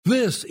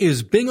This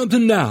is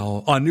Binghamton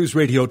Now on News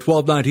Radio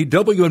 1290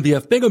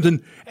 WNBF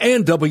Binghamton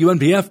and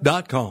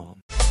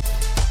WNBF.com.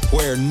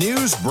 Where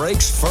news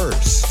breaks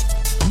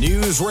first.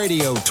 News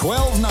Radio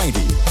 1290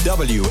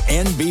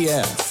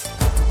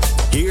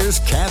 WNBF. Here's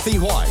Kathy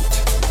White.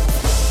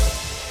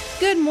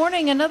 Good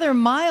morning. Another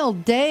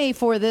mild day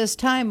for this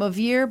time of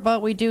year,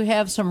 but we do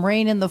have some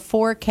rain in the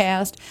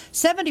forecast.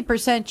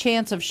 70%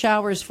 chance of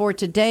showers for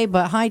today,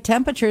 but high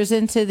temperatures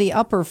into the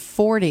upper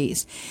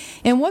 40s.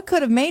 And what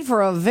could have made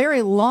for a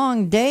very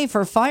long day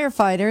for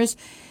firefighters,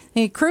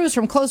 the crews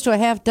from close to a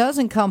half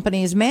dozen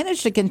companies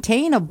managed to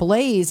contain a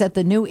blaze at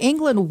the New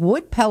England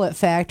wood pellet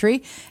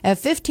factory at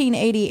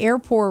 1580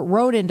 Airport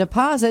Road in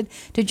Deposit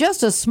to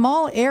just a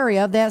small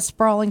area of that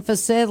sprawling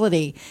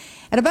facility.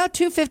 At about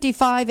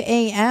 2:55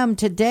 a.m.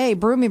 today,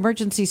 Broome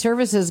Emergency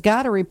Services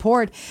got a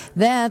report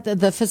that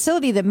the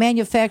facility that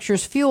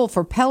manufactures fuel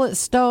for pellet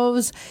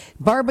stoves,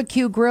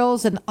 barbecue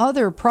grills, and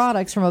other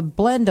products from a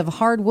blend of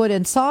hardwood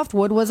and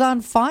softwood was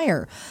on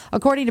fire.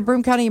 According to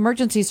Broome County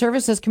Emergency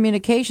Services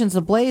Communications,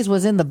 the blaze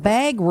was in the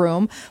bag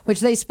room, which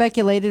they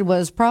speculated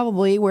was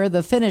probably where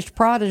the finished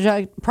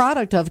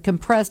product of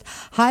compressed,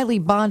 highly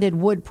bonded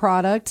wood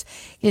products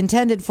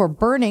intended for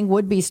burning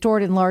would be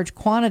stored in large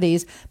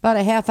quantities. About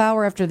a half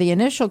hour after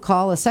the initial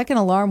call, a second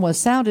alarm was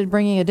sounded,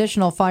 bringing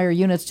additional fire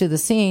units to the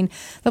scene.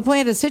 The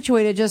plant is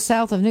situated just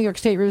south of New York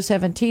State Route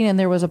 17, and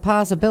there was a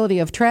possibility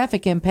of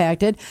traffic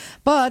impacted,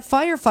 but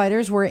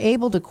firefighters were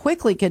able to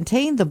quickly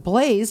contain the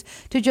blaze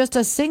to just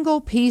a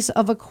single piece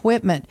of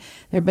equipment.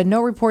 There have been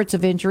no reports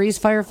of injuries.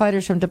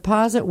 Firefighters from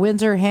Deposit,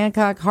 Windsor,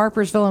 Hancock,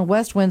 Harpersville, and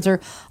West Windsor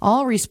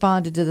all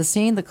responded to the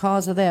scene. The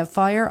cause of that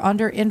fire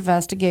under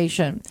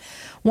investigation.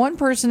 One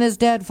person is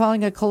dead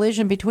following a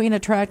collision between a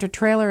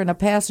tractor-trailer and a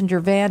passenger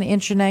van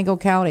in Chenango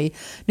County.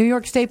 New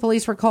York State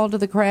Police were called to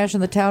the crash in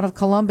the town of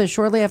Columbus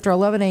shortly after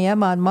 11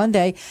 a.m. on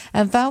Monday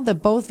and found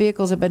that both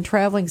vehicles had been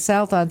traveling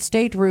south on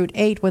State Route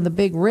 8 when the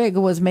big rig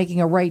was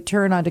making a right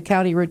turn onto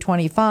County Route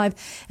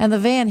 25, and the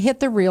van hit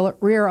the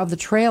rear of the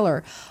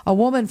trailer. A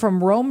woman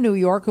from Rome, New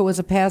York, who was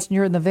a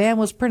passenger in the van,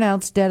 was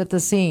pronounced dead at the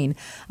scene.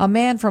 A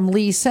man from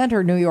Lee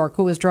Center, New York,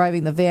 who was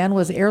driving the van,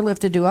 was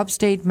airlifted to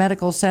Upstate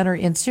Medical Center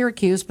in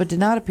Syracuse, but did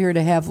not appear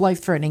to have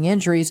life-threatening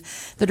injuries.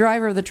 The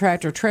driver of the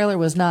tractor-trailer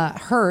was not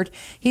hurt.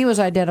 He was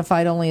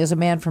identified only as a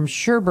man from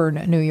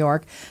Sherburne, New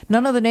York.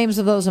 None of the names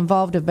of those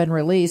involved have been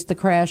released. The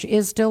crash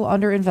is still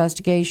under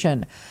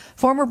investigation.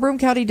 Former Broome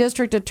County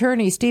District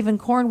Attorney Stephen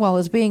Cornwell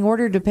is being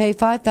ordered to pay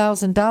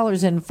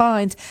 $5,000 in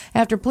fines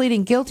after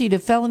pleading guilty to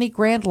felony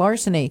grand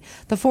larceny.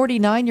 The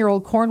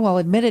 49-year-old Cornwell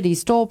admitted he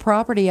stole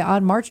property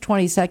on March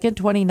 22,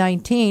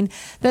 2019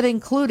 that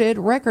included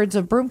records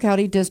of Broome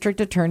County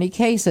District Attorney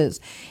cases.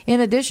 In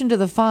addition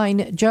to the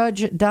fine,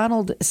 Judge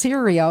Donald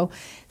Serio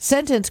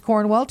sentenced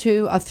Cornwell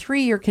to a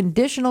 3-year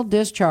conditional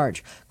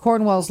discharge.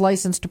 Cornwell's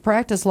license to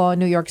practice law in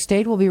New York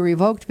State will be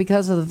revoked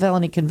because of the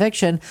felony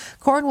conviction.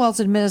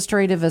 Cornwell's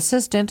administrative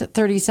assistant,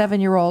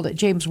 37-year-old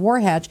James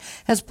Warhatch,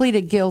 has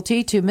pleaded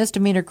guilty to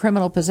misdemeanor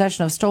criminal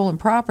possession of stolen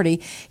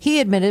property. He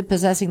admitted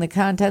possessing the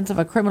contents of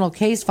a criminal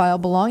case file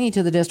belonging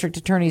to the district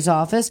attorney's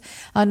office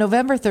on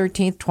November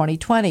 13,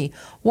 2020.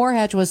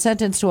 Warhatch was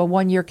sentenced to a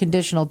 1-year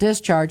conditional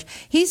discharge.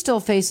 He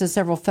still faces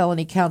several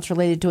felony counts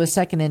related to a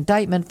second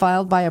indictment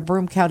filed by a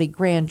Broome County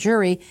grand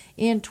jury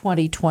in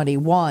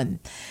 2021.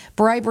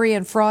 Bribery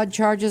and fraud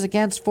charges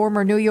against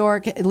former New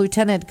York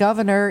Lieutenant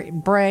Governor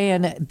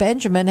Brian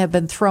Benjamin have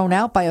been thrown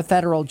out by a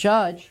federal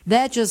judge.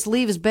 That just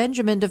leaves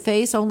Benjamin to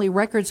face only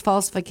records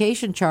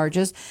falsification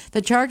charges.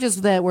 The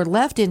charges that were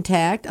left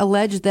intact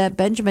allege that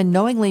Benjamin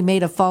knowingly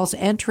made a false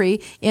entry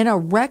in a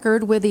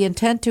record with the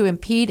intent to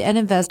impede an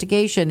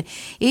investigation.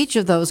 Each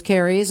of those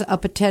carries a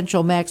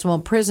potential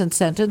maximum prison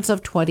sentence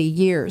of 20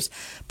 years.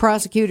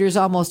 Prosecutors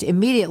almost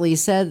immediately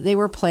said they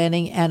were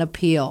planning an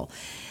appeal.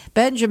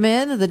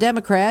 Benjamin, the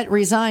Democrat,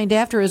 resigned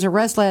after his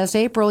arrest last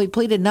April. He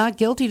pleaded not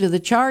guilty to the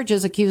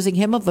charges, accusing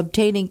him of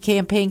obtaining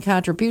campaign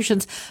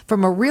contributions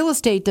from a real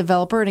estate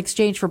developer in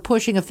exchange for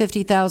pushing a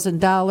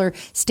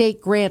 $50,000 state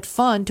grant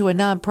fund to a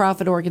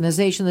nonprofit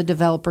organization the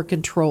developer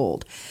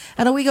controlled.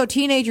 An Owego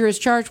teenager is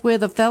charged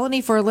with a felony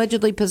for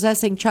allegedly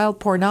possessing child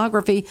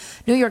pornography.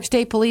 New York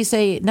State Police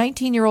say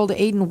 19-year-old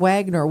Aiden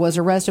Wagner was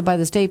arrested by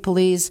the State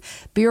Police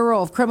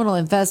Bureau of Criminal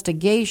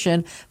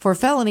Investigation for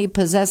felony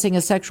possessing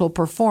a sexual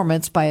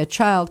performance by a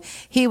child.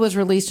 He was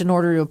released in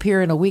order to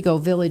appear in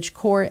Owego Village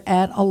Court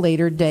at a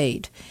later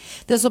date.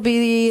 This will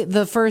be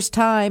the first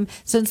time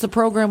since the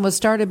program was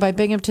started by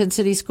Binghamton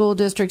City School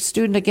District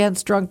Student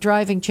Against Drunk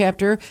Driving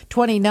Chapter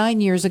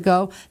 29 years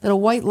ago that a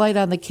white light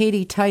on the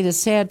Katie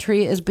Titus sad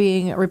tree is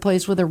being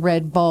replaced with a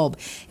red bulb.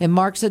 It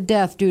marks a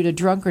death due to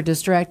drunk or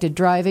distracted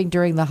driving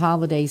during the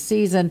holiday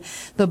season.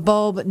 The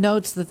bulb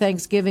notes the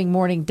Thanksgiving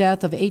morning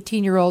death of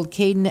 18-year-old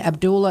Caden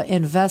Abdullah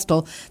in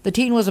Vestal. The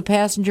teen was a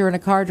passenger in a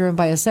car driven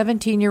by a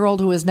 17-year-old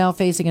who is now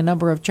facing a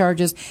number of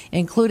charges,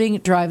 including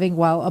driving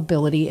while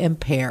ability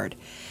impaired.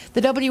 The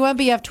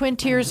WNBF Twin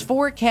Tiers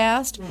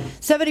forecast,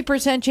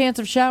 70% chance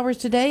of showers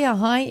today, a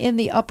high in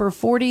the upper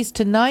 40s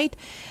tonight.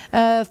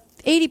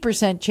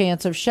 80%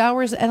 chance of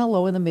showers, and a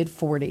low in the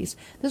mid-40s.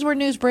 This is where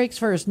news breaks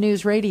first.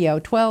 News Radio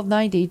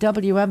 1290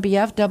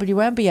 WNBF,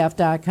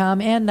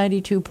 WNBF.com, and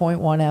 92.1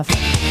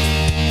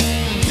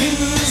 FM.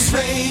 News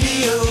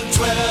Radio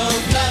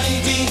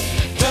 1290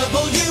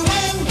 WNBF.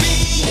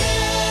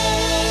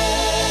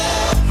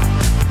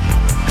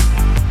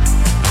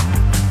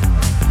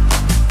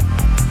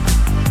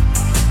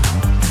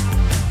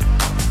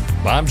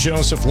 Bob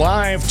Joseph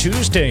live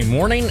Tuesday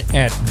morning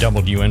at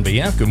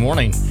WNBF. Good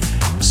morning.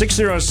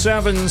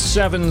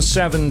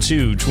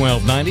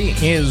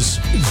 607-772-1290 is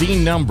the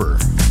number.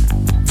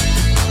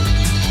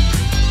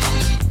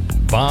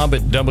 Bob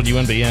at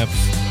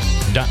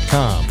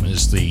WNBF.com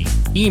is the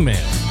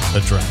email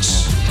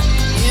address.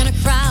 In a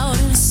crowd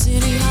in a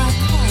city I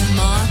call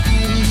my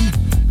home.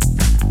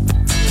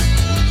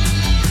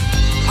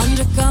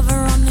 Undercover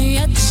on the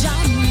edge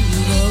I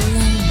move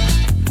alone.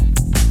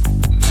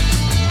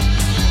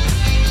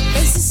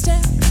 Faces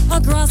stare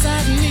across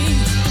at me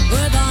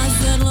with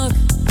eyes that look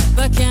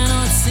but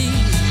cannot see.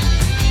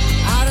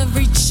 Out of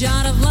reach,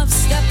 out of love,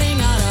 stepping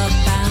out of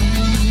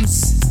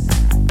bounds.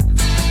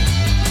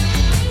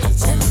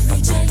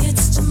 Every day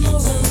it's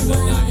tomorrow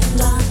and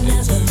I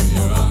never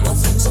know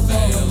what's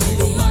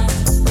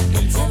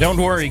tomorrow. Don't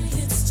worry,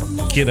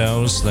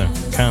 kiddos. The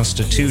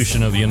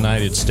Constitution of the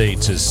United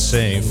States is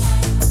safe.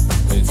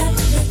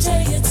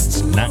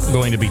 It's not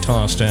going to be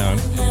tossed out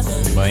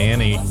by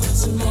any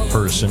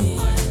person,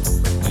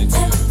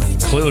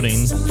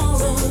 including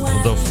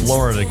the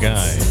Florida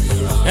guy.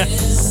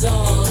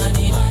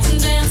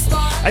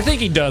 I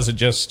think he does it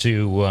just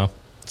to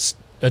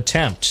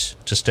attempt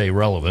to stay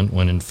relevant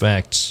when, in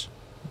fact,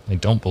 I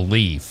don't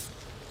believe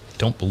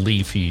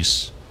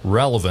he's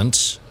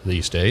relevant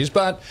these days.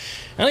 But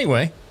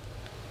anyway,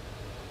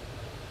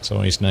 it's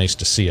always nice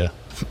to see a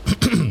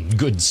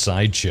good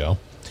sideshow.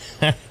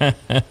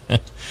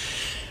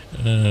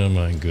 Oh,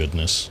 my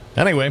goodness.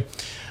 Anyway,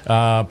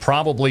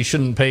 probably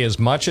shouldn't pay as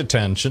much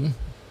attention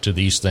to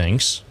these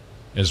things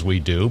as we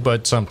do,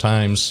 but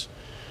sometimes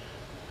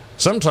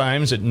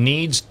it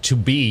needs to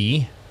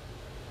be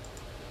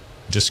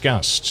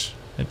discussed.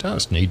 It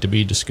does need to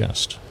be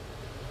discussed,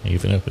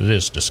 even if it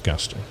is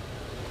disgusting.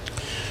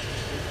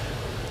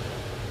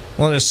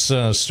 Let us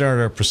start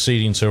our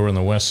proceedings over on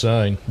the west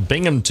side.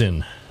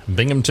 Binghamton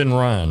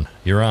Ron,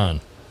 you're on.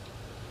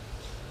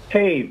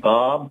 Hey,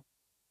 Bob.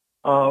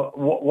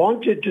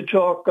 Wanted to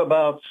talk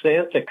about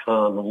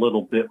SantaCon a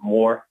little bit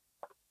more.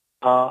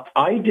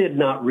 I did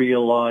not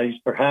realize,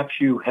 perhaps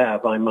you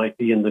have, I might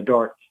be in the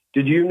dark.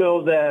 Did you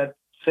know that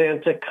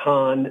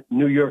SantaCon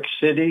New York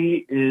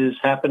City is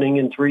happening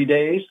in 3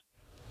 days?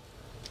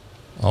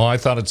 Oh, I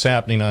thought it's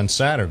happening on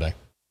Saturday.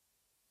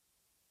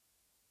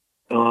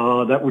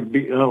 That would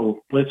be,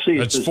 let's see.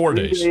 That's 4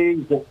 days.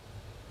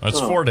 That's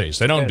 4 days.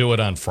 They don't do it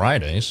on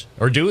Fridays,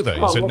 or do they?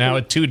 Is it now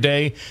a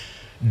 2-day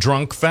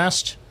drunk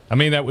fest? I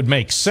mean, that would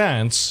make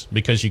sense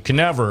because you can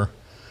never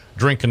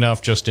drink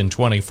enough just in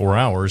 24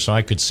 hours. So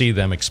I could see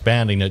them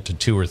expanding it to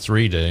 2 or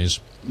 3 days.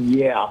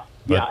 Yeah,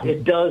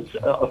 it does.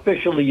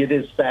 Officially, it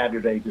is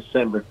Saturday,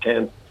 December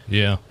 10th.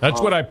 Yeah,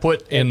 that's what I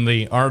put in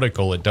the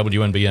article at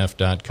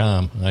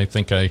WNBF.com. I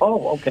think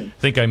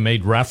I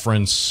made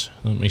reference.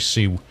 Let me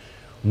see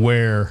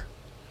where,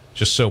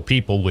 just so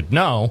people would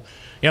know.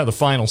 Yeah, the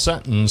final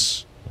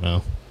sentence,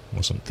 well,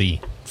 wasn't the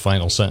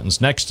final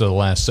sentence. Next to the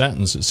last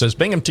sentence, it says,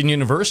 Binghamton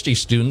University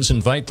students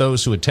invite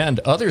those who attend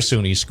other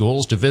SUNY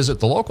schools to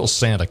visit the local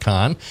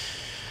SantaCon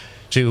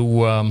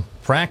to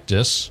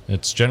practice.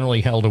 It's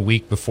generally held a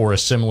week before a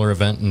similar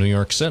event in New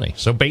York City.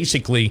 So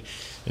basically,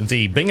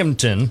 the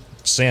Binghamton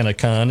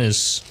SantaCon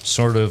is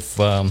sort of,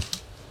 the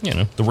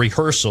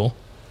rehearsal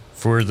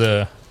for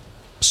the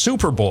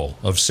Super Bowl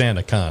of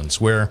SantaCons,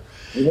 where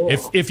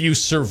if you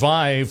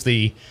survive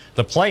the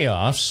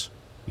playoffs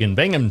in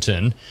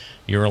Binghamton,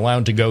 you're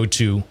allowed to go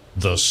to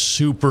the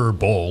Super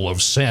Bowl of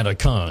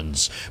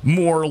SantaCons.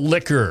 More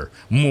liquor,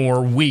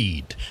 more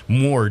weed,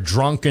 more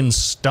drunken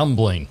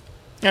stumbling.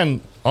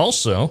 And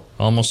also,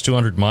 almost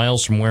 200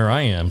 miles from where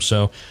I am.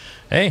 So,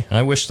 hey,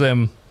 I wish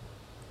them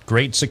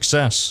great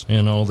success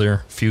in all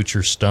their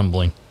future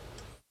stumbling.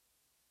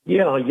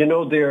 Yeah,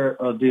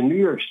 the New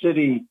York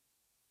City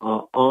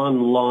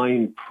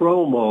online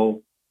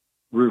promo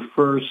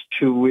refers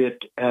to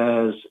it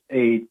as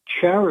a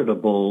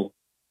charitable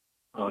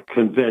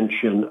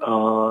convention.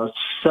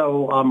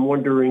 So I'm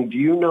wondering, do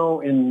you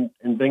know in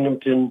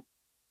Binghamton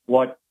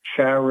what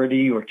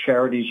charity or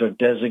charities are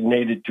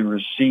designated to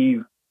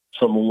receive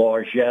some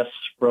largesse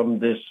from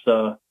this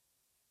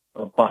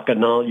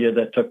bacchanalia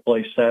that took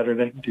place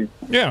Saturday?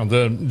 Yeah,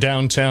 the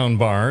downtown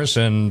bars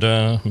and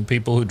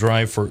people who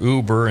drive for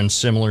Uber and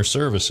similar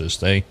services.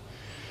 They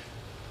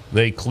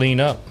clean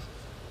up.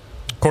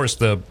 Of course,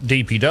 the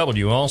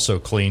DPW also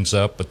cleans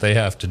up, but they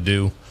have to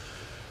do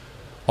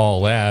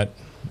all that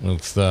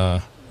with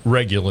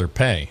regular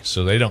pay.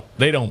 So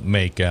they don't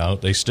make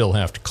out. They still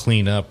have to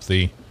clean up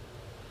the.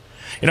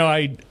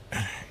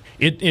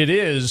 It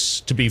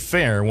is, to be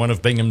fair, one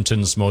of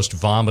Binghamton's most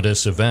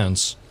vomitous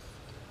events.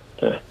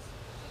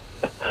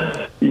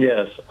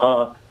 Yes.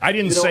 I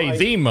didn't say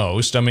the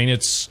most. I mean,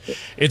 it's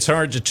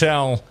hard to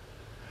tell.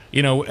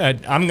 You know,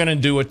 I'm going to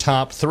do a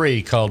top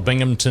 3 called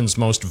Binghamton's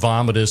Most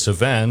Vomitous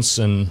Events,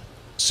 and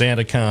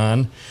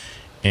SantaCon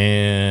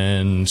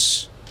and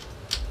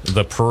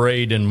the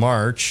parade in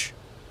March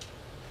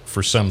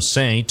for some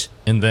saint,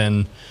 and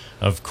then,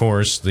 of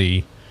course,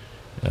 the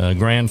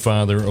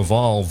grandfather of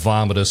all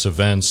vomitous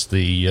events,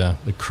 the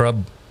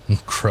Crub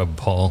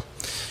Ball.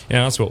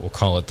 Yeah, that's what we'll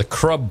call it, the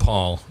Crub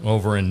Ball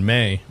over in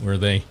May, where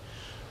they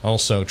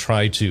also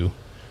try to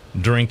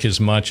drink as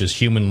much as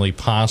humanly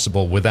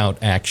possible without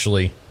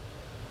actually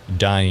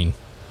dying.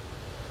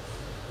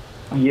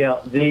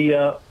 Yeah,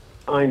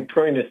 I'm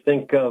trying to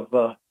think of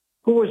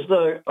who was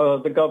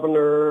the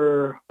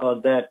governor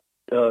that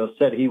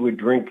said he would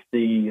drink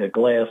the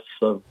glass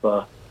of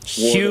water.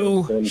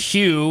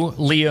 Hugh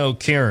Leo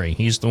Carey.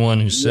 He's the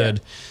one who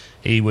said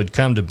he would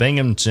come to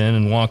Binghamton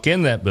and walk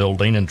in that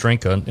building and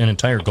drink an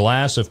entire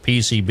glass of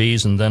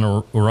PCBs and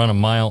then run a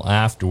mile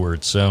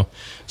afterwards. So,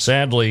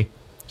 sadly,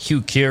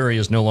 Hugh Carey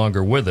is no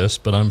longer with us,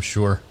 but I'm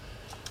sure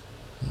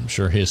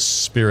his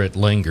spirit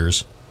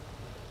lingers.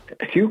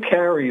 Hugh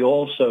Carey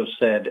also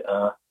said,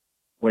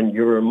 when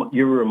you're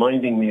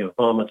reminding me of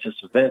vomitous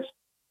events,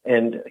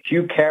 and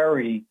Hugh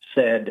Carey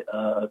said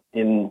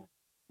in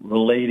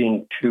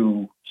relating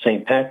to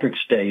St.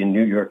 Patrick's Day in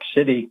New York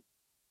City,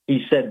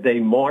 he said they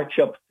march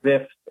up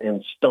 5th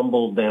and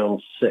stumble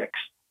down 6th.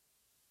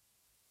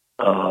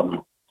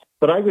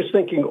 But I was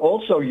thinking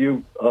also,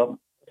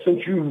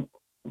 since you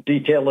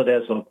detail it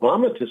as a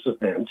vomitous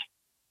event,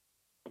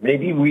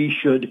 maybe we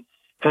should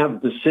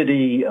have the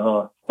city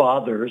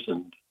fathers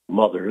and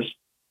mothers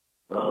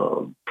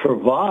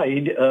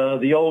provide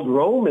the old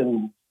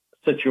Roman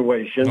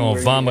situation. Oh,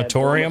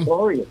 vomitorium?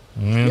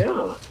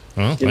 Yeah.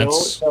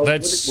 Well,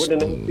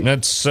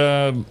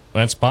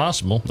 that's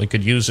possible. They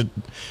could use it.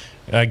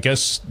 I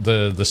guess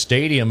the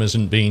stadium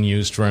isn't being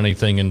used for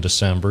anything in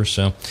December.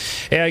 So,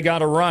 hey, I got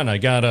to run. I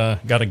got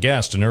a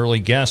guest. An early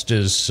guest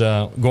is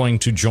going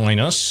to join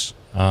us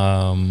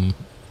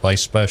by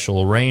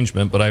special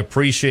arrangement. But I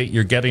appreciate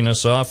your getting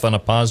us off on a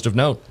positive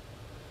note.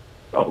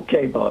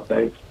 Okay, Bob.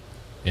 Thanks.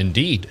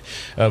 Indeed.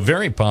 A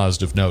very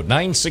positive note.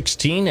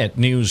 9:16 at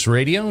News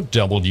Radio,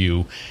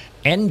 WNBF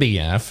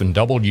and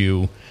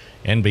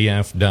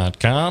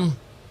WNBF.com.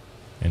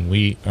 And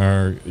we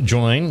are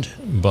joined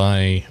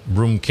by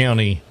Broome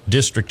County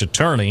District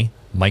Attorney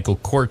Michael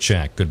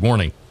Korchak. Good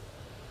morning.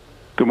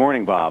 Good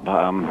morning, Bob.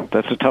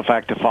 That's a tough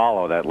act to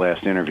follow, that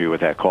last interview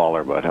with that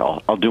caller, but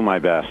I'll do my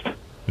best.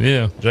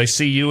 Yeah. Did I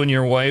see you and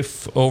your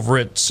wife over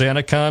at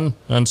SantaCon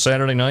on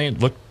Saturday night?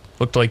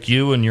 Looked like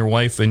you and your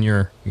wife and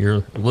your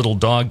little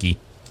doggy.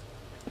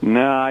 No,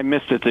 I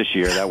missed it this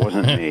year. That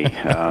wasn't me.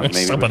 Maybe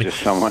somebody, it was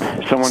just someone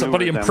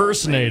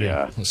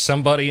impersonating.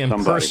 Somebody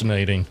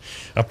impersonating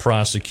a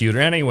prosecutor.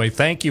 Anyway,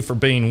 thank you for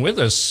being with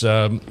us.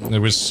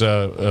 There was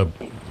a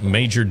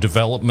major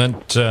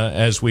development,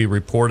 as we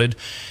reported,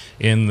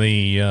 in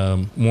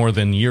the more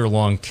than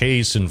year-long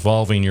case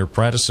involving your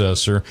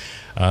predecessor,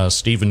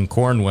 Stephen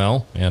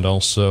Cornwell, and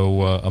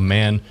also a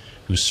man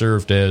who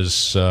served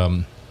as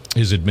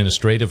his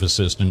administrative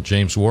assistant,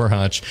 James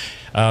Warhach.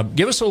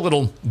 Give us a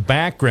little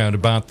background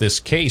about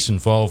this case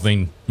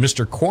involving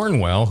Mr.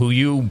 Cornwell, who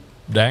you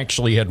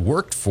actually had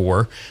worked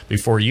for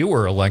before you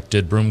were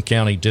elected Broome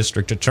County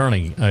District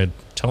Attorney.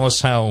 Tell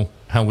us how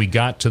we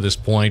got to this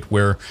point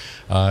where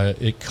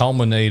it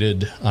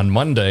culminated on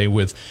Monday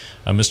with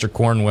Mr.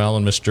 Cornwell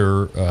and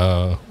Mr.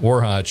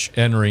 Warhach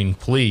entering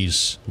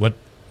pleas. What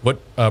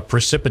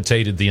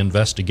precipitated the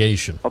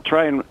investigation? I'll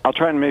try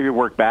and maybe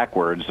work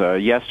backwards.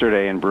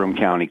 Yesterday in Broome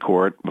County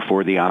Court,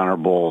 before the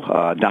Honorable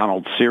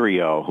Donald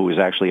Serio, who was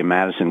actually a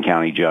Madison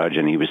County judge,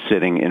 and he was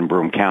sitting in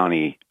Broome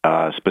County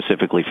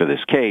specifically for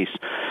this case,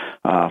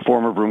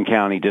 former Broome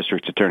County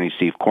District Attorney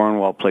Steve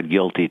Cornwell pled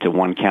guilty to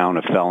 1 count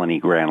of felony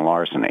grand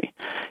larceny,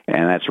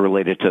 and that's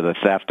related to the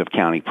theft of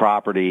county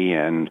property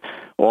and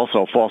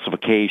also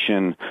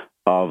falsification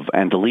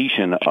and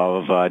deletion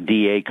of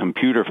DA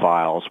computer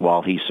files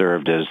while he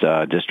served as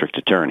district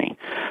attorney.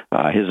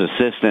 His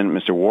assistant,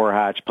 Mr.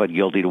 Warhach, pled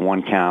guilty to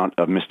 1 count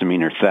of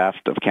misdemeanor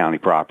theft of county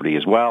property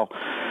as well.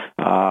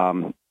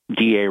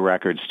 DA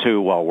records,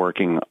 too, while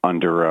working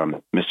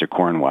under Mr.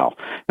 Cornwell.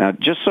 Now,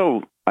 just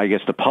so I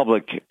guess the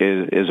public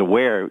is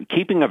aware,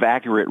 keeping of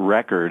accurate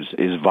records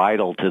is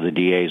vital to the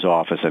DA's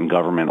office and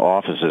government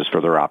offices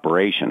for their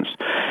operations.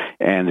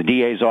 And the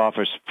DA's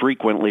office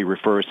frequently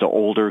refers to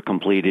older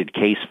completed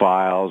case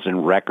files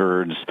and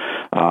records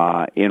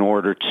in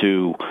order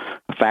to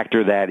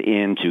factor that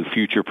into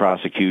future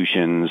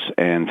prosecutions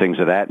and things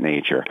of that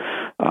nature.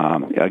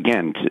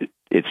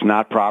 It's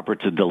not proper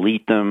to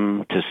delete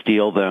them, to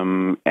steal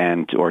them,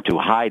 or to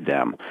hide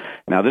them.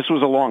 Now, this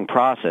was a long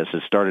process.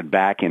 It started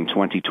back in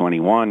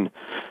 2021.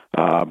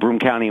 Broome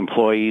County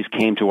employees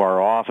came to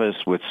our office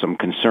with some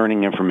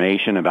concerning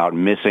information about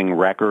missing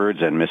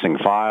records and missing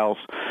files.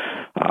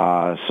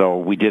 So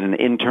we did an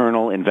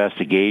internal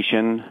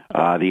investigation.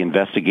 The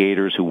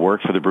investigators who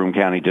worked for the Broome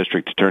County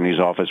District Attorney's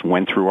Office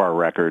went through our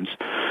records.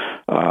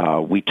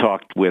 We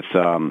talked with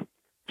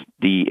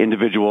the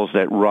individuals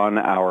that run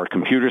our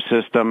computer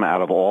system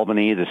out of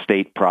Albany, the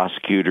State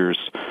Prosecutors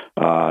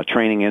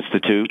Training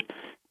Institute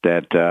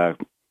that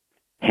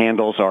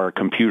handles our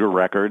computer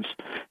records.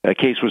 A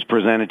case was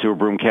presented to a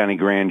Broome County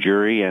grand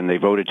jury, and they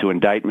voted to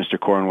indict Mr.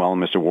 Cornwell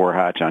and Mr.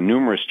 Warhatch on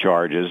numerous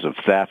charges of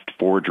theft,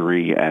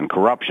 forgery, and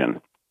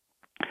corruption.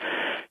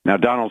 Now,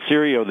 Donald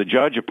Serio, the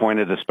judge,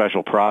 appointed a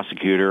special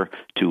prosecutor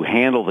to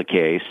handle the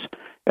case,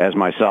 as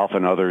myself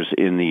and others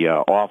in the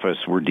office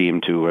were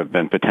deemed to have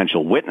been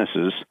potential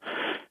witnesses.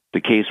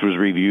 The case was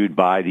reviewed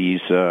by these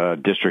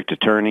district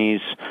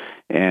attorneys,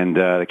 and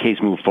the case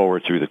moved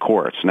forward through the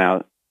courts.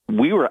 Now,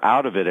 we were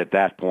out of it at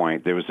that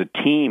point. There was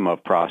a team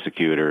of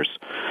prosecutors.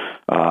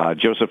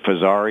 Joseph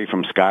Fazzari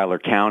from Schuyler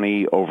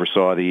County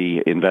oversaw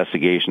the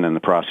investigation and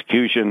the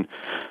prosecution.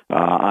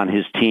 On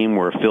his team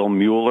were Phil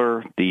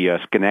Mueller, the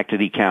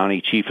Schenectady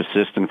County Chief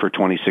Assistant for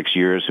 26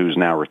 years, who's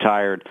now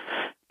retired,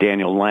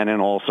 Daniel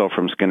Lennon, also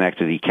from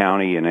Schenectady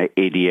County and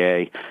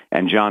ADA,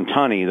 and John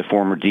Tunney, the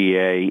former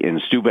DA in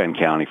Steuben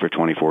County for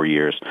 24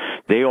 years.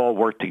 They all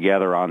worked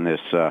together on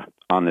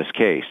this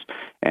case,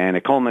 and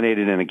it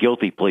culminated in a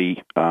guilty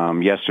plea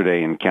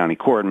yesterday in county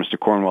court. Mr.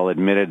 Cornwell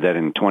admitted that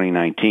in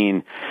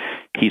 2019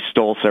 he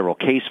stole several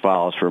case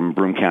files from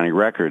Broome County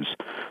records,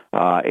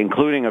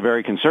 including a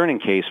very concerning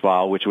case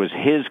file, which was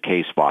his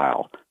case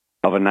file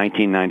of a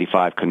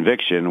 1995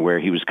 conviction where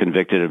he was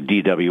convicted of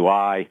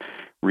DWI,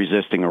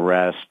 resisting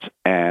arrest,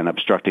 and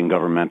obstructing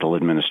governmental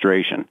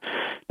administration.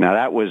 Now,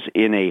 that was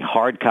in a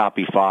hard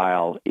copy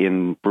file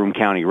in Broome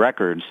County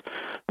records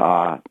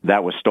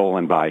that was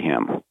stolen by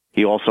him.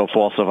 He also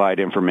falsified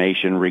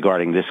information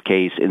regarding this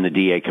case in the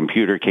DA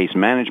computer case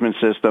management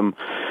system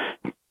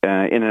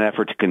in an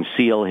effort to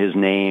conceal his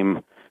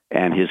name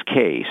and his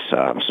case.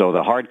 So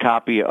the hard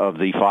copy of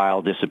the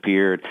file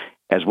disappeared,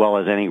 as well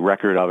as any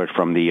record of it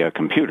from the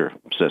computer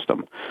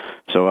system.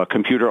 So a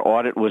computer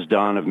audit was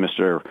done of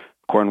Mr.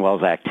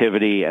 Cornwell's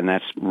activity, and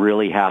that's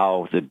really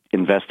how the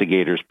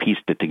investigators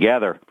pieced it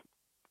together.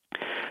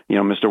 You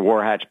know, Mr.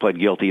 Warhatch pled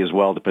guilty as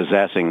well to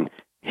possessing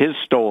his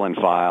stolen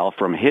file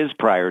from his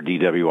prior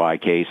DWI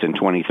case in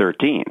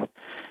 2013.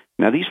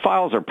 Now, these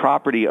files are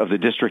property of the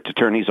district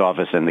attorney's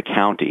office and the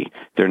county.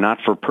 They're not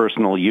for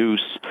personal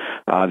use.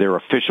 They're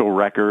official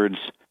records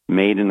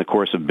made in the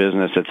course of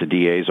business at the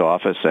DA's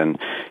office, and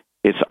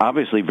it's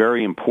obviously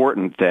very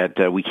important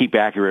that we keep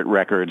accurate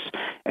records,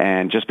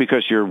 and just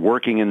because you're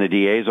working in the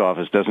DA's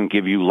office doesn't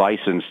give you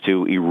license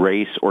to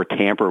erase or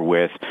tamper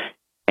with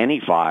any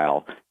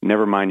file,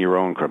 never mind your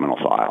own criminal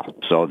file.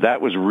 So that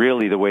was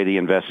really the way the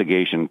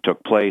investigation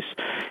took place,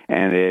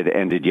 and it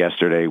ended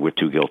yesterday with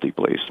 2 guilty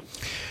pleas.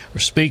 We're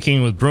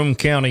speaking with Broome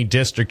County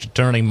District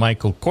Attorney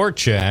Michael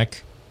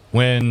Korchak.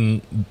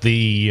 When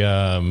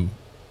the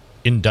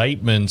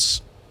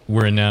indictments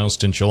were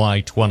announced in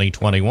July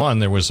 2021,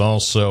 there was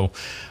also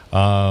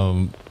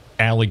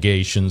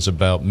allegations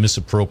about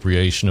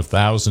misappropriation of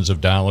thousands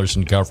of dollars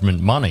in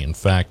government money. In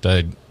fact,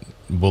 I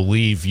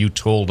believe you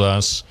told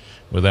us,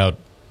 without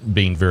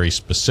being very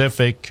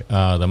specific,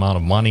 the amount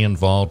of money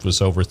involved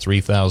was over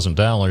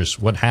 $3,000.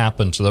 What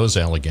happened to those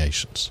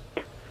allegations?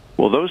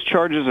 Well, those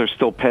charges are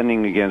still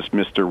pending against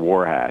Mr.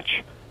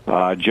 Warhatch.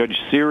 Judge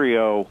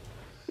Serio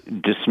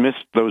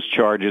dismissed those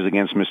charges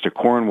against Mr.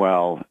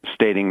 Cornwell,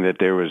 stating that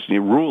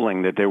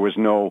ruling that there was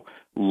no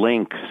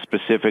link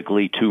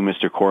specifically to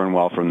Mr.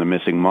 Cornwell from the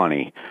missing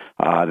money.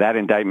 That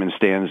indictment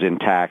stands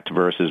intact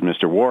versus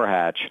Mr.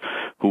 Warhatch,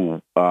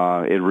 who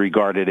it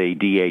regarded a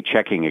DA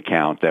checking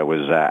account that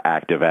was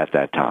active at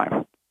that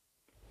time.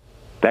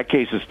 That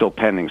case is still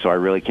pending, so I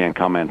really can't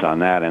comment on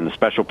that, and the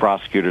special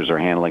prosecutors are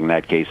handling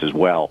that case as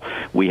well.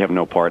 We have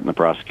no part in the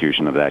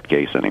prosecution of that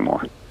case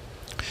anymore.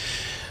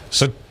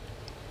 So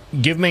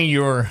give me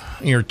your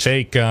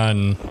take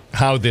on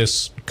how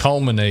this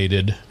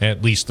culminated,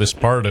 at least this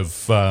part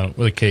of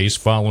the case,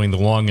 following the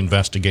long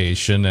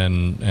investigation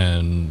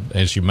and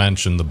as you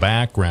mentioned, the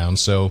background.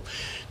 So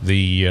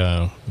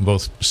the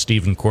both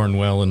Stephen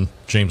Cornwell and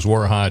James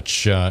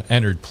Warhatch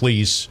entered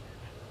pleas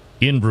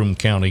in Broome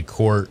County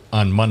Court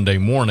on Monday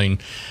morning.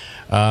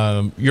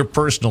 Your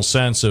personal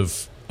sense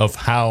of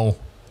how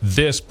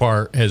this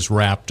part has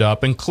wrapped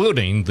up,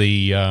 including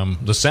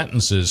the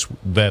sentences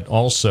that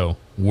also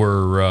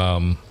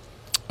were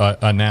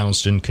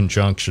announced in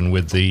conjunction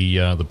with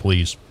the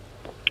pleas.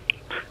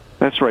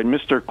 That's right.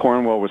 Mr.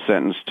 Cornwell was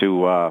sentenced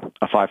to a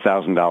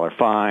 $5,000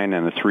 fine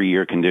and a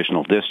 3-year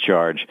conditional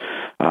discharge.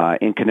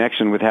 In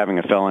connection with having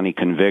a felony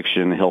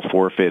conviction, he'll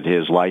forfeit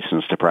his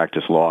license to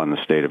practice law in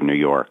the state of New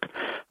York.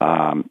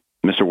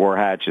 Mr.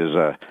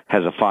 Warhatch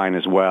has a fine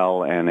as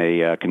well and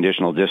a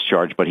conditional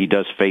discharge, but he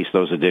does face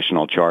those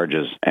additional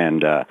charges,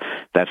 and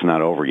that's not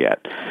over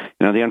yet.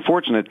 Now, the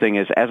unfortunate thing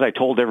is, as I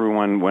told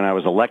everyone when I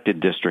was elected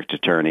district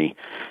attorney,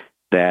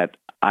 that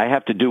I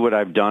have to do what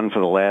I've done for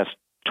the last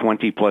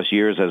 20-plus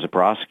years as a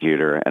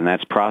prosecutor, and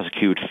that's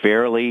prosecute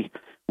fairly,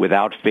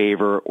 without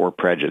favor or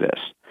prejudice.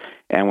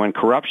 And when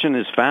corruption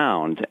is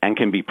found and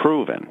can be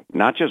proven,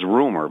 not just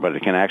rumor, but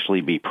it can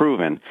actually be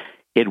proven,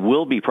 it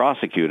will be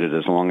prosecuted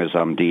as long as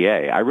I'm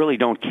DA. I really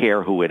don't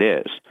care who it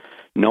is.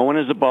 No one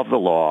is above the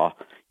law.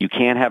 You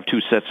can't have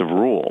two sets of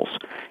rules.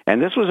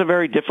 And this was a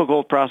very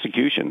difficult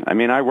prosecution. I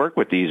mean, I worked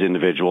with these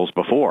individuals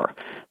before,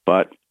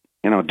 but,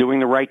 doing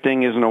the right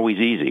thing isn't always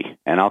easy.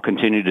 And I'll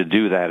continue to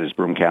do that as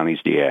Broome County's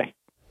DA.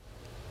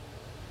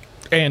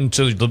 And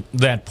to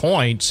that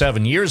point,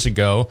 7 years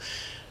ago,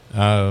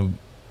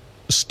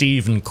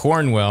 Stephen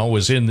Cornwell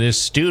was in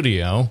this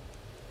studio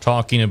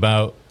talking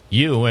about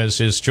you as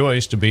his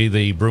choice to be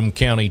the Broome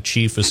County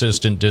Chief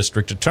Assistant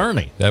District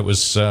Attorney. That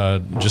was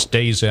just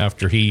days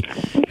after he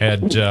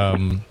had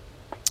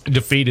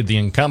defeated the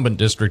incumbent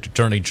District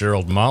Attorney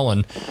Gerald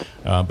Mullen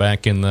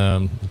back in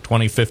the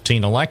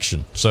 2015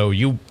 election. So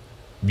you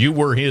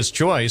were his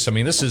choice. I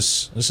mean, this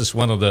is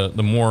one of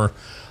the more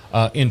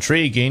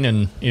intriguing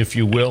and, if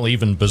you will,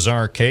 even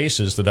bizarre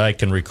cases that I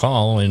can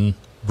recall in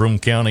Broome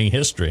County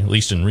history, at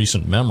least in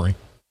recent memory.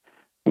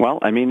 Well,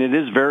 I mean, it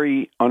is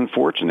very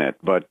unfortunate,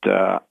 but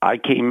I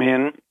came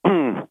in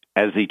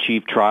as the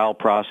chief trial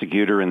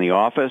prosecutor in the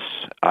office.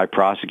 I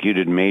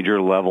prosecuted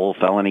major-level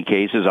felony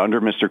cases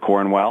under Mr.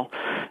 Cornwell.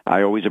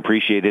 I always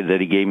appreciated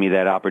that he gave me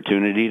that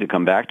opportunity to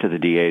come back to the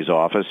DA's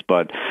office,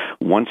 but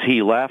once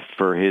he left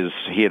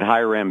he had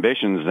higher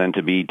ambitions than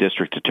to be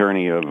district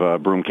attorney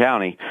of Broome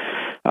County.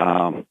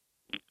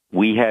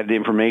 We had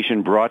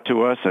information brought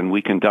to us, and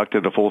we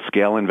conducted a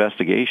full-scale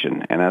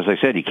investigation. And as I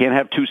said, you can't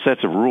have two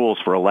sets of rules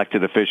for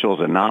elected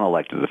officials and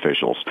non-elected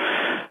officials.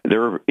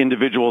 There are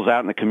individuals out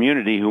in the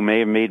community who may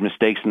have made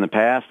mistakes in the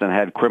past and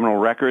had criminal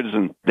records,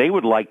 and they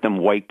would like them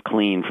wiped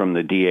clean from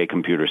the DA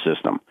computer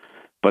system.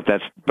 But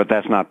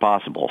that's not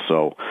possible.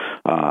 So,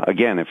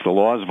 again, if the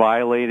law is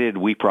violated,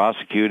 we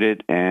prosecute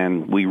it,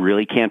 and we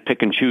really can't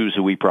pick and choose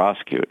who we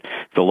prosecute.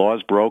 If the law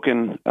is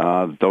broken,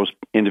 those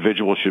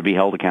individuals should be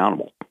held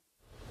accountable.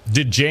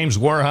 Did James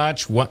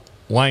Warhotch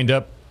wind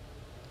up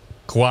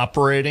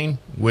cooperating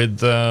with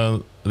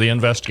the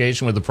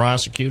investigation with the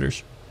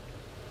prosecutors?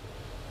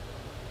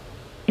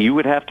 You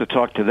would have to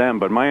talk to them,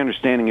 but my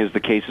understanding is the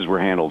cases were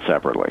handled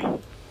separately.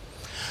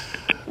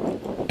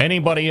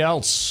 Anybody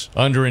else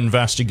under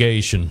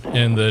investigation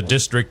in the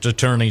district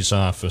attorney's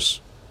office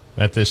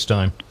at this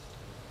time?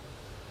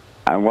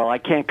 Well, I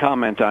can't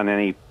comment on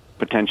any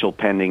potential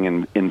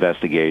pending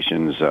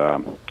investigations.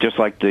 Just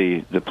like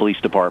the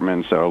police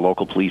departments or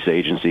local police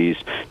agencies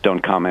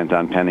don't comment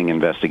on pending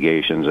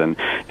investigations, and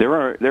there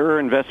are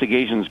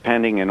investigations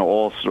pending in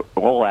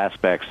all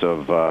aspects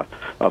of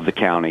the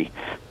county.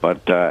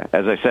 But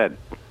as I said,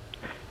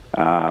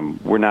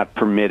 we're not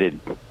permitted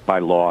by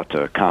law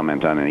to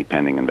comment on any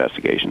pending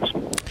investigations.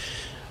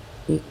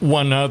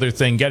 One other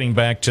thing, getting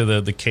back to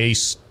the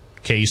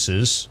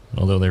cases,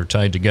 although they're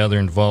tied together,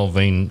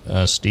 involving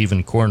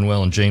Stephen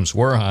Cornwell and James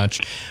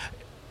Warhotch.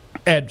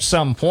 At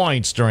some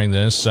points during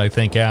this, I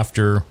think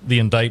after the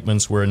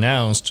indictments were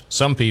announced,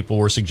 some people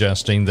were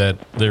suggesting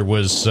that there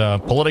was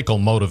political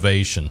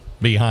motivation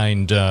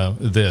behind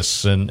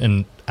this.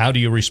 And how do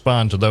you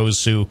respond to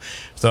those who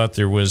thought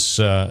there was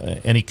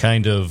any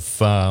kind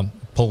of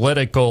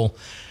political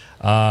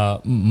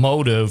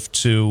motive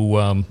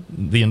to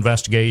the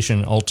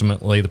investigation,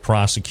 ultimately the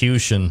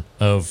prosecution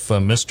of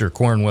Mr.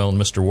 Cornwell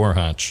and Mr.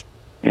 Warhotch?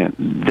 Yeah,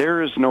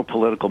 there is no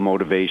political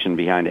motivation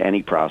behind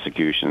any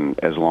prosecution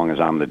as long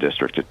as I'm the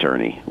district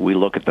attorney. We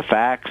look at the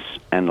facts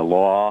and the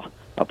law,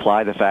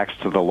 apply the facts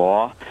to the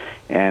law,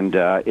 and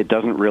it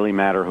doesn't really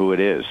matter who it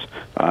is.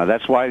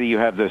 That's why you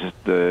have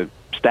the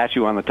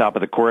statue on the top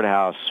of the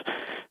courthouse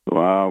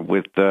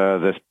with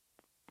this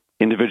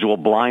individual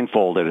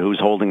blindfolded who's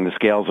holding the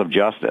scales of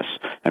justice.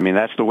 I mean,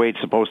 that's the way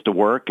it's supposed to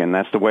work, and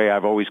that's the way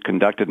I've always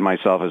conducted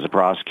myself as a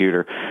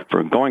prosecutor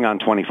for going on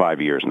 25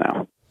 years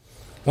now.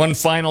 One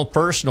final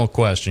personal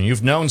question.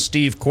 You've known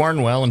Steve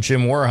Cornwell and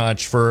Jim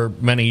Warhotch for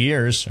many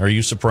years. Are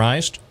you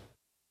surprised?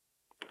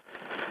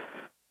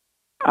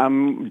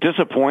 I'm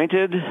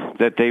disappointed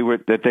that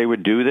they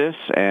would do this,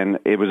 and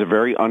it was a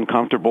very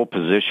uncomfortable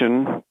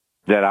position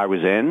that I was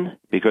in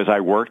because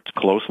I worked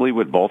closely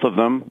with both of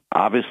them.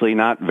 Obviously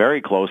not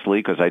very closely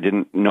because I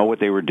didn't know what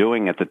they were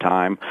doing at the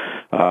time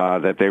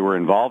that they were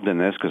involved in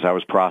this because I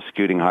was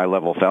prosecuting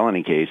high-level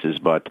felony cases.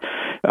 But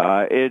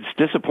it's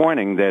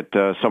disappointing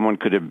that someone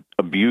could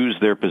abuse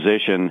their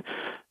position,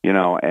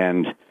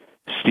 and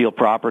steal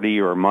property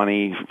or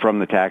money from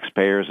the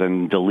taxpayers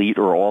and delete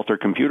or alter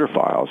computer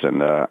files.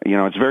 And,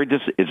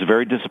 it's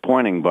very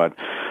disappointing, but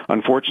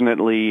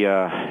unfortunately,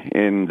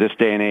 in this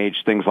day and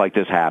age, things like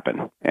this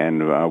happen. And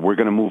we're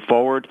going to move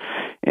forward,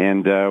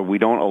 and we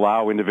don't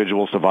allow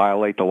individuals to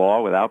violate the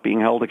law without being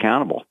held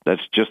accountable.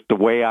 That's just the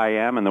way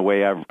I am and the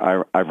way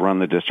I've run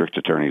the district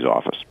attorney's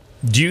office.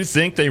 Do you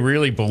think they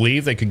really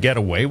believe they could get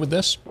away with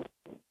this?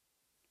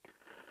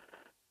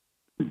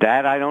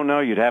 That I don't know.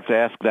 You'd have to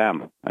ask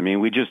them. I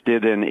mean, we just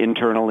did an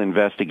internal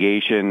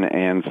investigation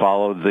and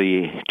followed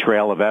the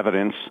trail of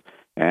evidence,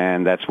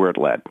 and that's where it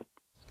led.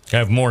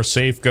 Have more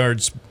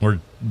safeguards or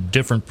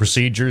different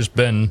procedures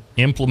been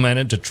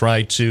implemented to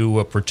try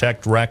to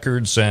protect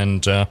records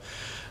and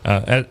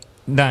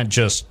not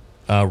just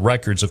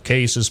records of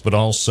cases, but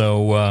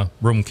also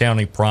Broome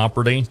County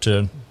property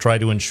to try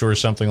to ensure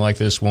something like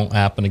this won't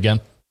happen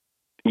again?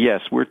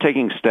 Yes, we're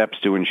taking steps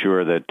to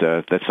ensure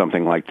that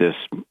something like this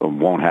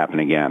won't happen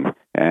again,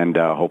 and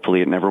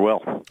hopefully it never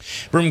will.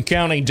 Broome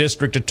County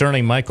District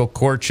Attorney Michael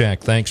Korchak,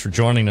 thanks for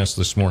joining us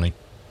this morning.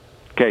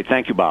 Okay,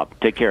 thank you, Bob.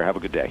 Take care. Have a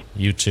good day.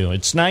 You too.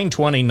 It's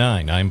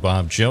 9:29. I'm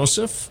Bob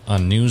Joseph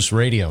on News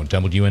Radio,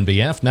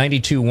 WNBF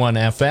 92.1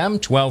 FM,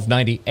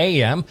 1290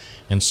 AM,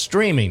 and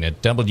streaming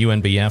at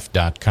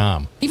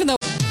WNBF.com. Even though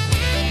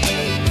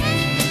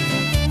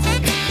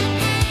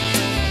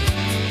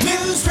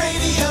News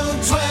Radio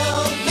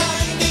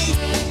 1290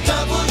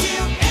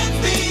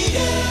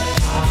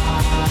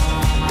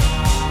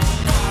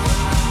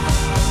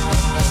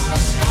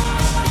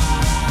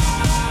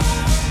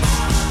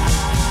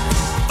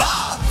 WNBF.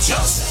 Bob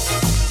Joseph.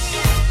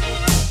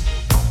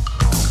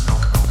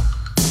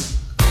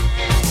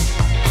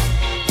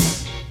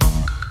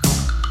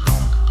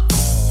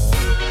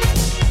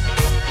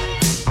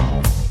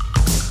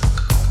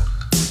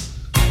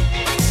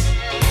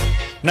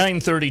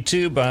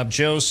 .932, Bob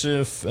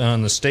Joseph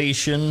on the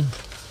station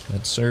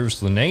that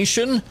serves the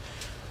nation,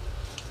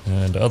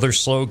 and other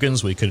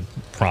slogans we could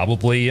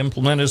probably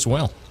implement as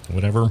well.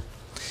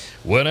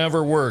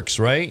 Whatever works,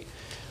 right?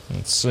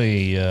 Let's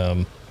see.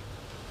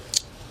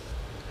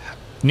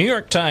 New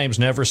York Times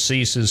never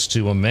ceases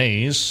to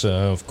amaze.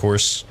 Of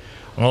course,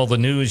 all the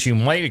news you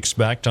might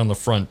expect on the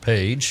front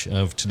page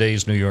of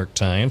today's New York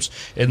Times,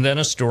 and then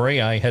a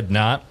story I had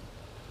not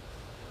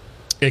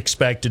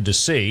expected to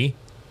see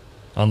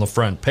on the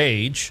front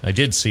page. I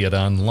did see it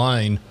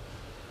online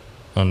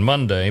on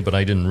Monday, but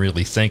I didn't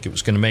really think it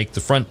was going to make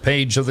the front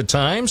page of the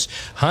Times.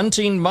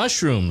 Hunting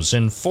mushrooms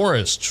in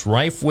forests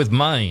rife with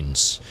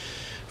mines.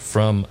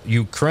 From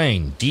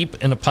Ukraine, deep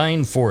in a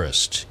pine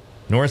forest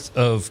north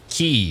of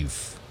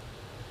Kyiv.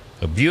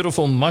 A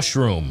beautiful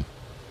mushroom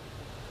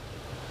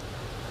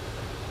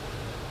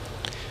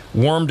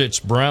warmed its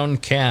brown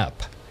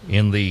cap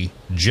in the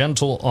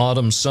gentle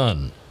autumn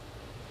sun.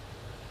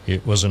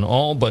 It was an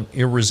all but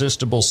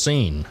irresistible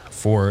scene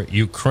for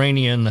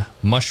Ukrainian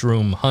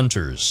mushroom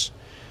hunters.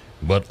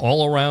 But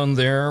all around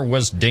there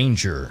was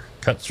danger.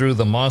 Cut through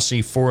the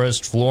mossy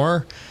forest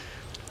floor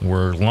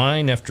were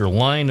line after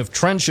line of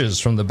trenches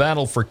from the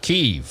battle for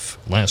Kyiv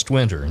last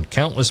winter, and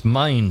countless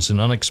mines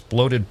and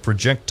unexploded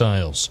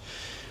projectiles.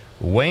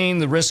 Weighing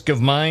the risk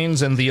of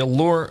mines and the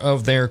allure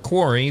of their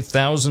quarry,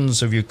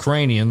 thousands of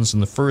Ukrainians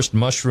in the first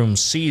mushroom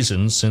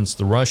season since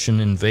the Russian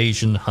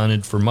invasion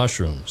hunted for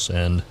mushrooms.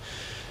 And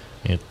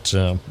it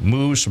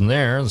moves from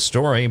there, the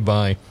story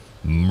by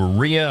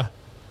Maria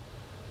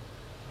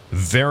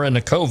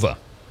Veranikova,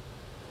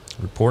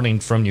 reporting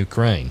from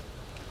Ukraine.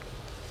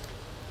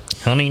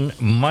 Hunting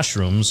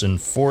mushrooms in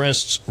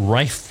forests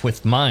rife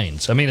with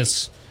mines. I mean,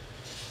 it's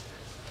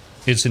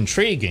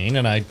intriguing,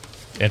 and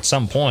at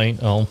some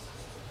point I'll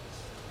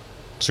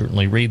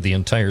certainly read the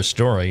entire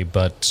story,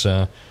 but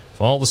of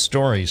all the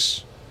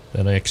stories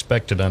that I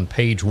expected on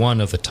page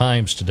 1 of the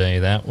Times today,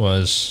 that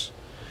was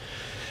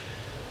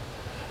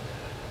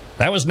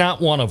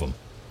not one of them.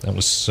 That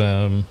was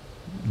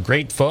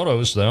great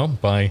photos, though,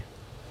 by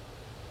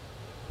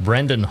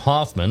Brendan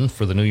Hoffman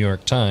for the New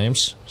York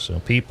Times. So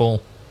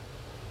people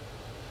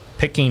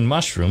picking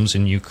mushrooms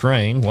in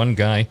Ukraine. One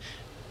guy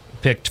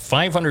picked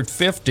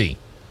 550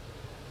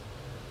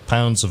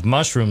 pounds of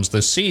mushrooms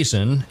this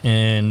season,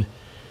 and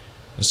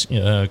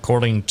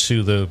according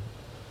to the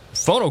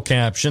photo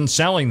caption,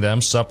 selling them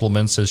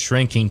supplements his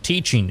shrinking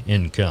teaching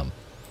income.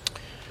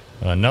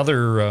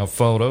 Another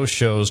photo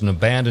shows an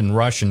abandoned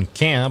Russian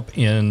camp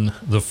in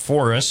the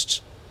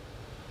forest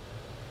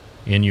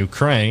in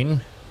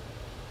Ukraine,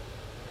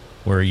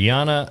 where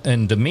Yana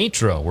and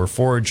Dmitro were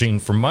foraging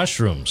for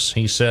mushrooms.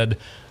 He said,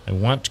 "I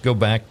want to go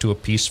back to a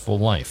peaceful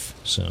life."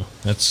 So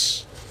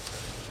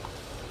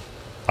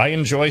I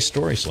enjoy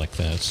stories like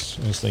that,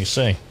 as they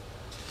say.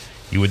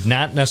 You would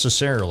not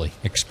necessarily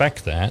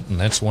expect that, and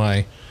that's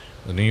why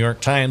the New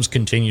York Times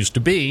continues to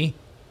be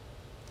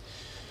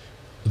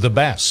the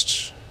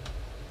best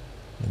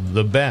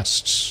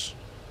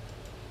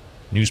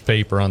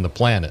newspaper on the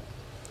planet.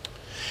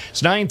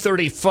 It's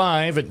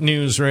 9:35 at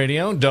News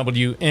Radio,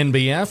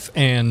 WNBF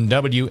and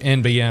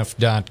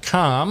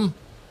WNBF.com.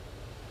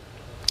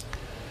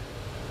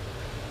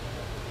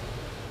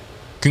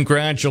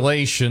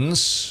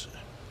 Congratulations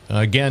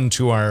again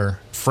to our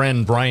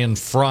friend Brian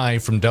Fry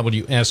from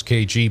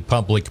WSKG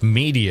Public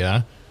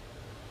Media.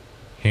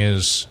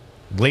 His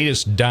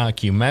latest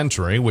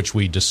documentary, which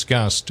we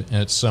discussed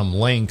at some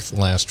length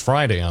last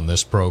Friday on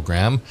this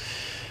program,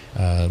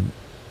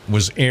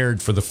 was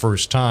aired for the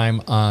first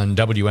time on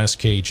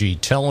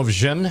WSKG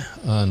television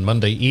on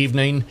Monday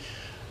evening.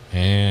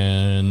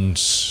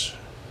 And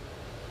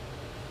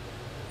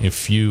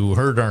if you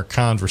heard our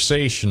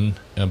conversation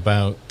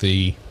about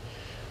the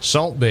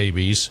Salt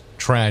Babies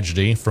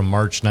tragedy from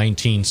March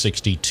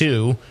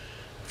 1962,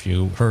 if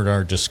you heard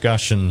our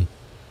discussion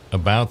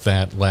about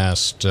that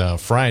last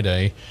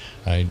Friday,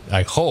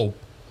 I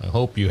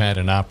hope you had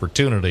an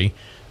opportunity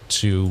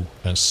to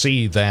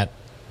see that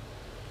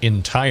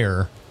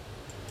entire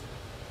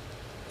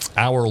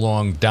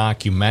hour-long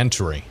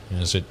documentary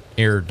as it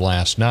aired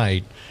last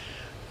night.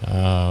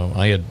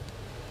 I had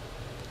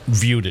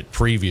viewed it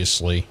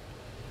previously.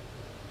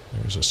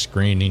 There was a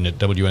screening at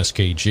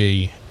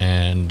WSKG,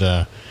 and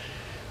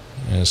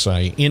as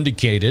I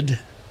indicated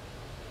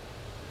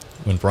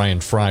when Brian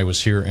Fry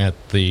was here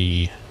at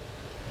the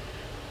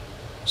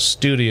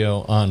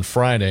studio on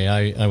Friday,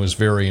 I was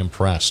very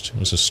impressed. It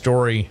was a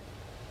story.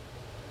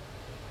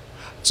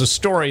 It's a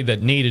story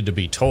that needed to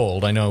be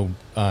told. I know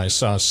I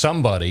saw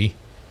somebody.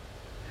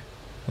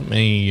 Let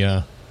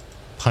me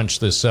punch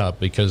this up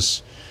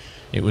because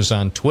it was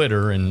on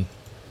Twitter, and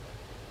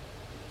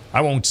I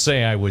won't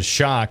say I was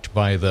shocked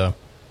by the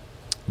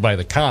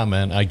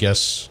comment. I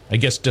guess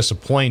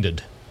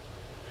disappointed.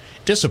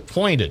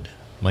 Disappointed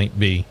might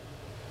be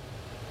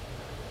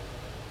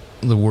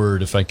the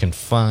word if I can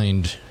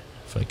find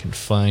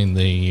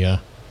the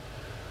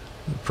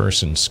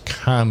person's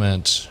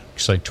comment,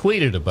 because I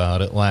tweeted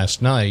about it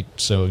last night.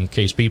 So in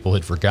case people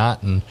had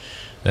forgotten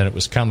that it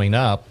was coming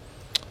up,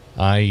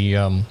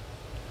 I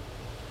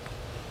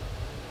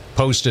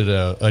posted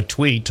a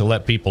tweet to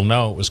let people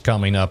know it was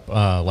coming up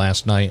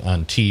last night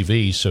on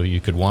TV, so you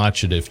could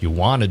watch it if you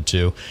wanted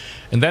to.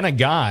 And then a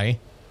guy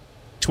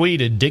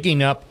tweeted,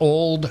 "Digging up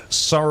old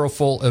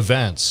sorrowful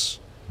events,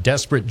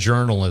 desperate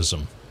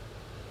journalism."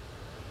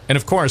 And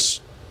of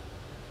course,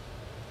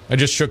 I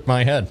just shook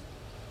my head.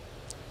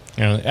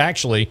 You know,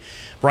 actually,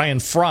 Brian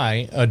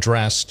Fry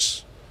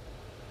addressed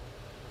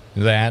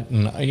that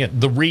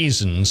and the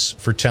reasons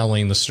for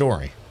telling the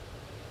story.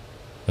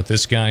 But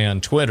this guy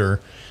on Twitter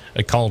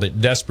called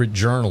it desperate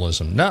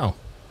journalism. No,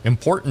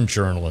 important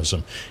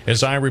journalism.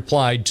 As I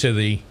replied to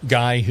the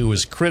guy who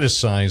was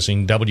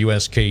criticizing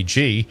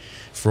WSKG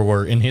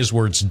for, in his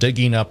words,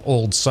 digging up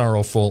old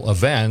sorrowful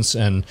events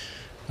and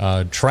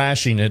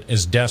trashing it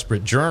as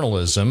desperate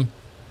journalism,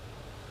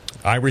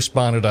 I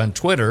responded on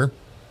Twitter,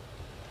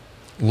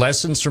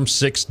 lessons from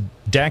 6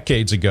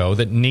 decades ago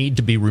that need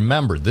to be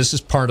remembered. This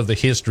is part of the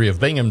history of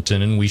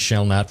Binghamton, and we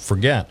shall not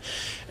forget.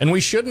 And we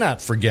should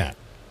not forget.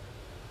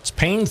 It's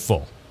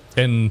painful.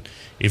 And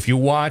if you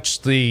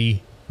watch the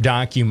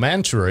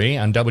documentary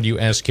on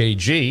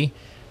WSKG,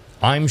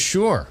 I'm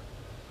sure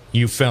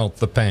you felt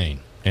the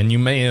pain, and you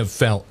may have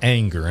felt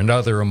anger and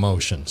other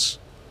emotions.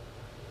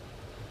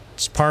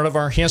 It's part of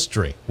our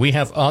history. We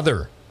have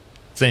other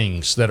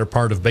things that are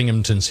part of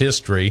Binghamton's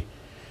history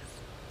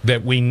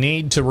that we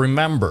need to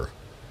remember.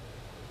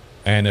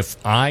 And if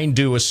I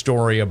do a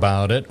story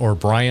about it, or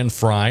Brian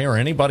Fry or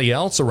anybody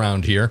else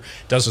around here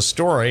does a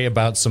story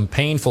about some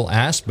painful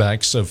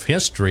aspects of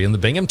history in the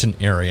Binghamton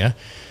area,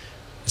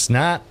 it's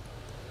not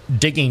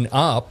digging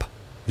up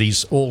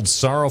these old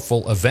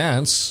sorrowful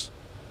events.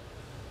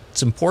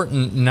 It's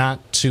important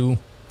not to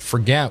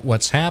forget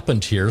what's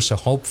happened here, so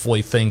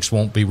hopefully things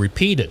won't be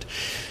repeated.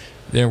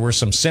 There were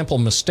some simple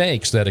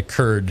mistakes that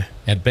occurred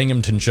at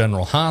Binghamton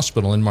General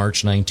Hospital in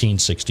March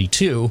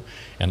 1962,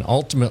 and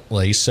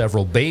ultimately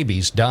several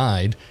babies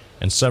died,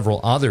 and several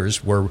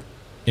others were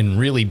in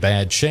really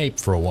bad shape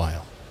for a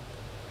while.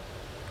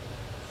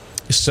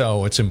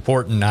 So it's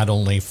important not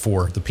only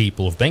for the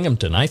people of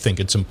Binghamton, I think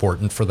it's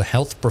important for the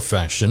health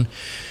profession,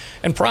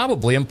 and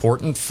probably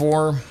important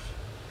for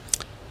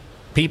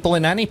people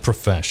in any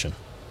profession,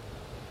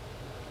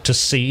 to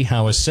see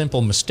how a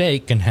simple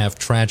mistake can have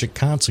tragic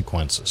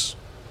consequences.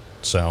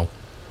 So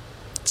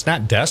it's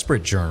not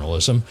desperate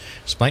journalism.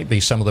 This might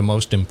be some of the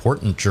most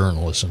important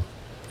journalism.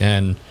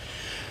 And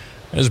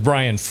as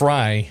Brian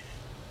Fry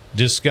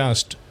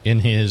discussed in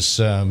his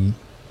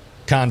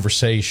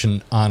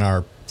conversation on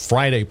our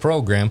Friday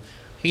program,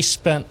 he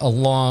spent a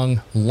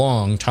long,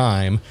 long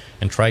time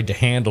and tried to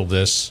handle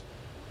this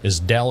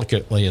as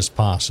delicately as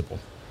possible.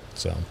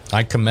 So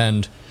I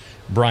commend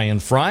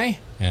Brian Fry,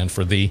 and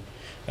for the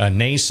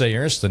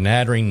naysayers, the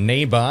nattering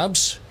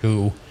nabobs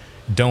who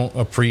don't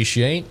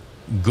appreciate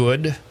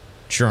good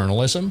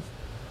journalism,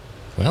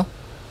 well,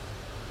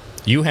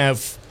 you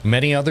have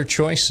many other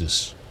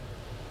choices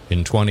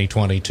in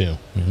 2022.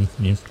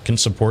 You can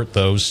support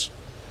those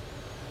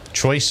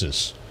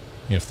choices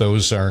if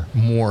those are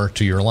more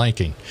to your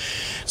liking.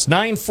 It's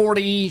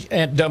 9:40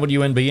 at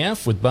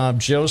WNBF with Bob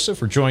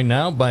Joseph. We're joined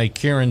now by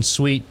Karen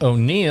Sweet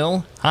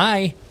O'Neill.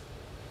 Hi.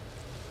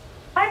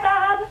 Hi,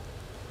 Bob.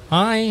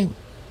 Hi.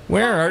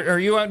 Where? Are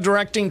you out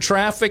directing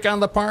traffic on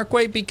the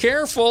Parkway? Be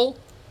careful.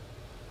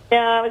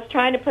 Yeah, I was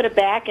trying to put it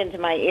back into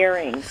my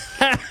earrings.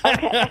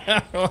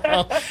 Okay.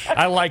 Well,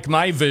 I like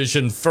my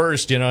vision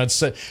first. You know,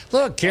 it's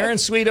look, Karen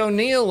Sweet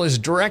O'Neill is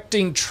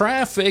directing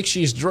traffic.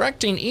 She's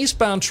directing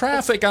eastbound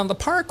traffic on the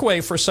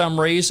Parkway for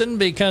some reason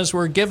because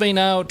we're giving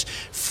out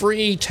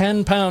free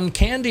 10-pound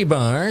candy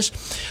bars.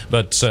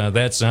 But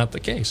that's not the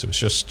case. It was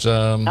just,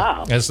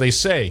 as they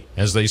say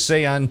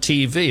on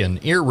TV,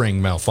 an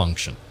earring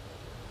malfunction.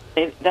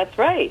 That's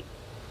right.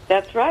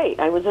 That's right.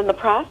 I was in the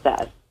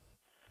process.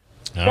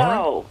 All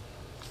right.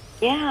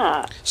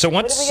 Yeah. So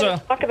what's what are we going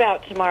to talk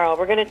about tomorrow?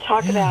 We're going to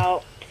talk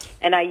about,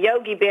 and I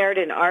Yogi Bared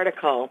an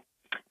article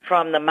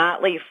from the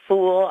Motley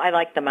Fool. I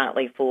like the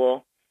Motley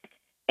Fool.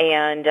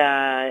 And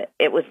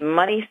it was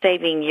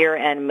money-saving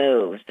year-end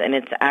moves, and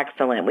it's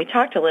excellent. We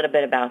talked a little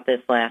bit about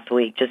this last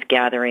week, just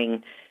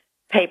gathering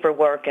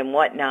paperwork and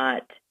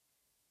whatnot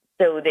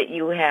so that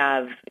you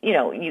have,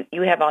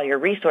 you have all your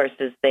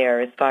resources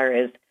there as far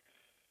as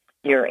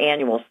your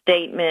annual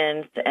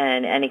statements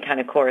and any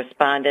kind of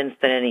correspondence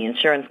that any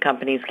insurance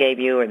companies gave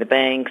you or the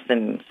banks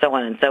and so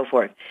on and so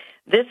forth.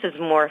 This is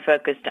more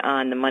focused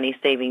on the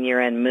money-saving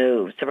year-end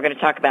moves. So we're going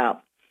to talk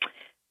about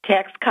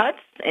Tax Cuts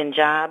and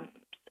Jobs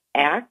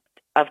Act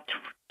of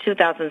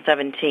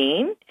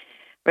 2017.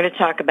 We're going to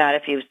talk about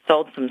if you've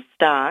sold some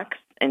stocks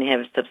and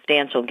have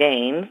substantial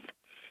gains,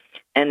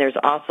 and there's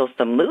also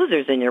some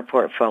losers in your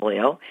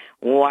portfolio.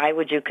 Why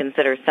would you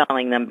consider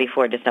selling them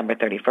before December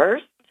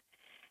 31st?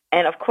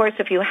 And, of course,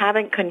 if you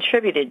haven't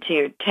contributed to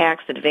your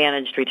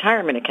tax-advantaged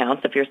retirement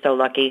accounts, if you're so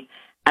lucky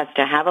as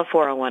to have a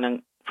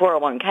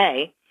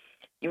 401k,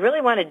 you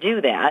really want to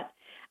do that.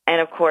 And,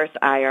 of course,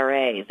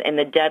 IRAs and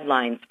the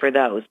deadlines for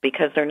those,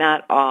 because they're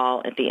not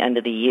all at the end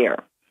of the year.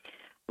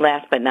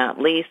 Last but not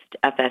least,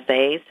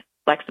 FSAs,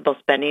 flexible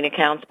spending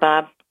accounts,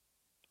 Bob.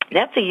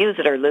 That's a use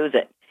it or lose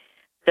it.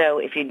 So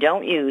if you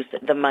don't use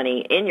the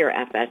money in your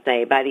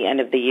FSA by the end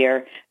of the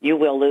year, you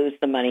will lose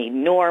the money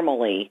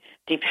normally,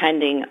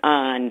 depending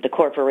on the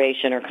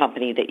corporation or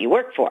company that you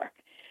work for.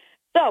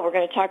 So we're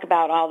going to talk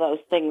about all those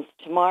things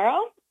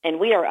tomorrow, and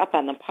we are up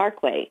on the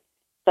Parkway,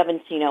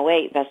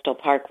 1708 Vestal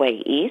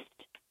Parkway East.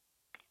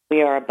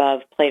 We are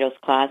above Plato's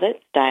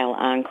Closet, Style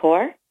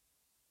Encore.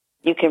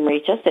 You can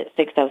reach us at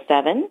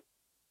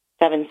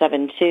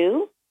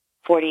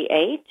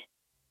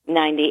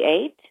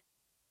 607-772-4898.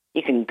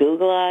 You can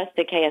Google us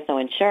at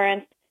KSO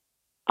Insurance.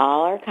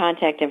 All our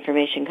contact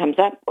information comes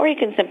up, or you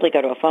can simply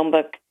go to a phone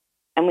book,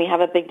 and we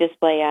have a big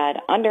display ad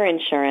under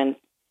insurance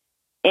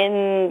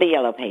in the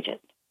yellow pages.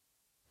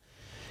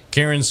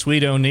 Karen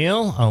Sweet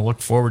O'Neill, I'll look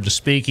forward to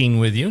speaking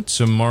with you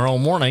tomorrow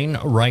morning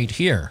right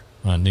here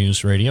on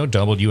News Radio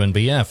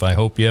WNBF. I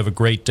hope you have a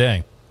great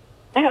day.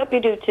 I hope you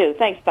do, too.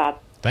 Thanks, Bob.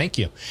 Thank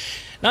you.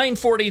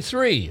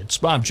 9:43, it's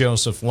Bob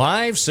Joseph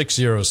Live,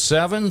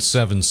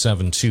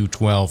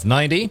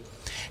 607-772-1290.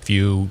 If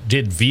you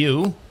did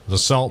view the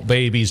Salt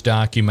Babies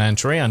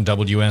documentary on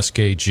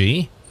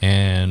WSKG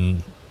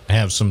and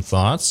have some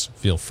thoughts,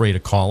 feel free to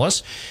call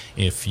us.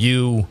 If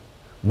you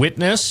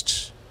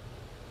witnessed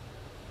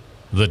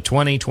the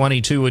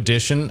 2022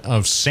 edition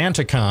of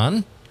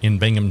SantaCon in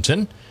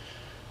Binghamton,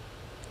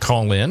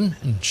 call in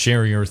and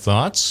share your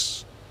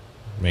thoughts.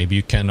 Maybe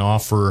you can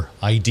offer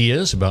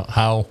ideas about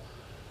how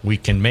we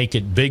can make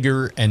it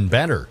bigger and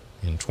better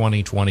in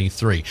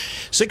 2023.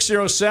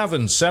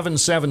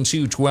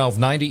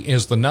 607-772-1290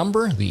 is the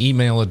number. The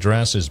email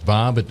address is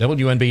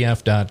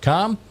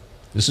bob@WNBF.com.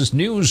 This is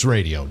News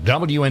Radio,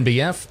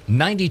 WNBF,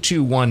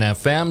 92.1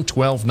 FM,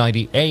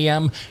 1290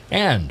 AM,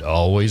 and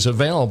always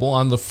available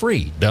on the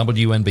free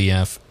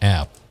WNBF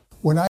app.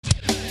 When I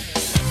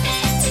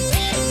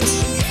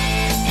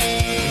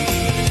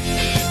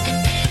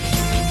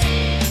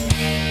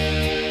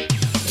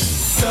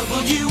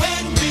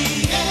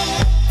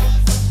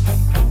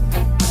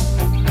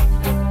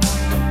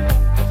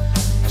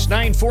It's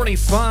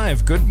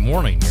 9:45. Good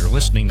morning. You're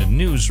listening to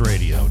News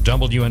Radio,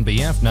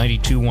 WNBF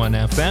 92.1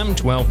 FM,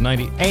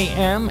 1290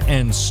 AM,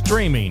 and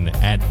streaming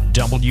at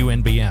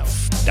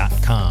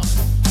WNBF.com.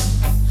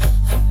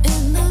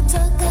 In the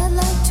dark, I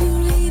like to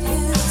read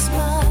his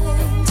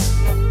mind,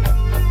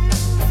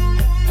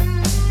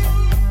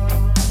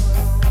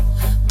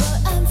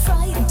 but I'm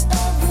frightened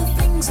of the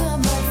things I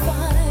might find.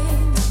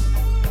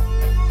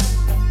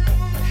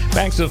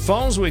 Back to the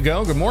phones we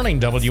go. Good morning,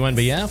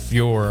 WNBF.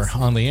 You're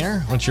on the air.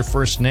 What's your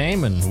first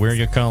name and where are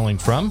you calling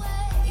from?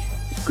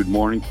 Good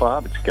morning,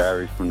 Bob. It's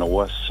Gary from the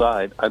West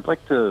Side. I'd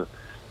like to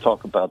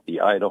talk about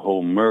the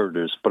Idaho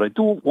murders, but I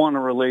do want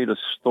to relate a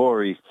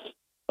story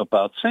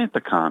about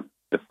SantaCon,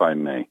 if I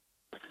may.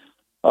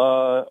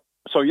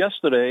 So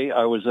yesterday,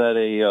 I was at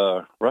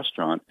a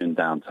restaurant in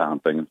downtown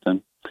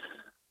Binghamton.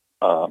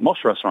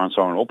 Most restaurants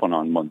aren't open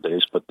on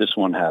Mondays, but this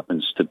one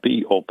happens to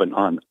be open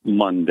on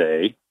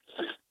Monday.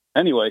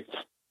 Anyway,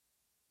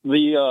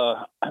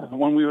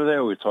 when we were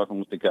there, we were talking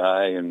with the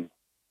guy and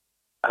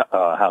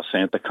how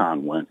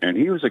SantaCon went, and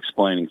he was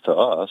explaining to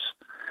us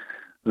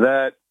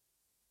that,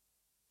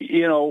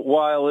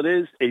 while it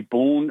is a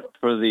boon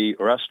for the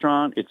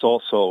restaurant, it's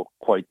also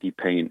quite the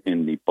pain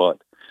in the butt.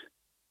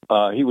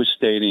 He was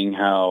stating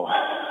how,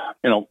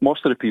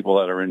 most of the people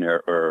that are in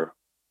there are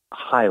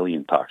highly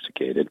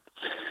intoxicated.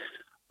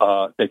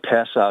 They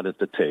pass out at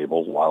the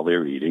table while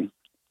they're eating.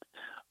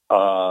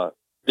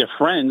 Their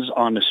friends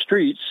on the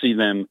street see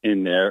them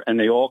in there, and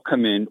they all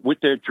come in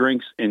with their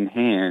drinks in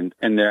hand,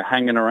 and they're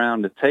hanging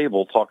around the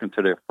table talking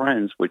to their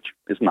friends, which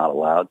is not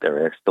allowed.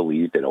 They're asked to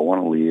leave. They don't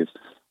want to leave,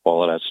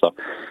 all of that stuff.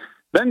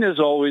 Then there's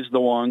always the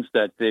ones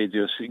that they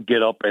just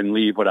get up and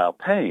leave without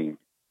paying,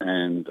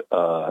 and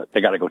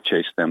they got to go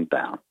chase them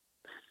down.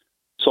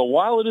 So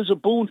while it is a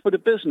boon for the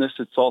business,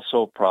 it's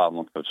also a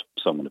problem for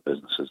some of the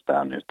businesses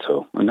down there,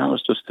 too. And that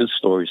was just his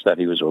stories that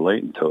he was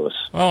relating to us.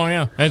 Oh,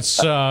 yeah. It's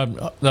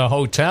the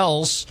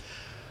hotels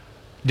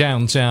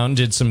downtown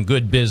did some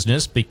good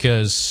business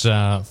because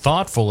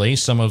thoughtfully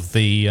some of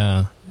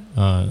the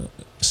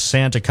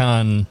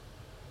SantaCon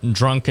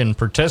drunken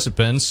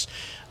participants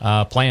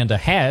planned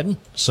ahead.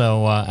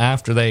 So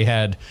after they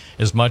had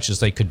as much as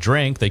they could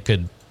drink, they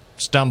could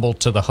stumble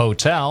to the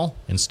hotel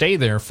and stay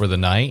there for the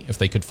night if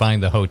they could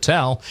find the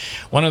hotel.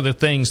 One of the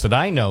things that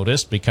I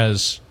noticed,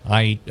 because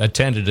I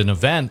attended an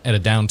event at a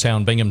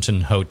downtown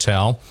Binghamton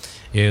hotel,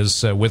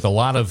 is with a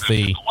lot of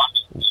the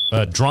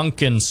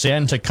drunken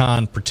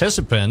SantaCon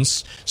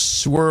participants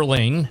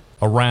swirling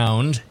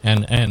around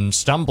and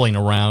stumbling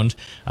around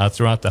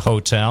throughout the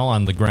hotel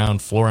on the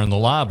ground floor in the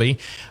lobby.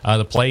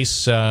 The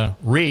place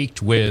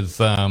reeked with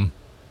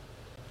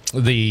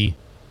the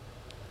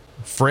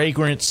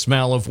fragrant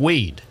smell of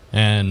weed.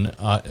 And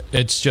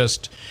it's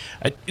just,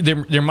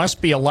 there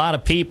must be a lot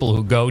of people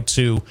who go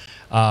to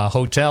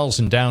hotels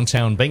in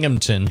downtown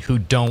Binghamton who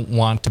don't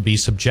want to be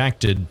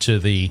subjected to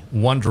the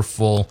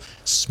wonderful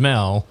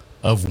smell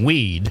of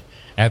weed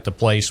at the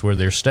place where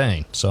they're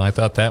staying. So I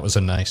thought that was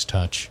a nice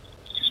touch.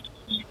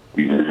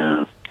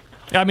 Yeah.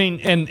 I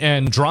mean,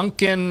 and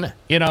drunken,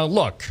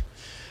 look,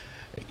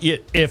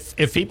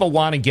 if people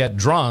want to get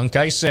drunk,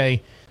 I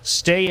say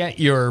stay at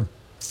your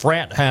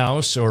frat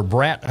house or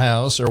brat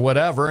house or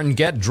whatever and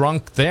get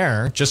drunk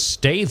there. Just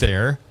stay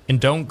there and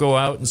don't go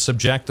out and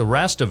subject the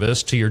rest of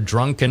us to your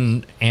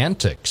drunken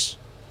antics.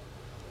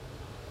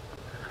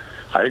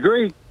 I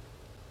agree.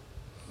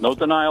 No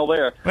denial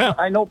there. Yeah.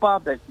 I know,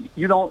 Bob, that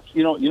you don't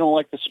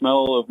like the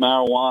smell of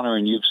marijuana,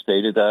 and you've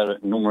stated that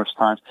numerous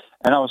times.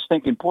 And I was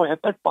thinking, boy, I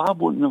bet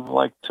Bob wouldn't have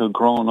liked to have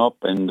grown up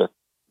in the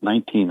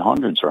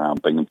 1900s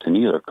around Binghamton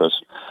either, because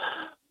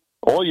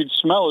all you'd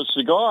smell is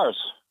cigars.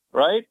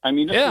 Right? I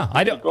mean, yeah.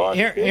 I don't.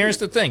 Here's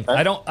the thing.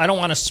 I don't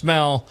want to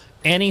smell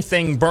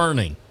anything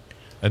burning.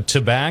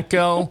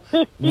 Tobacco,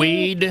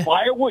 weed.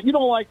 Fire? You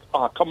don't like?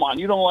 Oh, come on!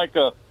 You don't like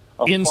a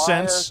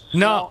incense?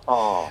 No.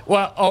 Oh.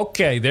 Well,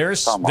 okay.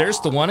 There's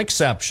the one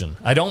exception.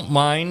 I don't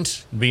mind,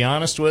 to be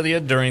honest with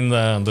you, during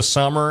the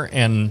summer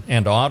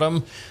and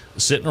autumn,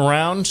 sitting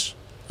around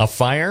a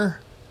fire.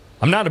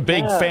 I'm not a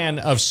big fan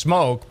of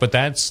smoke, but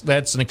that's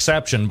an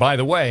exception. By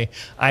the way,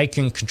 I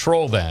can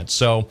control that.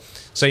 So,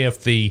 say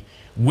if the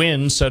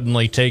wind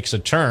suddenly takes a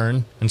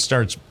turn and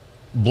starts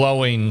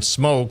blowing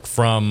smoke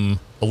from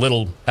a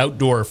little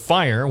outdoor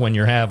fire when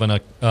you're having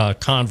a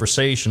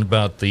conversation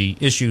about the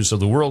issues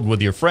of the world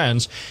with your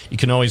friends, you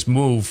can always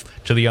move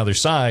to the other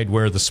side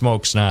where the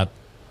smoke's not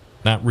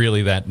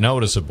really that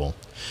noticeable.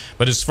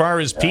 But as far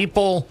as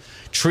people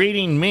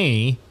treating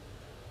me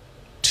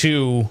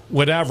to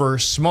whatever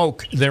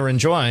smoke they're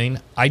enjoying,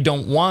 I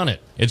don't want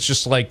it. It's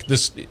just like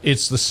this.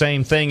 It's the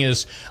same thing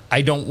as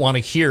I don't want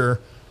to hear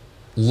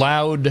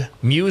loud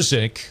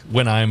music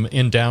when I'm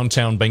in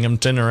downtown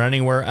Binghamton or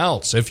anywhere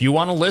else. If you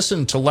want to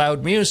listen to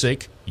loud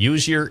music,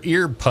 use your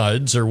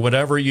earbuds or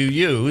whatever you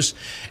use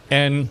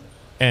and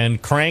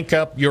crank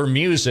up your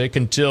music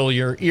until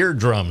your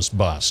eardrums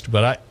bust.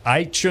 But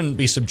I shouldn't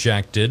be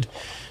subjected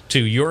to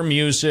your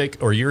music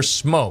or your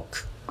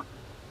smoke.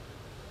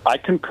 I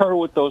concur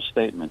with those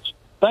statements.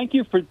 Thank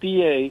you for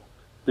the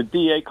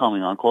DA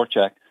coming on,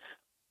 Korchak,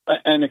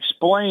 and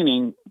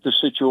explaining the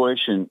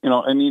situation.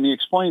 He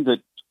explained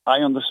that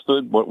I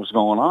understood what was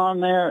going on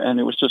there, and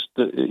it was just,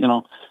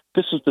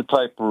 this is the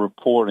type of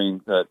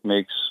reporting that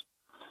makes,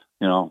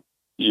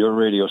 your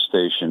radio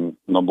station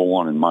number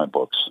one in my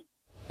books.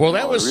 Well,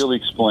 that was... It really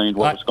explained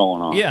what was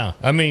going on. Yeah,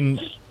 I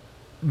mean,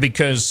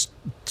 because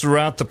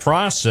throughout the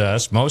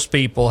process, most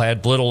people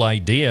had little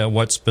idea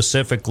what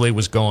specifically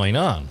was going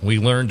on. We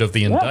learned of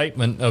the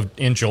indictment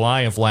in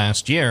July of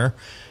last year,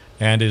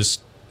 and is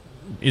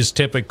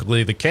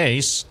typically the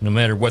case, no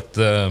matter what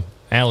the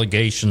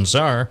allegations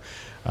are.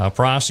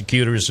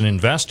 Prosecutors and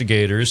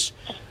investigators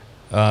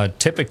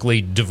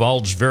typically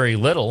divulge very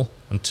little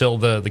until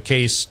the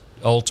case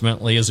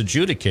ultimately is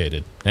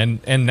adjudicated.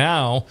 And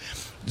now,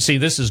 see,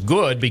 this is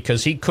good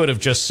because he could have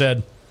just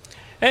said,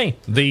 hey,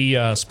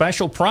 the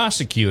special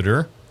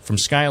prosecutor from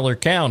Schuyler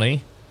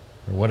County,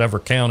 or whatever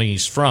county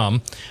he's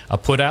from,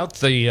 put out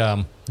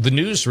the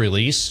news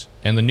release,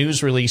 and the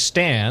news release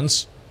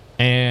stands,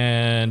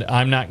 and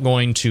I'm not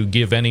going to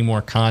give any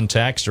more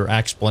context or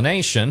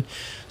explanation.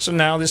 So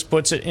now this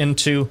puts it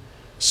into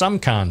some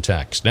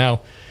context.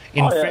 Now,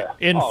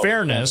 in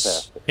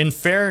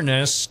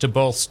fairness to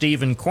both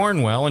Stephen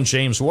Cornwell and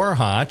James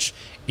Warhotch,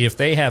 if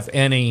they have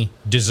any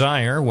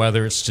desire,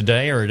 whether it's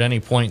today or at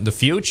any point in the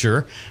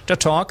future, to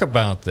talk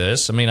about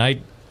this, I mean,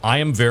 I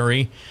am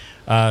very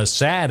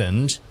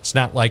saddened. It's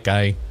not like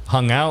I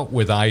hung out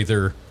with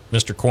either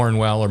Mr.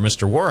 Cornwell or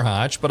Mr.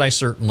 Warhotch, but I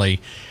certainly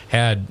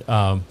had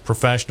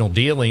professional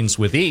dealings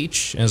with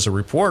each as a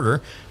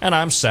reporter, and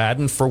I'm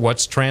saddened for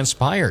what's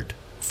transpired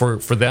for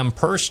them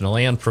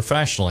personally and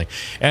professionally.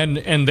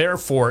 And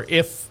therefore,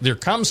 if there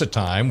comes a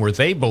time where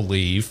they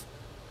believe,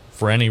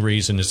 for any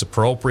reason, it's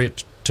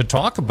appropriate to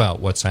talk about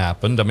what's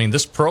happened, I mean,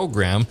 this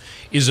program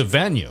is a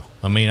venue.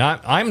 I mean,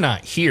 I'm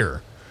not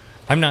here.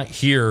 I'm not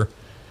here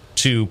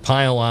to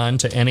pile on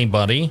to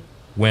anybody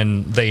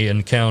when they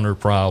encounter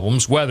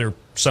problems, whether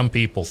some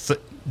people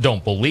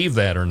don't believe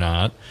that or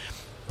not.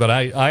 But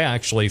I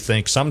actually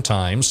think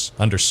sometimes,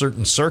 under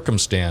certain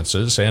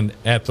circumstances and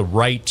at the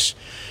right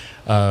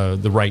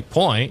the right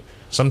point.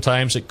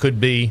 Sometimes it could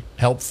be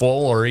helpful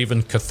or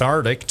even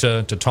cathartic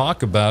to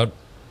talk about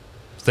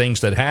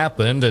things that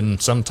happened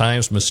and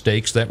sometimes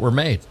mistakes that were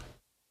made.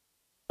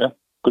 Yeah,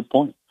 good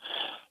point.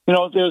 You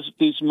know, there's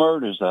these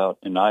murders out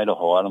in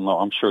Idaho. I don't know.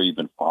 I'm sure you've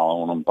been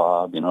following them,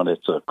 Bob. You know,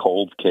 it's a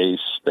cold case.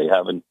 They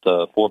haven't,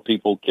 4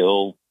 people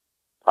killed,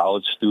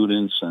 college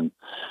students, and,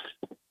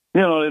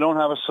 you know, they don't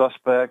have a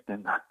suspect.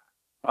 And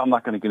I'm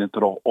not going to get into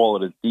all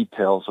of the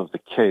details of the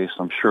case.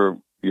 I'm sure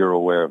you're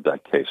aware of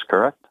that case,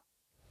 correct?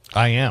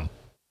 I am.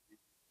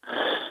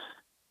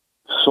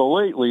 So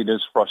lately,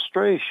 there's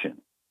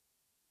frustration,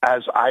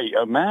 as I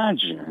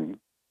imagine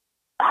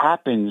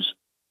happens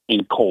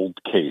in cold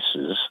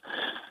cases,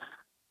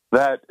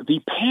 that the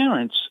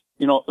parents,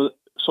 you know,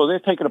 so they're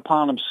taking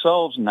upon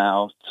themselves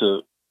now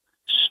to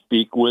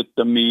speak with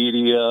the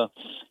media,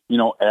 you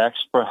know, ask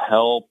for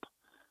help,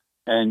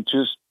 and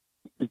just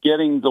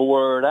getting the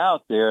word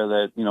out there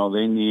that, you know,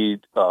 they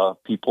need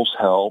people's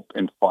help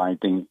in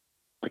finding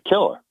the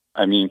killer.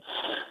 I mean,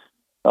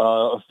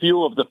 a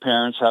few of the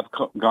parents have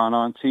gone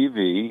on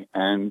TV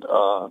and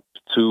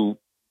to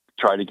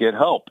try to get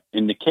help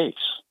in the case.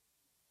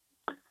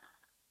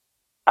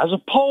 As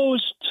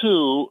opposed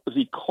to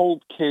the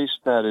cold case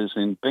that is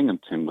in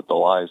Binghamton with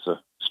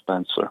Eliza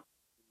Spencer,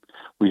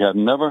 we have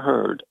never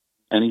heard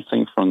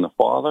anything from the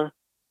father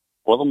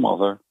or the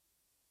mother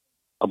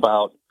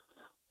about,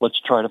 let's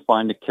try to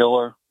find the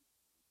killer.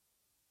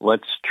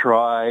 Let's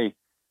try, you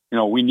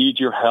know, we need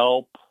your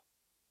help.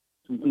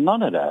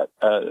 None of that.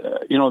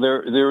 You know,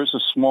 there is a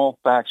small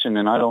faction,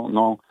 and I don't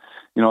know,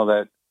 you know,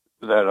 that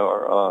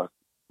are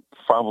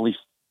probably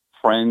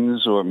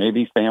friends or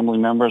maybe family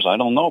members. I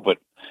don't know, but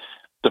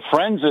the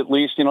friends, at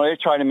least, you know, they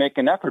try to make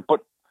an effort.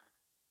 But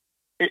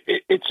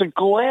it's a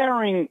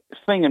glaring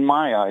thing in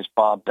my eyes,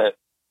 Bob, that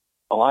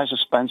Eliza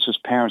Spencer's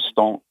parents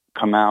don't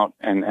come out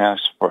and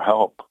ask for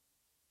help.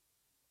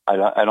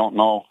 I don't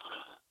know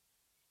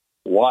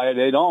why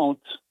they don't.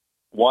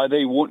 Why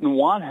they wouldn't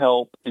want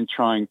help in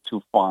trying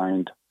to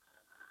find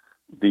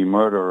the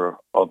murderer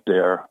of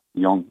their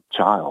young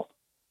child.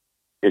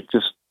 It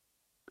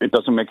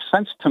doesn't make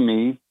sense to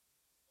me.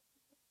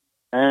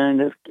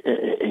 And,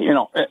 you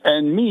know,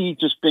 and me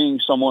just being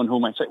someone who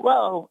might say,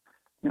 well,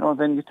 you know,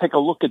 then you take a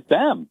look at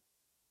them,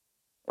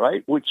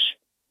 right? Which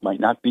might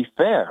not be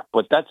fair,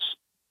 but that's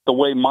the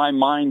way my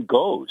mind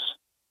goes.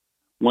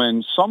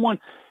 When someone,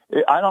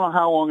 I don't know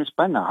how long it's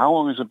been now. How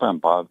long has it been,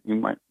 Bob?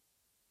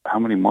 How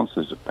many months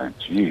has it been?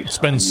 Jeez. It's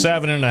been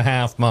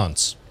 7.5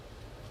 months.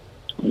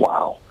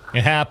 Wow.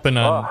 It happened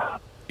on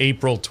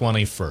April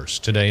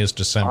 21st. Today is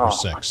December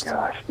 6th. Oh,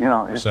 my gosh. You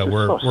know, so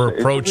we're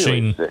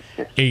approaching really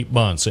 8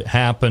 months. It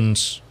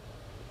happened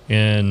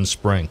in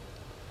spring.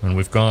 And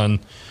we've gone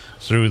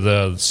through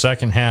the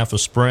second half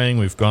of spring.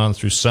 We've gone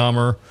through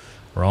summer.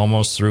 We're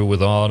almost through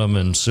with autumn,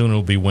 and soon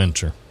it'll be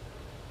winter.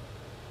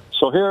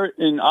 So here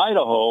in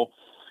Idaho,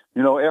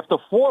 you know, after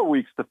 4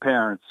 weeks, the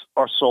parents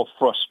are so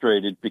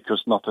frustrated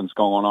because nothing's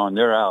going on.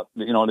 They're out,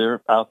 you know,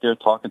 they're out there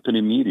talking to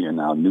the media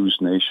now, News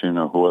Nation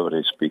or whoever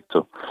they speak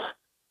to.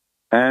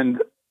 And,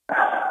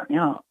 you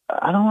know,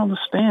 I don't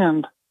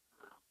understand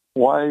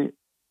why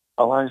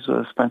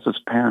Eliza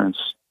Spencer's parents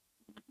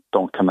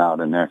don't come out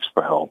and ask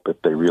for help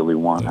if they really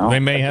want help. They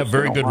may have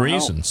very good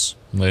reasons.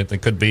 They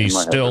could be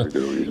still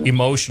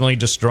emotionally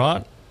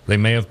distraught. They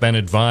may have been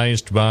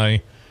advised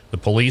by the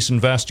police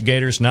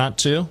investigators not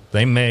to.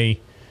 They may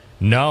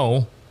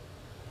know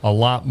a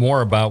lot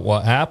more about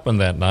what happened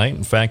that night.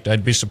 In fact,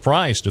 I'd be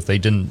surprised if they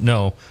didn't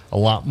know a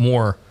lot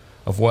more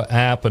of what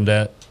happened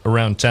at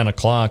around 10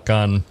 o'clock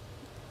on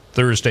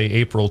Thursday,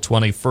 April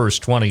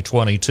 21st,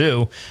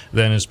 2022,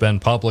 than has been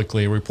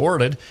publicly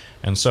reported.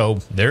 And so,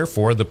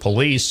 therefore, the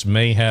police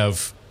may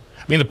have...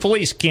 I mean, the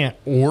police can't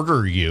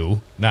order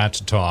you not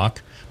to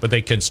talk, but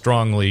they can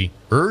strongly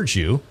urge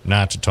you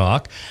not to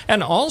talk.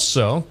 And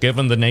also,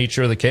 given the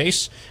nature of the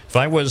case, if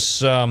I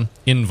was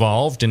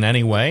involved in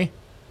any way,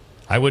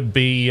 I would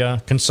be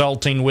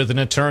consulting with an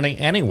attorney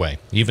anyway,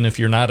 even if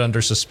you're not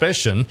under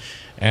suspicion.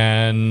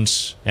 And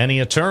any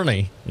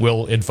attorney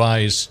will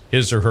advise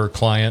his or her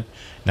client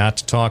not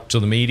to talk to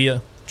the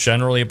media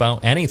generally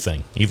about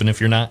anything, even if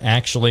you're not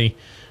actually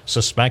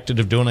suspected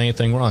of doing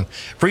anything wrong.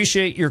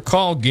 Appreciate your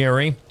call,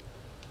 Gary.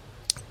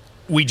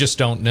 We just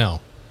don't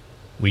know.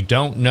 We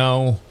don't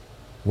know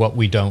what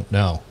we don't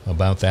know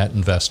about that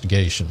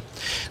investigation.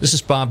 This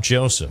is Bob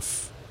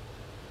Joseph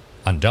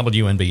on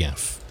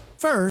WNBF.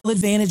 First,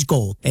 Advantage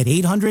Gold at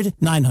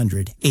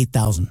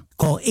 800-900-8000.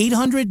 Call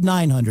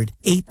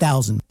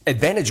 800-900-8000.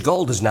 Advantage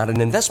Gold is not an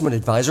investment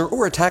advisor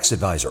or a tax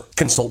advisor.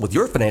 Consult with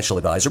your financial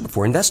advisor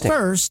before investing.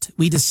 First,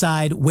 we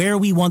decide where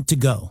we want to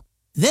go.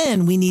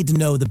 Then we need to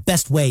know the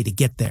best way to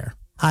get there.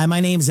 Hi, my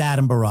name's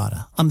Adam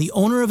Barada. I'm the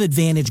owner of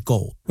Advantage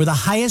Gold. We're the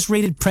highest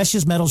rated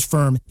precious metals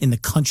firm in the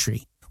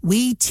country.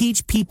 We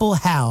teach people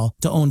how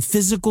to own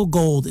physical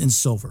gold and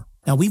silver.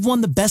 Now, we've won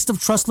the Best of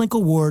TrustLink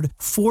Award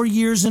 4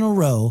 years in a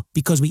row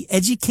because we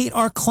educate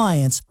our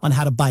clients on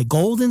how to buy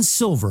gold and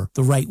silver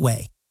the right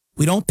way.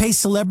 We don't pay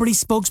celebrity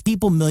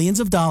spokespeople millions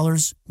of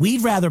dollars.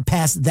 We'd rather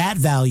pass that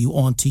value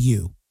on to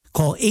you.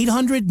 Call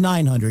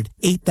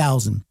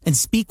 800-900-8000 and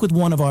speak with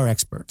one of our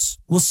experts.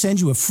 We'll send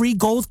you a free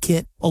gold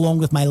kit along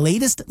with my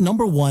latest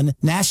 #1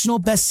 national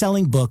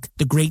best-selling book,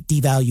 The Great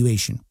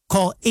Devaluation.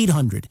 Call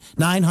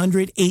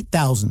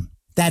 800-900-8000.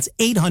 That's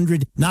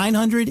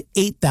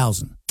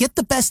 800-900-8000. Get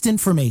the best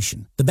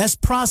information, the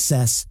best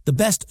process, the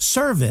best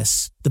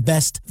service, the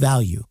best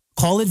value.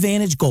 Call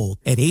Advantage Gold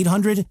at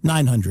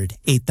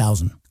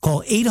 800-900-8000.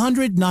 Call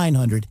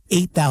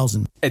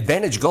 800-900-8000.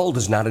 Advantage Gold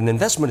is not an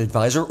investment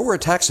advisor or a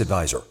tax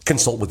advisor.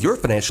 Consult with your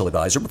financial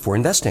advisor before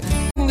investing.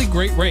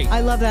 Great rate.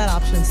 I love that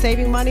option.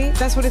 Saving money,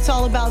 that's what it's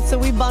all about. So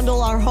we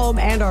bundle our home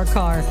and our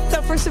car.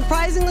 So for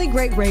surprisingly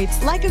great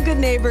rates, like a good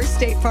neighbor,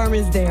 State Farm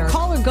is there.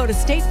 Call or go to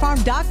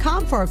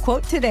statefarm.com for a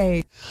quote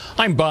today.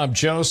 I'm Bob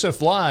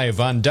Joseph,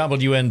 live on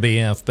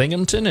WNBF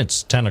Binghamton.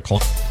 It's 10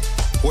 o'clock.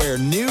 Where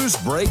news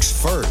breaks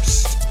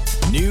first.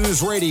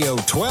 News Radio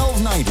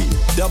 1290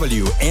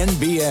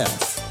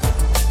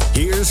 WNBF.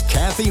 Here's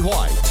Kathy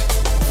White.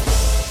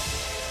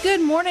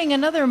 Good morning.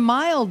 Another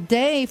mild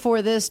day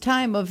for this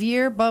time of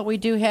year, but we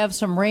do have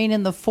some rain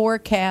in the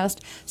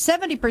forecast.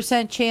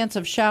 70% chance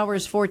of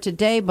showers for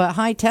today, but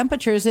high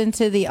temperatures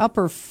into the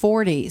upper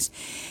 40s.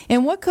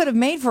 And what could have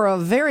made for a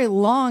very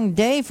long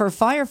day for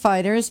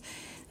firefighters,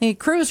 the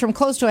crews from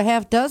close to a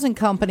half dozen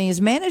companies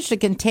managed to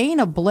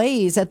contain a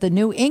blaze at the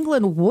New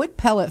England wood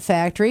pellet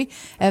factory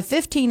at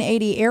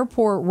 1580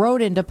 Airport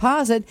Road in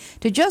Deposit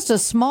to just a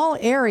small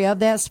area of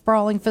that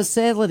sprawling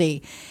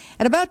facility.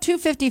 At about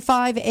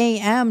 2:55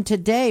 a.m.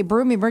 today,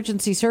 Broome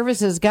Emergency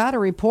Services got a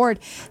report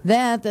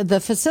that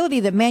the facility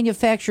that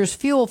manufactures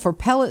fuel for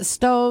pellet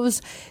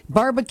stoves,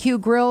 barbecue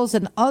grills,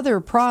 and other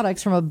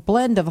products from a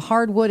blend of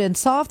hardwood and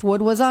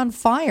softwood was on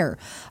fire.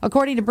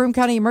 According to Broome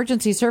County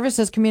Emergency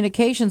Services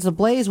Communications, the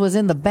blaze was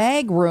in the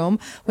bag room,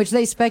 which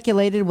they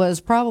speculated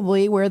was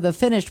probably where the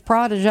finished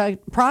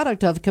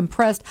product of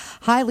compressed,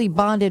 highly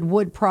bonded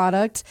wood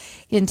products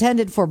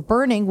intended for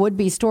burning would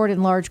be stored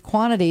in large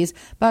quantities.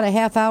 About a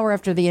half hour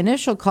after the initial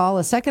call,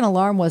 a second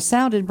alarm was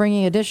sounded,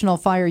 bringing additional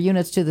fire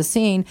units to the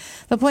scene.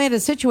 The plant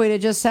is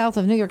situated just south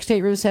of New York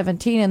State Route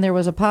 17, and there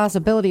was a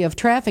possibility of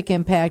traffic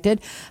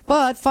impacted,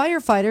 but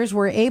firefighters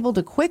were able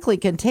to quickly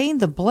contain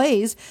the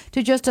blaze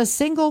to just a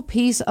single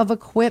piece of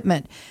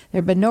equipment. There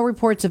have been no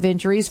reports of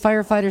injuries.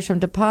 Firefighters from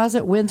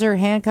Deposit, Windsor,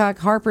 Hancock,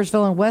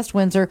 Harpersville, and West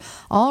Windsor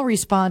all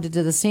responded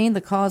to the scene. The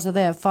cause of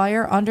that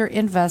fire under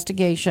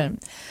investigation.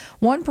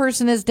 One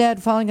person is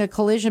dead following a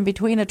collision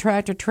between a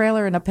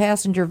tractor-trailer and a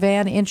passenger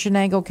van in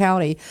Chenango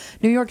County.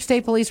 New York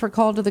State Police were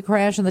called to the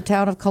crash in the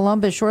town of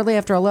Columbus shortly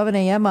after 11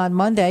 a.m. on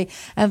Monday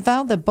and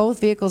found that both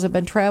vehicles had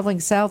been traveling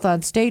south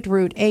on State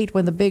Route 8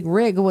 when the big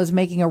rig was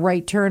making a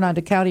right turn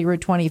onto County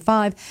Route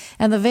 25,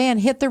 and the van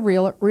hit the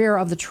rear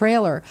of the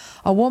trailer.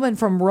 A woman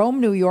from Rome,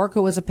 New York,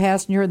 who was a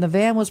passenger in the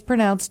van, was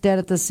pronounced dead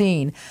at the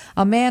scene.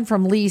 A man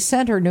from Lee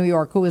Center, New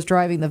York, who was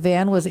driving the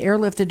van, was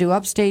airlifted to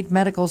Upstate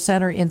Medical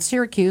Center in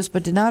Syracuse,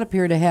 but did not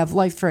appear to have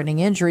life-threatening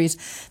injuries.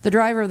 The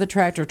driver of the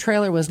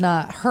tractor-trailer was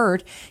not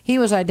hurt. He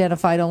was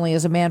identified only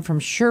as a man from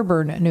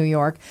Sherburne, New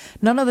York.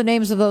 None of the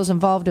names of those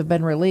involved have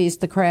been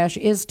released. The crash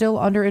is still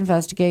under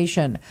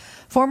investigation.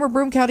 Former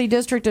Broome County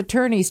District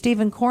Attorney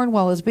Stephen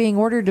Cornwell is being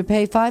ordered to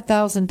pay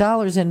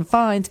 $5,000 in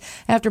fines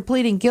after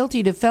pleading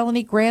guilty to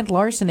felony grand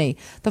larceny.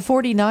 The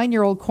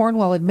 49-year-old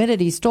Cornwell admitted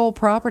he stole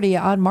property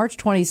on March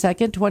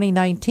 22,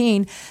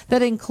 2019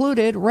 that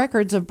included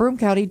records of Broome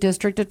County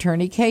District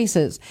Attorney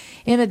cases.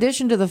 In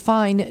addition to the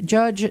fine,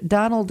 Judge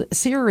Donald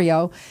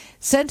Serio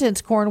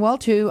sentenced Cornwell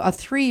to a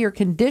 3-year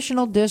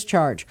conditional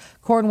discharge.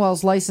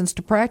 Cornwell's license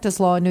to practice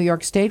law in New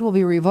York State will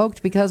be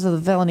revoked because of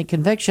the felony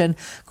conviction.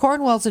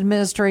 Cornwell's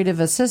administrative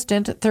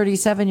assistant,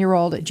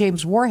 37-year-old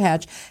James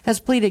Warhatch, has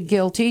pleaded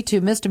guilty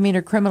to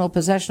misdemeanor criminal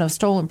possession of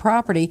stolen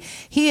property.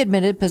 He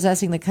admitted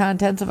possessing the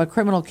contents of a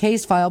criminal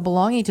case file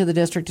belonging to the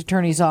district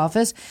attorney's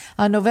office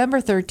on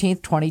November 13,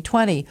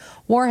 2020.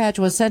 Warhatch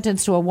was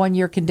sentenced to a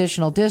 1-year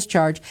conditional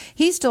discharge.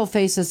 He still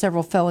faces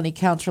several felony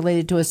counts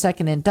related to a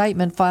second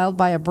indictment filed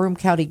by a Broome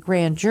County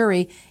grand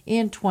jury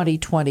in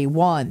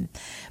 2021.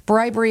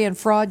 Bribery and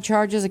fraud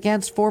charges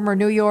against former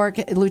New York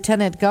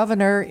Lieutenant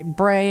Governor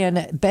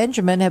Brian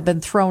Benjamin have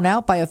been thrown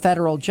out by a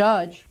federal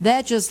judge.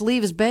 That just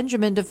leaves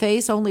Benjamin to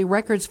face only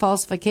records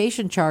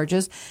falsification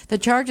charges. The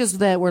charges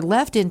that were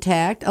left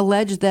intact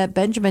allege that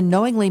Benjamin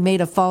knowingly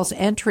made a false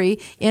entry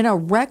in a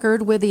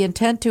record with the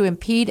intent to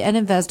impede an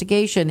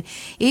investigation.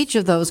 Each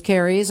of those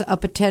carries a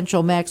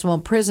potential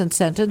maximum prison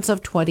sentence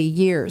of 20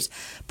 years.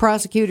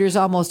 Prosecutors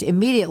almost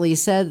immediately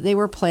said they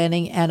were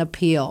planning an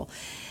appeal.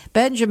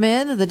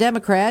 Benjamin, the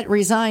Democrat,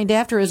 resigned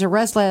after his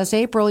arrest last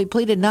April. He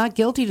pleaded not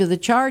guilty to the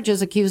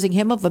charges accusing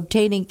him of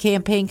obtaining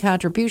campaign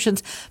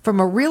contributions from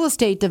a real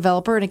estate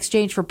developer in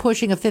exchange for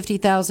pushing a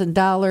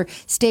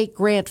 $50,000 state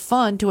grant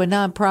fund to a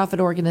nonprofit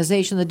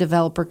organization the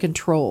developer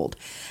controlled.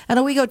 An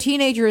Owego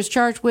teenager is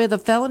charged with a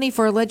felony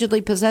for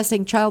allegedly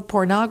possessing child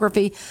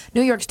pornography.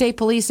 New York State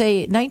Police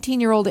say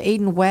 19-year-old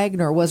Aiden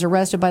Wagner was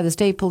arrested by the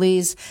State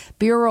Police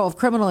Bureau of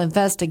Criminal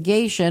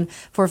Investigation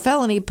for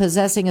felony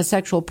possessing a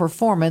sexual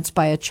performance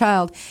by a child.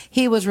 child.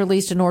 He was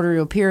released in order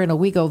to appear in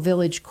Owego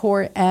Village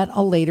Court at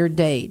a later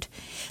date.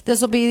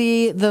 This will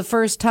be the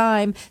first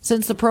time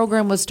since the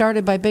program was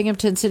started by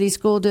Binghamton City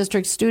School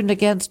District's Student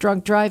Against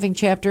Drunk Driving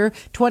chapter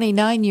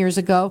 29 years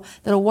ago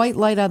that a white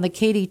light on the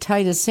Katie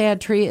Titus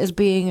sad tree is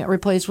being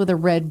replaced with a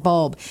red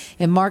bulb.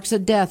 It marks a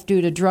death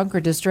due to drunk or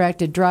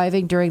distracted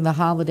driving during the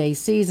holiday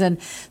season.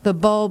 The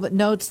bulb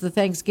notes the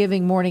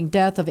Thanksgiving morning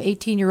death of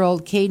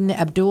 18-year-old Caden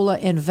Abdullah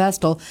in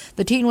Vestal.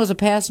 The teen was a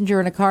passenger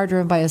in a car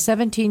driven by a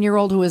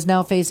 17-year-old who is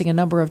now facing a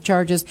number of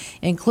charges,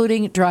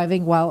 including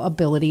driving while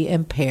ability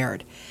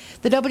impaired.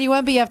 The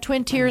WNBF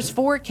Twin Tiers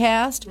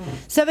forecast,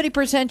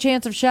 70%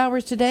 chance of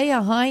showers today,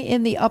 a high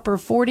in the upper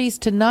 40s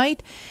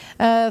tonight,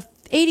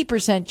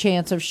 80%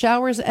 chance of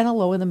showers, and a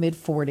low in the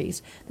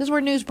mid-40s. This is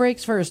where news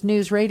breaks first.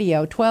 News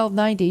Radio,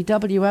 1290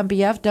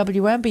 WNBF,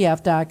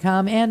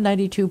 WNBF.com, and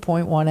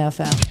 92.1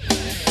 FM.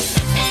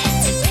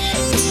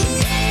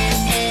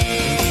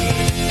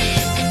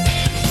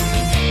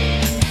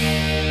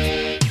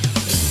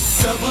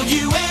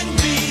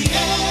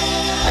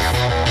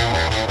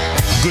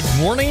 Good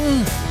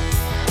morning.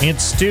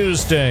 It's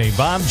Tuesday.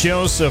 Bob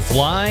Joseph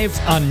live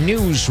on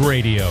News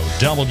Radio,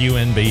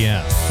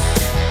 WNBF.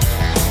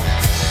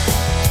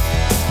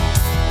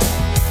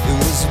 It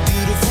was a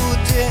beautiful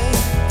day.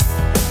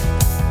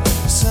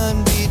 The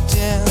sun beat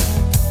down.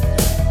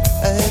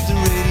 I had the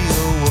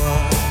radio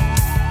on.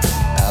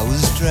 I was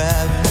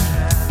driving.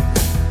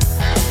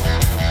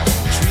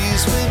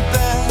 Trees went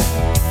by.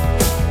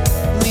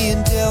 Me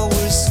and Del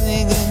were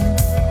singing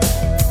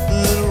a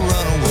little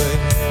runaway.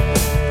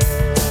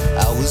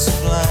 I was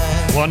flying.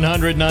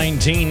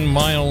 119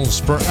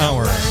 miles per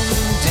hour.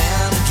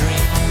 Down a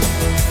dream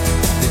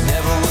that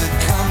never would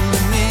come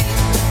to me.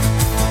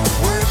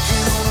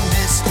 Working on a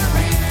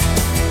mystery.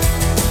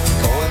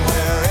 Going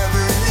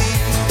wherever it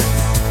leads.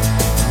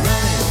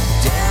 Running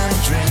down a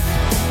dream.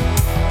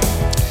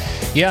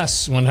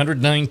 Yes,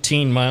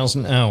 119 miles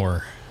an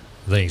hour,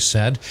 they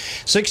said.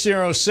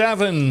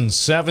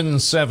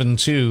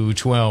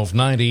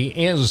 607-772-1290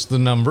 is the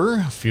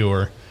number if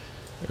you're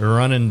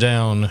running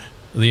down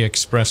the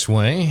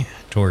expressway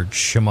towards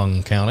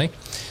Chemung County.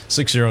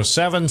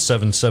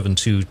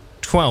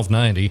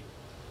 607-772-1290.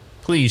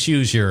 Please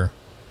use your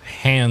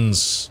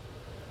hands-off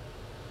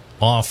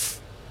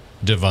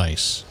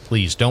device.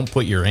 Please don't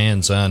put your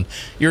hands on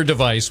your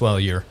device while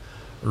you're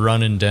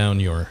running down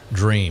your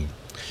dream.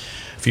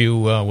 If you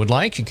would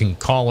like, you can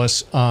call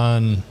us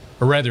on,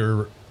 or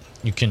rather,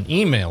 you can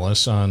email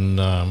us on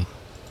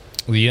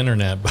the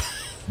internet,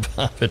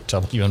 Bob at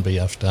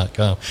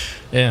WNBF.com.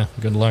 Yeah,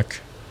 good luck.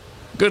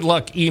 Good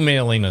luck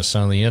emailing us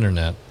on the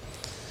internet.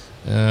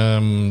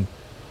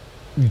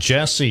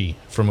 Jesse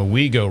from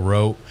Owego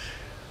wrote,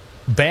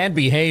 bad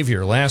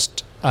behavior.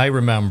 Last I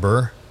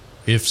remember,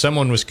 if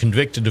someone was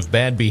convicted of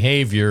bad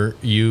behavior,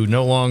 you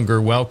no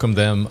longer welcome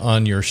them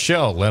on your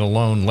show, let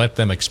alone let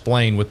them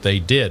explain what they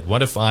did.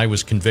 What if I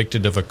was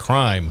convicted of a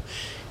crime?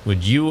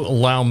 Would you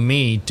allow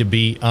me to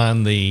be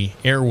on the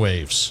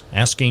airwaves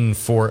asking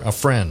for a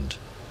friend?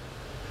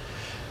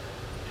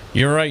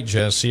 You're right,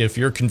 Jesse. If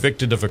you're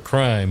convicted of a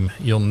crime,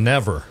 you'll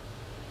never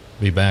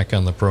be back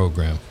on the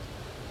program.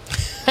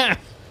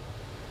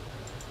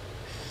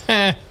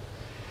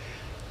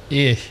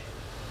 Yeah.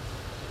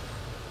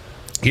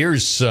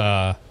 Here's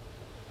a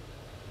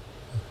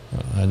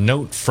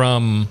note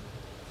from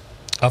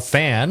a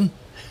fan.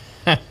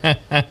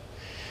 Oh,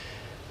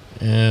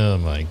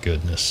 my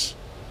goodness.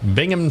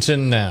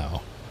 Binghamton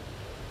now.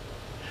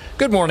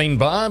 Good morning,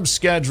 Bob.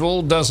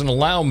 Schedule doesn't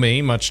allow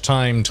me much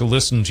time to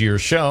listen to your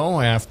show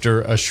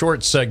after a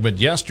short segment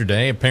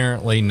yesterday,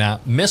 apparently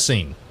not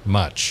missing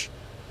much.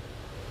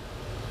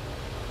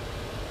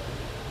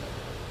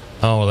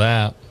 Oh,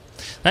 that.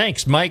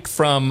 Thanks, Mike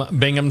from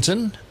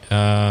Binghamton.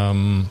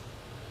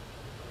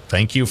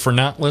 Thank you for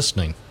not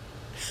listening.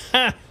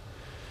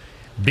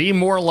 Be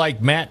more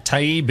like Matt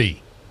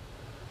Taibbi.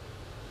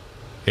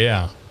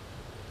 Yeah,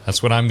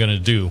 that's what I'm going to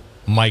do,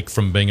 Mike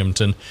from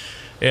Binghamton.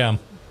 Yeah,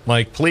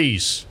 Mike,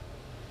 please,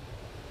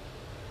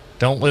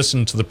 don't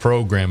listen to the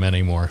program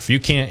anymore. If you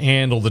can't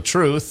handle the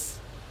truth,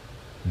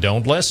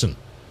 don't listen.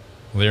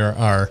 There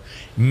are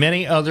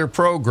many other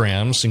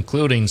programs,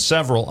 including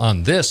several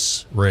on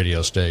this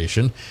radio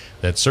station,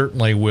 that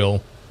certainly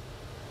will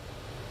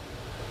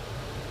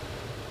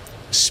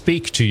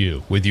speak to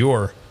you with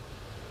your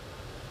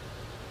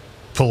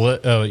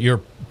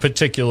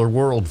particular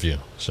worldview.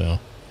 So,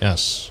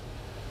 yes,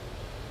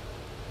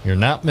 you're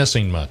not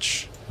missing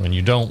much when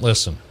you don't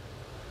listen.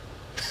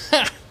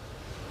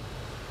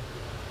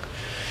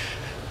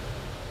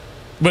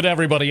 But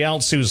everybody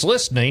else who's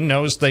listening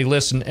knows they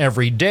listen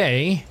every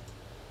day,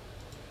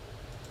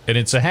 and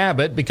it's a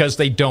habit because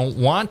they don't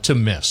want to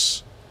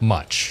miss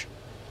much.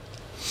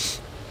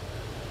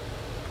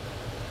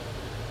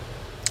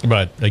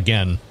 But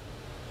again,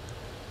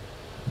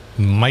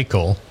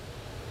 Michael,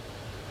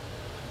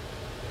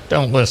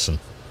 don't listen.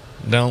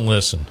 Don't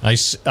listen. I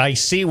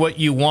see what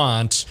you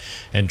want,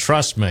 and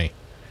trust me,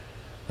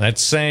 that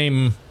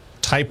same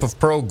type of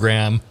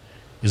program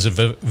is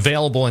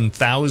available in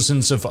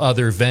thousands of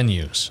other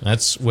venues.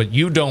 That's what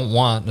you don't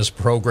want in a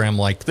program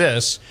like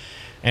this.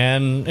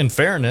 And in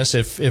fairness,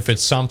 if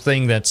it's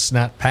something that's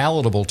not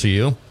palatable to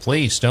you,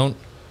 please don't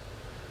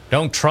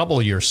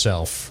trouble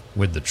yourself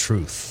with the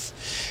truth.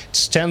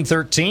 It's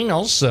 10:13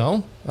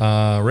 also.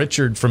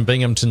 Richard from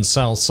Binghamton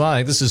South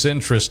Side. This is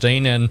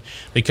interesting, and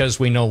because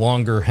we no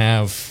longer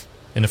have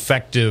an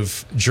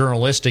effective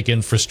journalistic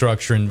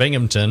infrastructure in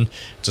Binghamton,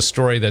 it's a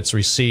story that's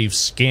received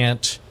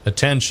scant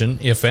attention,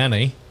 if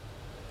any.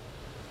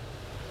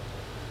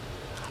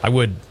 I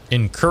would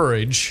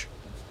encourage,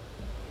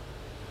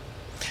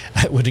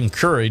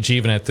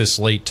 even at this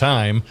late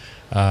time,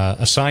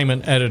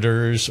 assignment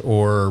editors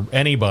or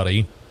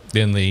anybody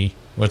in the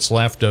what's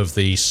left of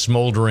the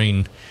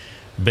smoldering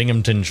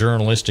Binghamton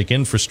journalistic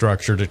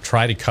infrastructure to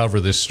try to cover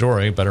this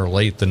story. Better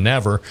late than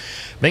never.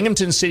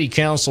 Binghamton City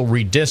Council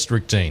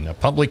redistricting. A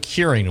public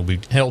hearing will be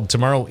held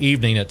tomorrow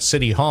evening at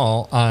City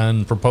Hall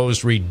on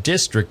proposed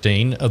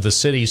redistricting of the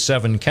city's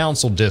 7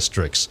 council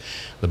districts.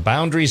 The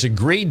boundaries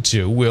agreed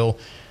to will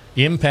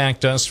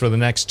impact us for the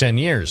next 10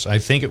 years. I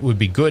think it would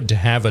be good to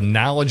have a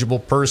knowledgeable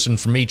person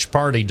from each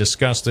party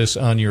discuss this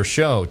on your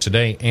show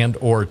today and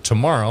or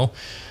tomorrow.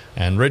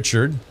 And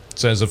Richard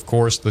says, of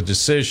course, the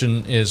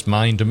decision is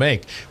mine to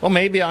make. Well,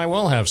 maybe I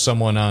will have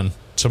someone on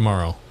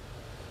tomorrow.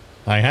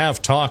 I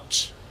have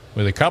talked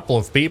with a couple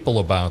of people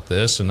about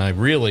this, and I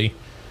really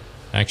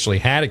actually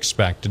had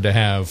expected to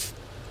have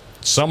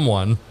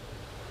someone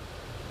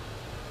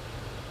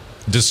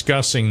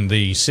discussing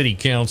the city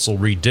council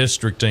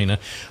redistricting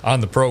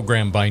on the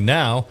program by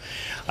now.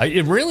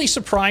 It really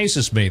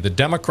surprises me that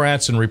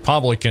Democrats and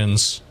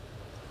Republicans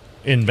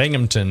in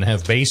Binghamton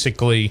have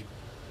basically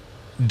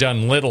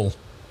done little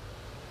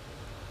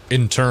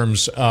in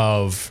terms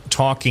of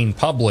talking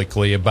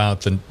publicly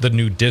about the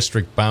new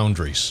district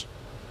boundaries.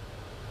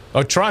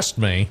 Oh, trust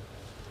me,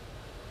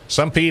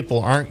 some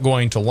people aren't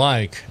going to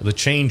like the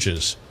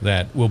changes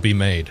that will be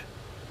made.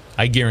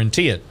 I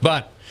guarantee it.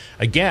 But,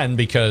 again,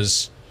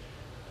 because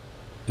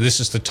this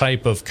is the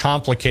type of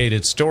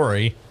complicated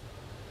story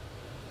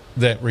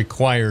that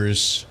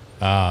requires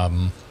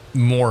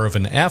more of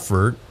an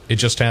effort, it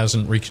just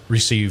hasn't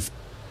received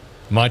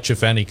much,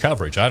 if any,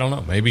 coverage. I don't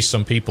know. Maybe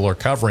some people are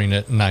covering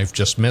it and I've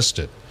just missed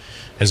it.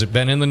 Has it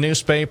been in the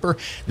newspaper?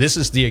 This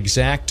is the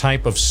exact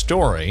type of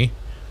story,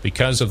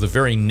 because of the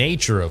very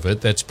nature of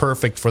it, that's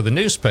perfect for the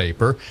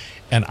newspaper.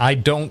 And I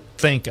don't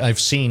think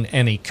I've seen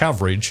any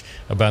coverage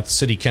about the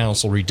city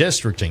council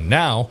redistricting.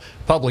 Now,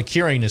 public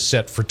hearing is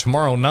set for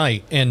tomorrow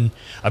night. And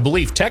I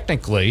believe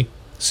technically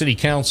city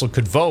council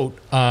could vote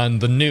on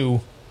the new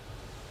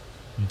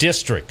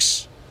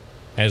districts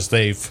as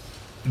they've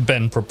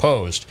been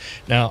proposed.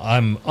 Now,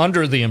 I'm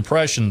under the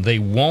impression they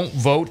won't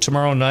vote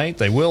tomorrow night.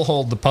 They will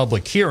hold the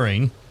public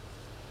hearing,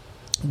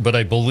 but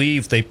I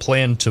believe they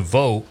plan to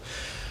vote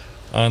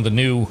on the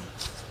new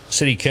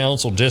city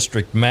council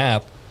district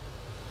map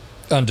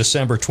on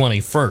December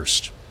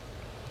 21st.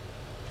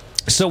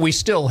 So we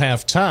still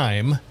have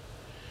time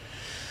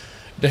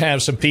to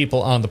have some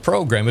people on the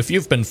program. If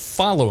you've been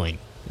following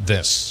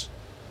this,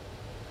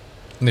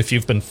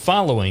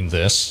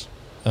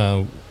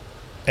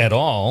 at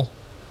all,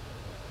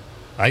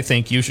 I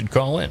think you should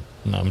call in.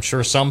 And I'm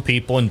sure some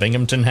people in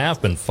Binghamton have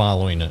been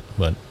following it,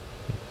 but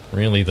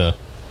really it's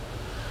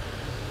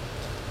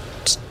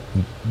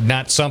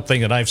not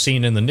something that I've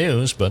seen in the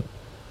news, but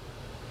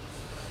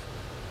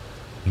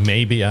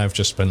maybe I've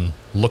just been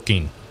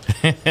looking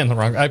in the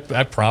wrong. I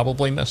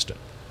probably missed it.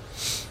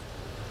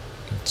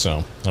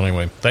 So,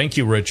 anyway, thank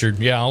you, Richard.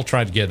 Yeah, I'll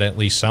try to get at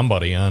least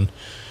somebody on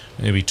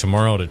maybe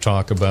tomorrow to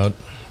talk about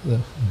the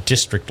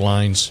district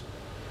lines.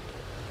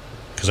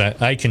 Because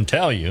I can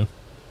tell you,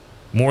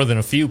 more than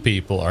a few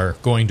people are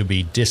going to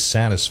be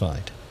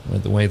dissatisfied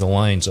with the way the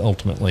lines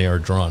ultimately are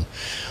drawn.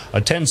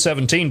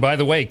 10:17, by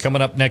the way,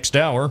 coming up next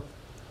hour,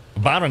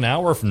 about an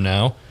hour from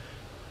now,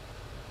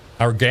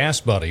 our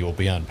gas buddy will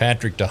be on.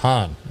 Patrick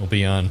DeHaan will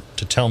be on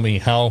to tell me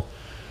how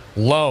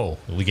low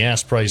the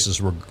gas prices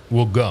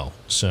will go.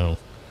 So,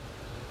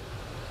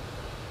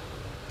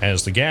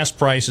 as the gas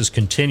prices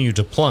continue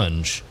to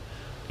plunge,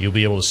 you'll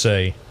be able to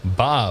say,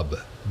 Bob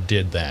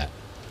did that.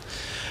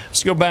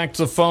 Let's go back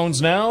to the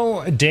phones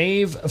now.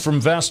 Dave from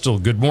Vestal,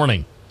 good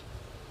morning.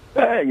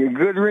 Hey,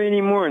 good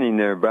rainy morning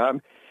there,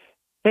 Bob.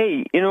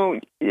 Hey,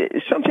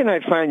 something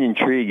I find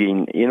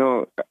intriguing,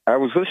 I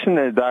was listening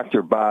to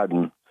Dr.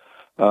 Baden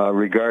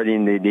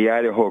regarding the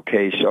Idaho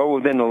case,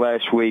 within the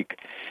last week,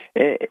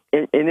 and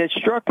it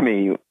struck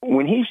me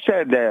when he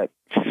said that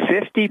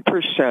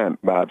 50%,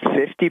 Bob,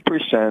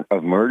 50%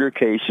 of murder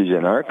cases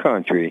in our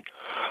country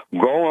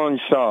go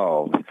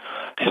unsolved.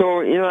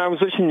 So, I was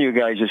listening to you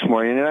guys this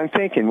morning, and I'm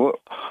thinking, well,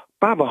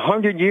 Bob,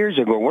 100 years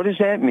ago, what does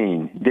that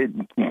mean?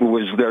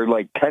 Was there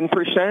like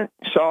 10%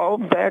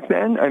 solved back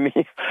then?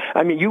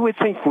 I mean, you would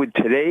think with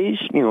today's,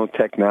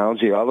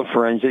 technology, all the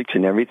forensics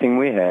and everything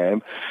we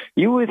have,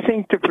 you would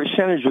think the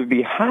percentage would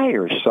be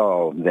higher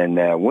solved than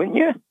that, wouldn't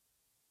you?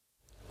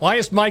 Why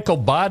is Michael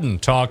Baden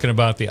talking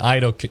about the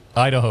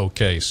Idaho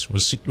case?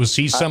 Was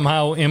he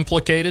somehow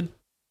implicated?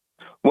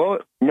 Well,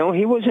 no,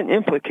 he wasn't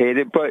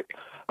implicated, but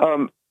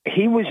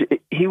he was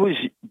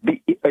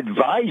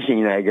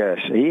advising, I guess.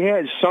 He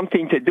had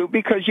something to do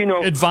because,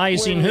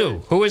 advising who?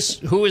 Who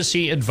is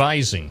he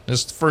advising?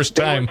 This is the first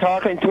time.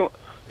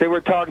 They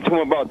were talking to him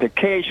about the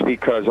case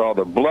because all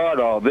the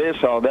blood, all this,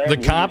 all that. The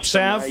cops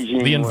have?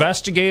 The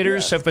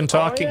investigators have been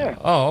talking?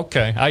 Oh,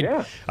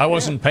 okay. I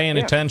wasn't paying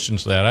attention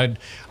to that.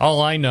 All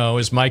I know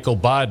is Michael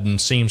Baden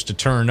seems to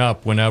turn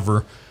up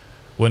whenever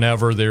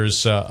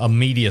there's a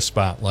media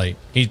spotlight.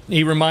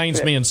 He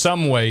reminds me in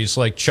some ways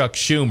like Chuck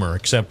Schumer,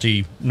 except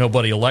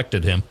nobody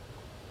elected him.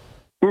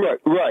 Right.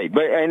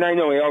 But and I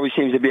know he always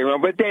seems to be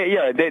around, but they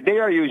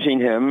are using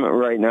him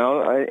right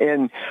now.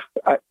 And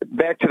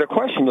back to the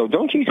question though,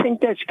 don't you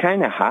think that's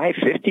kind of high,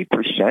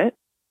 50%?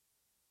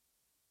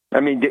 I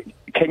mean,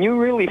 can you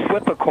really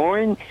flip a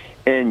coin?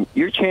 And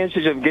your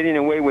chances of getting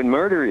away with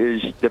murder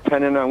is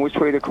dependent on which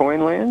way the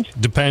coin lands?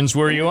 Depends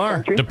where you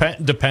are.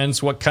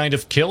 Depends what kind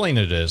of killing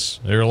it is.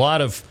 There are a lot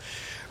of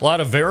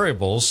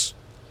variables.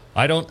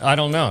 I don't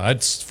know.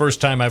 It's the first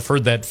time I've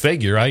heard that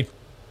figure.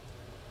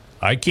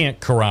 I can't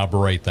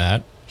corroborate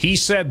that. He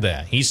said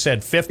that. He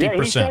said 50%. Yeah,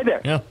 he said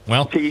that. Yeah,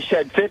 well. So he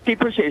said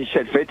 50%. He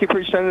said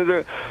 50% of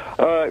the,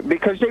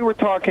 because they were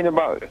talking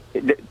about,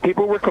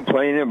 people were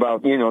complaining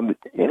about,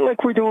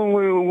 like we're doing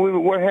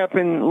what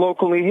happened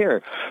locally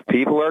here.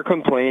 People are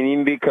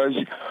complaining because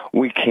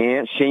we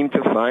can't seem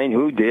to find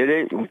who did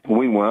it.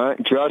 We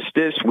want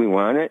justice. We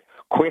want it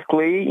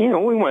quickly.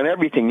 We want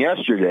everything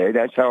yesterday.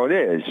 That's how it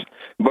is.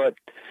 But,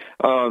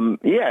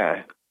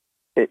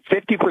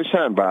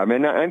 50%, Bob,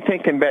 and I'm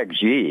thinking back,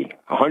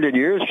 100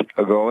 years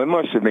ago, it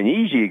must have been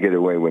easy to get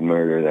away with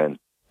murder then.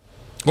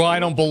 Well, I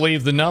don't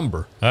believe the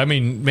number. I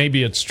mean,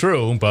 maybe it's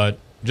true, but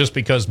just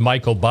because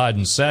Michael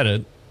Baden said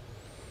it,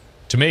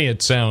 to me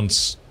it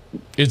sounds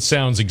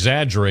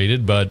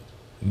exaggerated, but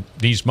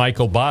he's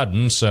Michael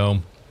Baden, so,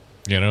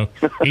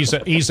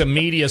 he's a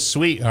media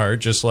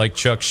sweetheart, just like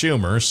Chuck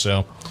Schumer,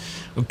 so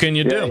what can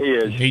you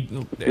do? He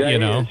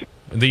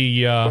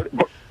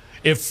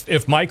is.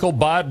 If Michael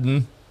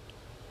Baden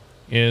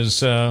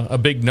is a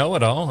big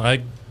know-it-all.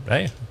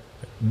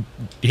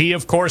 He,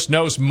 of course,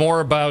 knows more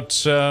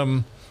about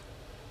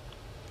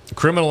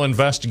criminal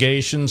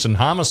investigations and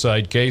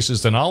homicide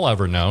cases than I'll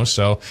ever know,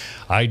 so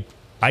I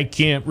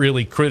can't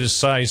really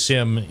criticize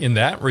him in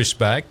that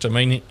respect. I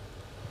mean,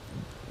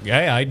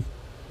 I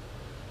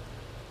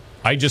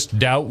just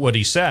doubt what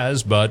he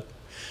says, but,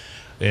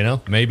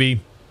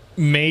 maybe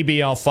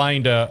I'll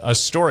find a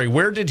story.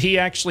 Where did he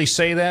actually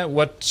say that?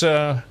 What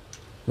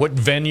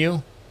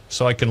venue?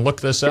 So I can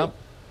look this up?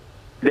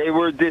 They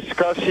were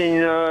discussing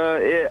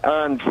it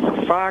on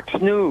Fox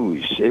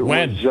News.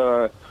 When?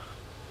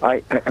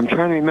 I'm trying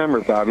to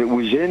remember, Bob. It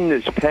was in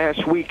this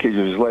past week. It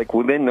was like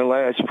within the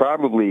last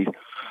probably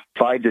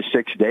 5 to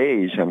 6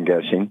 days, I'm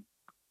guessing,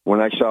 when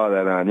I saw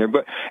that on there.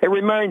 But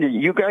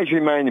you guys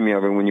reminded me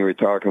of it when you were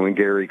talking, when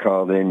Gary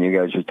called in. You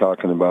guys were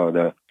talking about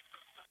the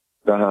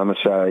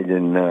homicide,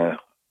 and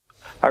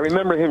I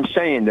remember him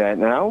saying that,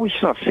 and I always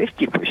thought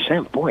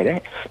 50%.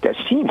 Boy, that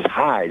seems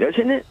high,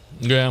 doesn't it?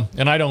 Yeah,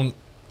 and I'm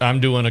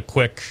doing a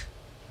quick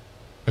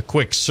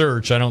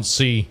search. I don't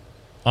see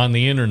on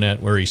the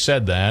internet where he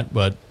said that,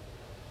 but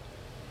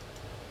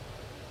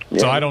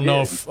so I don't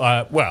know if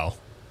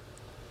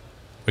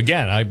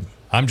again,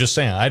 I'm just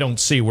saying I don't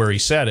see where he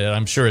said it.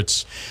 I'm sure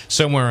it's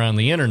somewhere on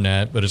the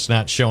internet, but it's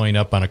not showing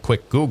up on a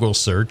quick Google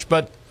search.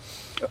 But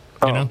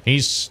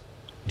he's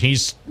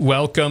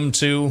welcome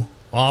to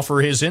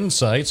offer his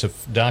insights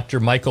if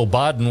Dr. Michael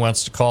Baden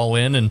wants to call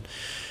in and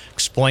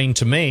explain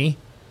to me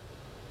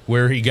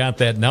where he got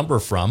that number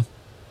from.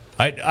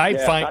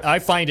 I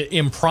find it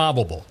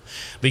improbable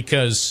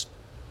because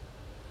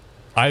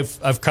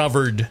I've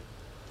covered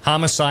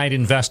homicide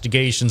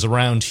investigations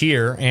around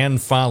here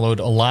and followed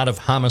a lot of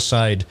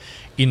homicide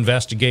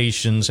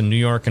investigations in New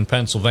York and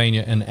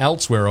Pennsylvania and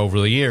elsewhere over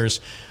the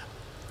years.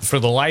 For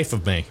the life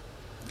of me,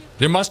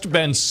 there must have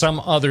been some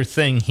other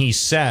thing he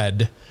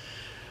said.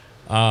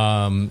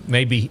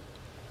 Maybe,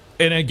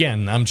 and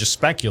again, I'm just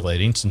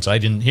speculating since I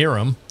didn't hear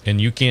him, and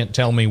you can't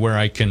tell me where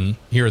I can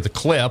hear the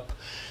clip.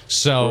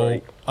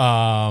 So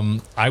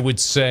I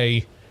would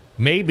say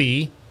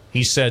maybe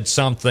he said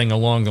something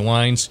along the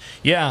lines,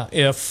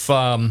 if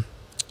an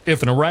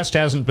arrest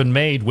hasn't been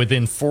made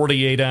within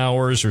 48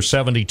 hours or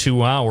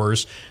 72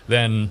 hours,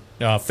 then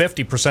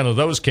 50% of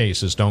those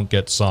cases don't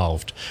get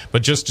solved.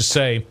 But just to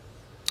say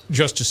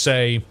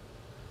 50%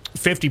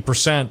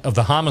 of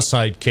the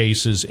homicide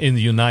cases in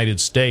the United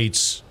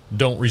States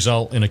don't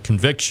result in a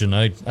conviction.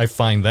 I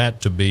find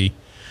that to be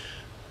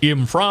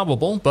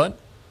improbable, but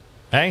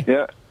hey,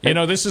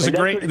 this is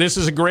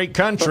a great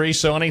country,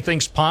 so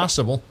anything's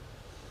possible.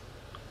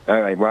 All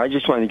right. Well, I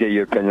just wanted to get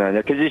your opinion on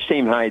that because it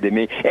seemed high to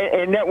me,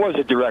 and that was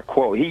a direct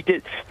quote. He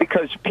did,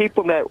 because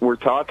people that were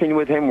talking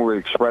with him were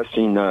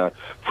expressing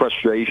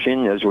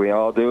frustration, as we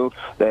all do,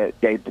 that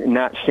they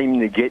not seem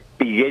to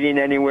be getting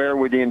anywhere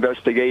with the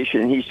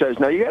investigation. He says,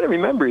 "Now you got to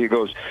remember," he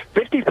goes,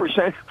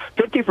 50%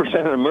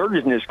 of the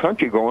murders in this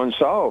country go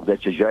unsolved.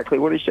 That's exactly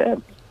what he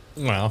said.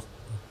 Well,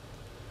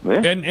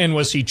 Yeah. And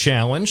was he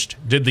challenged?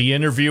 Did the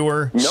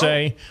interviewer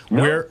say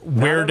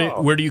where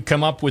do you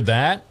come up with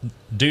that,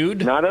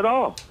 dude? Not at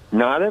all.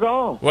 Not at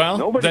all. Well,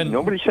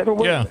 nobody said a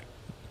word. Yeah.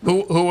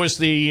 Who was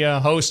the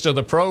host of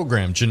the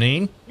program?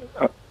 Janine?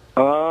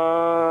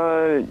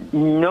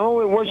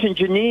 No, it wasn't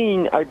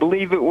Janine. I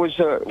believe it was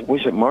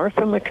it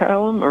Martha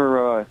McCallum,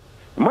 or it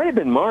might have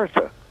been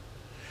Martha.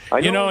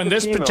 In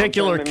this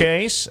particular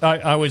case,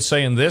 I would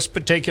say in this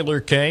particular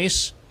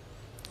case,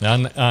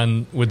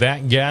 on with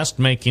that guest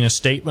making a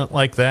statement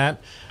like that,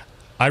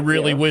 I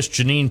really wish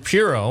Janine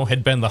Pirro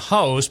had been the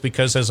host,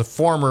 because as a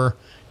former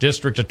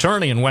district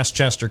attorney in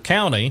Westchester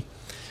County,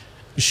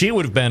 she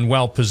would have been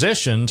well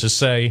positioned to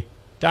say,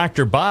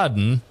 Dr.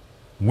 Baden,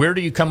 where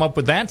do you come up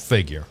with that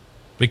figure?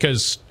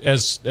 Because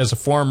as a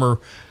former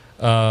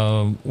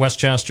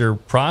Westchester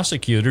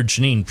prosecutor,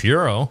 Janine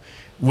Pirro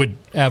would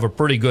have a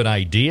pretty good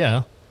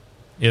idea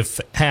if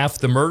half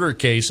the murder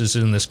cases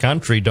in this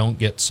country don't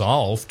get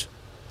solved.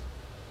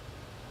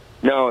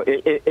 No,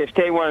 if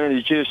they wanted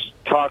to just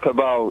talk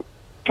about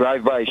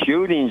drive-by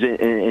shootings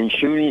and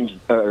shootings,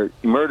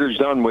 murders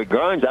done with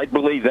guns, I'd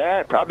believe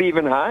that. Probably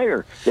even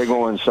higher, they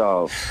go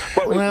unsolved.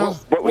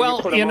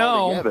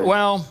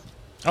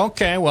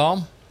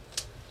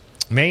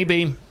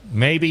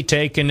 Maybe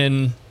taken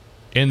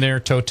in their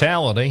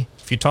totality.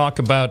 If you talk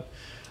about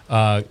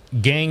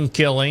gang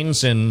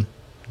killings in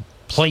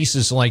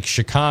places like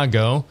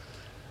Chicago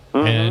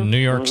and New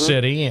York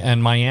City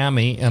and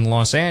Miami and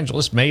Los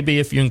Angeles, maybe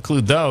if you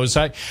include those,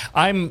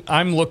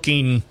 I'm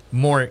looking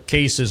more at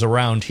cases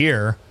around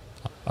here.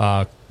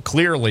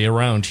 Clearly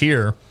around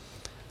here,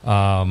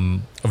 a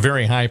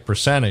very high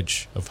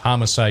percentage of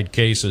homicide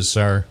cases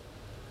are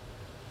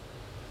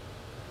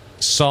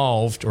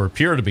solved or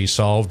appear to be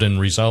solved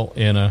and result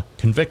in a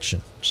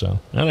conviction. So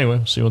anyway,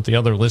 we'll see what the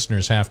other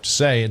listeners have to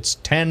say. It's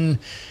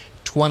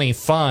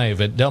 10:25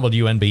 at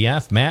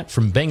WNBF. Matt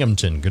from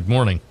Binghamton, good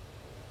morning.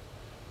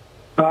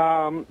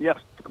 Yes,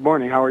 good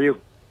morning. How are you?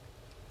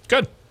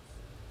 Good.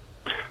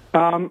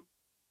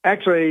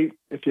 Actually,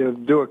 if you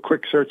do a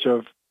quick search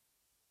of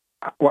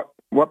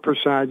what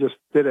percent, I just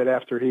did it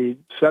after he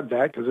said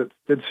that, because it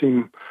did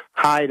seem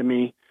high to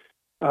me.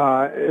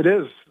 It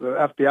is.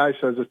 The FBI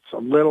says it's a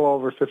little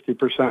over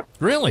 50%.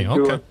 Really?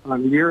 Okay.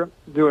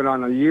 Do it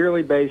on a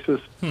yearly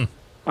basis.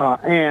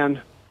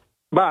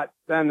 But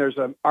then there's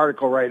an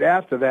article right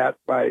after that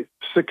by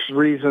six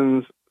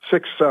reasons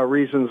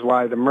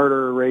why the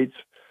murder rates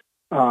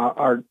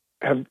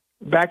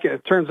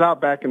it turns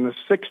out back in the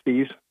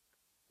 60s,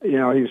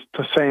 he's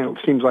saying it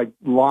seems like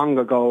long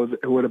ago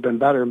it would have been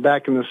better. And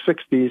back in the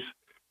 60s,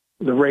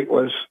 the rate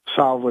was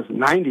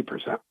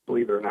 90%,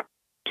 believe it or not.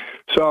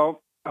 So,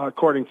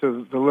 according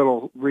to the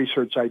little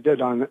research I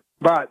did on it.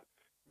 But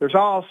there's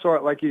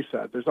like you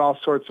said, there's all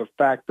sorts of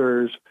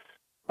factors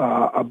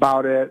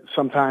about it.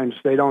 Sometimes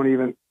they don't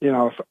even,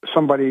 if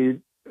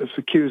somebody is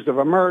accused of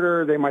a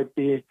murder, they might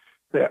be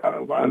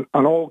an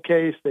old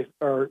case, but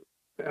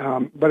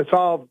it's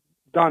all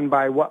done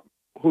by what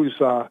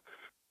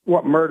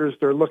murders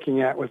they're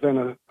looking at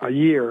within a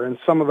year. And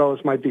some of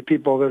those might be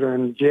people that are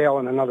in jail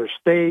in another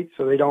state,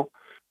 so they don't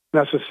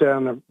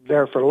necessarily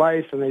there for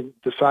life, and they're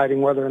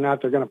deciding whether or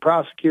not they're going to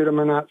prosecute them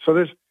or not.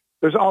 So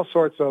there's all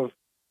sorts of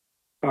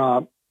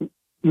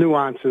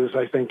nuances,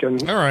 I think.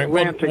 And all right.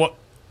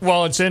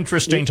 Well, it's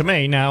interesting to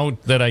me now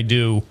that I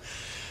do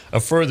a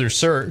further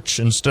search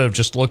instead of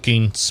just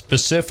looking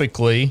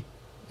specifically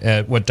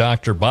at what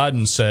Dr.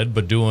 Baden said,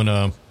 but doing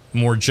a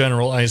more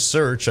generalized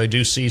search. I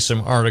do see some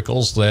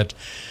articles that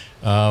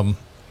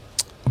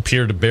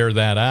appear to bear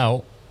that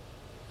out.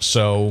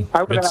 So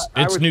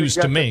it's news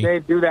to me.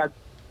 Dave, do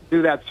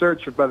that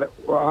search, but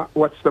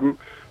what's the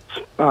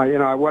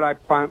what I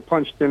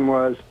punched in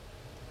was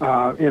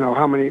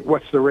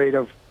what's the rate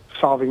of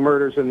solving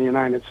murders in the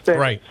United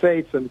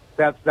States, and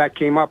that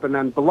came up, and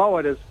then below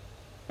it is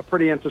a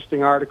pretty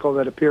interesting article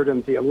that appeared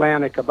in the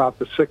Atlantic about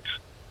the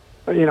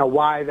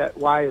why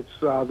it's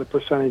the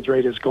percentage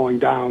rate is going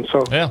down.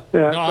 So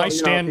I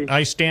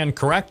stand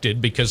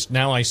corrected, because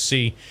now I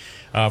see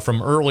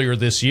from earlier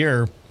this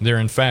year there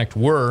in fact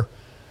were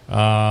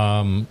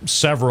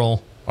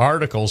several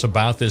articles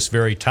about this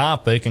very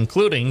topic,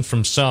 including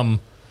from some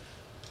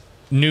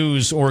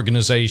news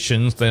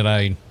organizations that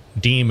I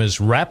deem as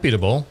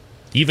reputable,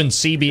 even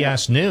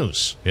CBS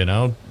News,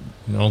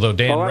 although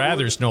Dan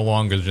Rather's no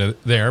longer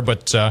there.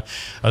 But a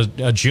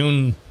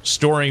June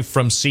story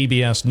from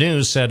CBS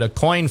News said a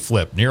coin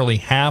flip. Nearly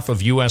half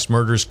of U.S.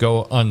 murders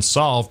go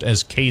unsolved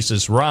as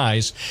cases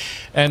rise.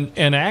 And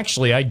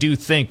actually, I do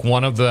think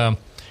one of the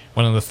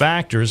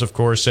factors, of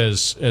course,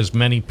 as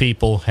many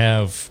people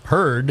have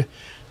heard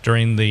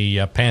during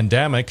the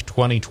pandemic,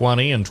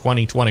 2020 and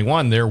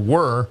 2021, there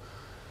were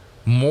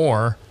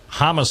more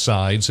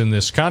homicides in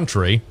this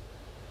country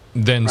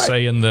than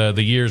say in the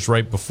years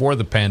right before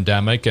the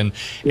pandemic, and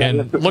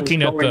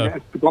looking at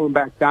it's going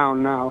back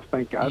down now,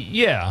 thank God.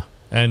 Yeah,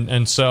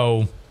 and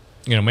so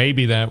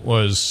maybe that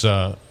was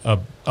a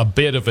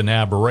bit of an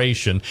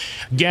aberration.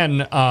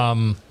 Again,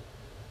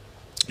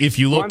 if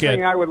you look one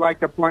thing I would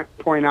like to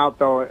point out,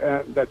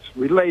 though, that's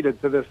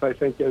related to this, I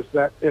think, is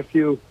that if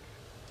you're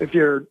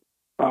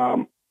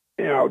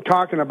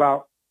talking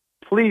about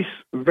police,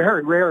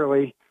 very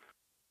rarely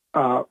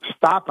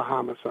stop a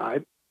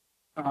homicide,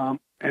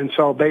 and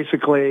so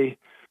basically,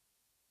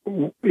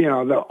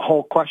 the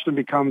whole question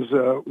becomes,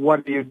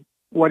 what do you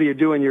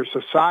do in your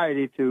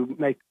society to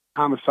make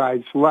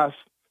homicides less?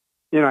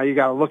 You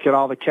got to look at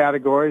all the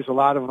categories. A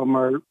lot of them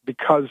are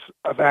because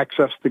of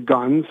access to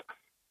guns.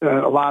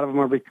 A lot of them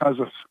are because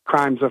of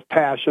crimes of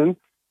passion.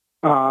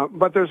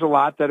 But there's a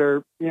lot that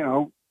are,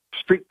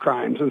 street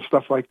crimes and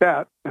stuff like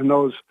that. And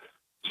those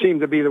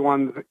seem to be the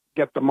ones that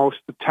get the most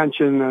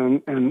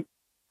attention and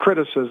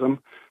criticism.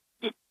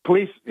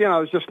 Police,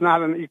 it's just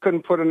you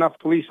couldn't put enough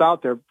police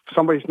out there.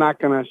 Somebody's not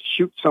going to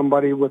shoot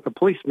somebody with a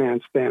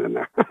policeman standing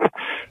there.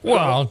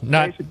 Well,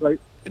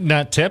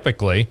 not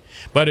typically,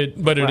 but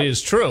it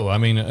is true. I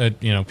mean,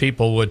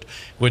 people would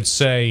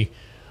say,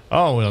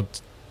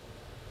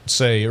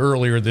 say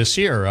earlier this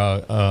year,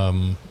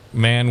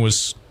 man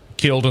was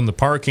killed in the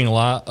parking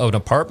lot of an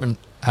apartment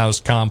house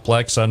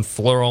complex on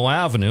Floral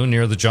Avenue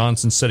near the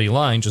Johnson City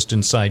line, just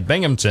inside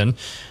Binghamton.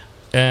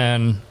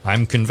 And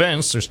I'm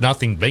convinced there's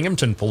nothing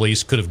Binghamton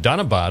police could have done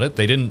about it.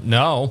 They didn't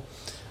know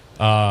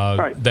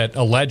that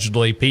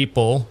allegedly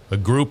a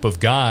group of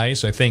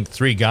guys, I think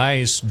 3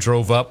 guys,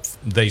 drove up,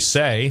 they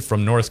say,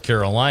 from North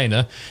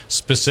Carolina,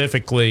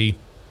 specifically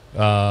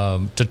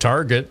to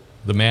target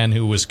the man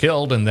who was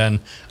killed, and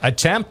then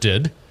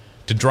attempted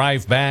to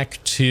drive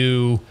back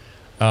to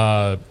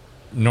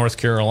North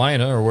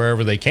Carolina or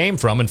wherever they came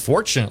from.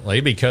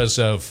 Unfortunately, because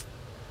of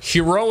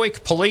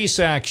heroic police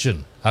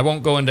action, I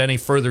won't go into any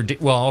further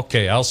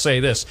I'll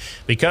say this.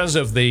 Because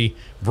of the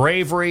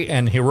bravery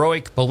and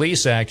heroic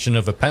police action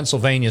of a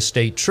Pennsylvania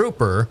state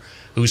trooper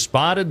who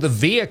spotted the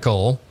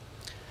vehicle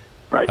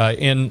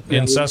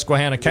in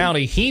Susquehanna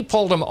County, he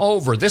pulled him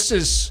over.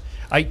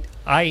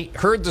 I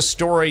heard the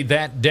story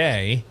that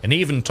day and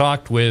even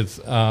talked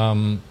with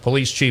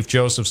Police Chief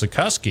Joseph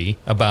Zukoski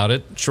about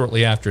it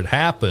shortly after it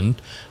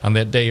happened on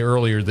that day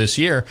earlier this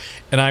year.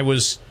 And I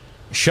was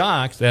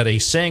shocked that a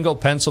single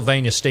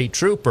Pennsylvania state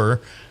trooper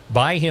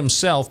by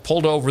himself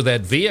pulled over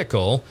that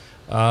vehicle,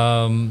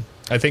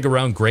 I think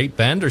around Great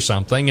Bend or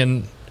something,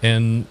 and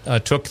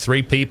took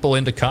 3 people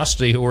into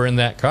custody who were in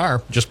that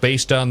car just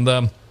based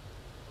on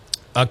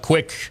a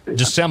quick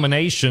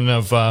dissemination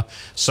of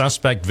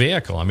suspect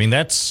vehicle. I mean,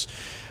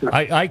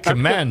 I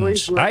commend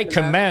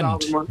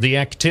the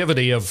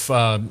activity of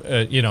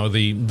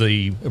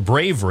the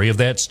bravery of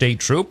that state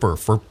trooper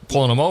for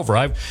pulling him over.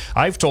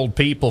 I've told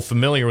people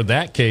familiar with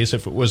that case,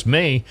 if it was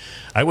me,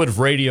 I would have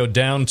radioed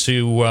down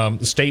to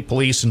the state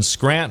police in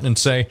Scranton and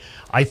say,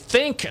 I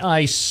think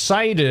I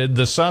cited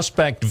the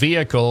suspect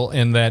vehicle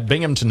in that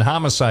Binghamton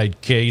homicide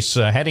case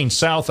heading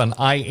south on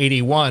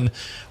I-81.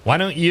 Why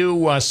don't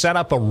you set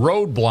up a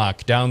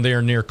roadblock down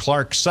there near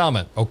Clark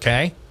Summit,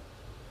 okay?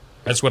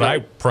 That's what I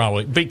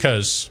probably,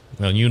 because,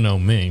 you know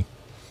me.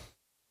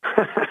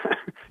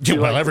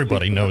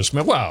 Everybody knows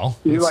me. Well,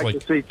 you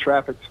like to see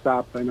traffic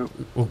stopped, I know.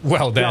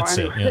 Well, that's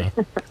it, yeah.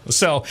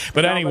 So,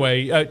 but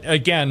anyway,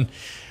 again,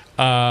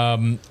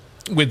 every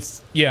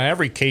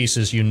case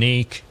is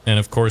unique, and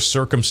of course,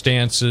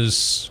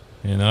 circumstances,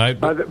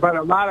 But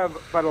a lot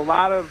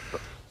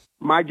of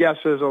my guess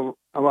is,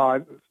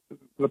 I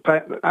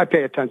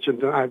pay attention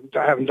to, I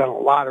haven't done a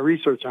lot of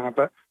research on it,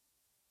 but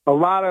a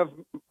lot of,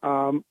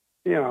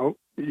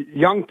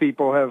 young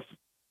people have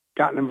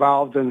gotten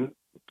involved in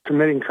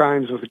committing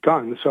crimes with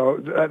guns. So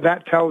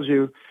that tells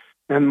you,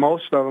 and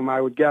most of them, I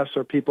would guess,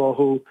 are people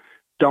who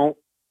don't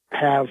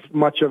have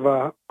much of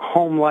a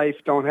home life,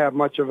 don't have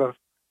much of a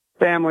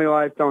family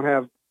life, don't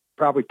have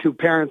probably 2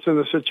 parents in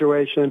the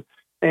situation,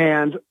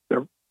 and they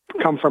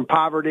come from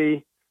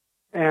poverty.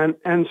 And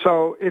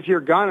so if you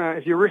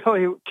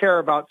really care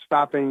about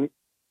stopping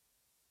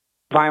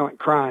violent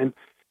crime,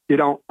 you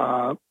don't,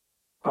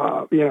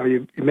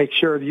 you make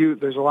sure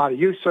there's a lot of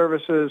youth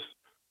services,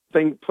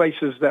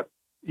 places that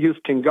youth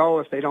can go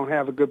if they don't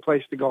have a good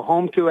place to go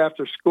home to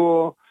after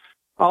school,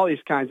 all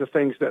these kinds of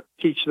things that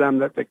teach them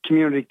that the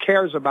community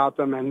cares about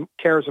them and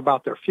cares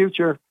about their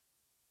future.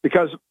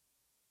 Because,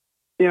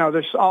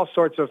 there's all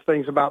sorts of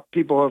things about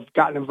people who have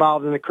gotten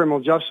involved in the criminal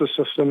justice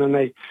system, and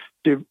they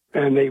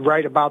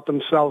write about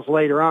themselves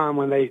later on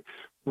when they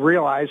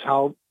realize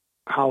how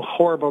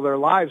horrible their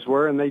lives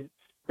were. And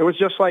it was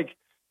just like,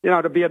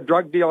 to be a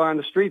drug dealer on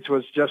the streets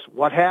was just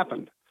what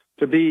happened.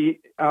 To be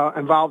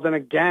involved in a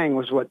gang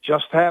was what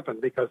just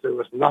happened, because there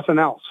was nothing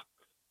else.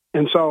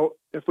 And so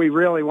if we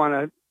really want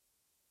to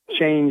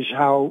change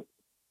how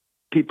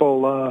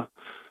people,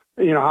 how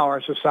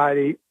our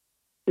society,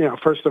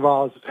 first of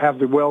all, is have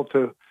the will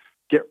to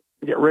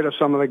get rid of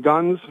some of the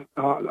guns,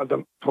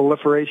 the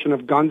proliferation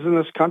of guns in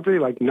this country,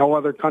 like no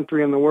other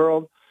country in the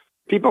world.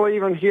 People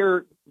even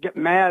here got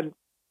mad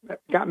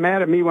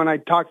at me when I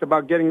talked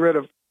about getting rid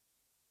of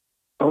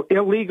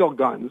illegal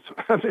guns.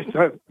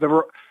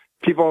 The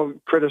people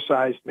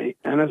criticized me,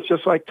 and it's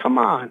just like, come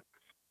on,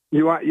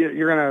 you're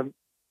going to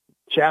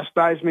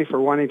chastise me for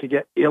wanting to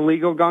get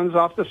illegal guns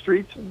off the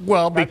streets?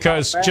 Well,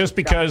 because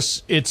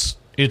it's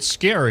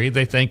scary,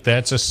 they think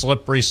that's a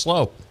slippery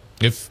slope.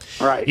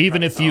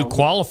 Even if you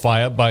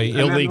qualify it by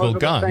illegal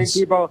guns.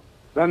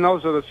 Then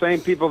those are the same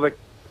people that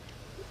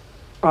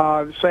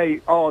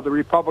say, "Oh, the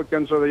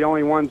Republicans are the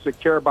only ones that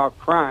care about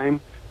crime."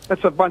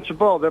 That's a bunch of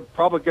bull. The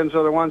Republicans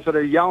are the ones that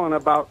are yelling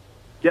about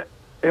get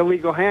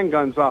illegal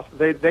handguns off.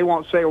 They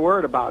won't say a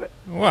word about it.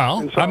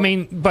 Well,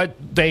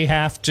 but they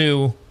have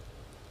to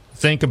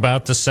think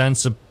about the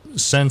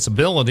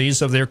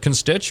sensibilities of their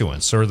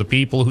constituents or the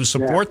people who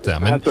support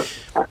them.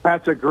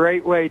 That's a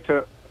great way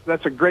to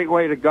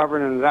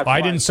govern. And that's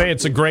I didn't say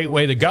it's a great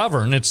way to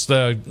govern. It's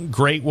the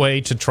great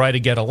way to try to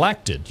get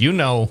elected. You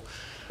know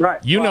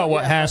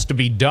what has to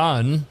be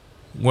done,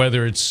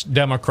 whether it's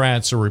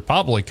Democrats or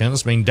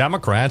Republicans. I mean,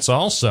 Democrats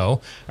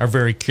also are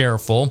very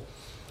careful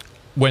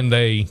when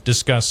they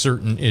discuss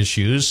certain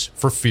issues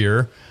for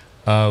fear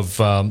of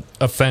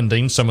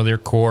offending some of their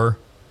core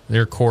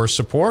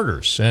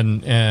supporters.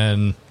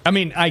 And I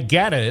mean, I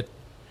get it.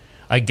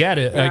 I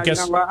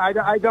guess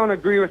I don't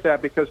agree with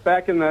that, because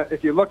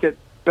if you look at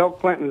Bill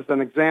Clinton as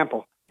an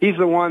example, he's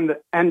the one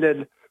that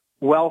ended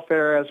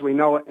welfare as we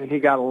know it, and he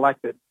got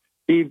elected.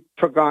 He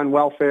took on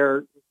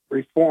welfare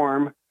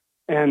reform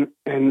and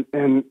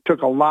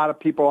took a lot of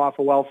people off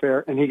of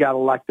welfare, and he got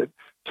elected.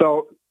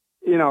 So,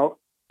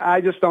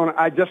 I just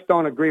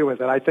don't agree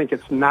with it. I think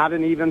it's not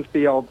an even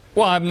field.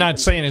 Well, I'm not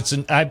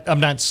saying I'm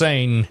not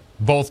saying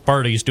both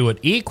parties do it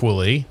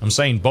equally. I'm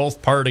saying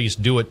both parties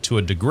do it to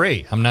a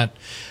degree. I'm not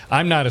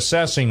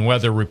assessing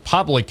whether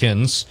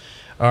Republicans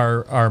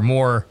are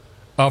more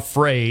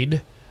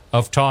afraid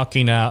of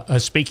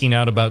speaking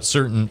out about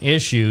certain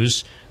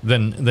issues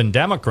than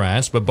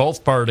Democrats, but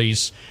both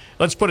parties,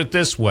 let's put it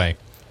this way,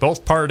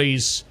 both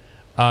parties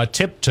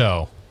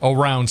tiptoe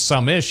around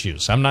some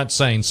issues. I'm not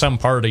saying some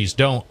parties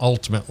don't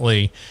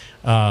ultimately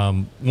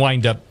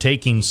wind up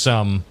taking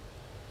some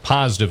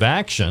positive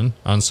action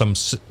on some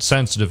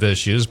sensitive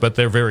issues, but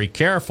they're very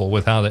careful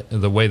with how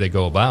the way they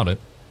go about it.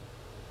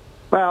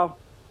 Well,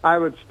 I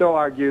would still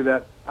argue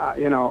that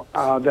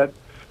that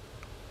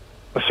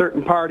a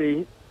certain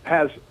party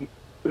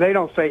they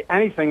don't say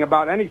anything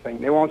about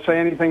anything. They won't say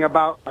anything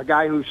about a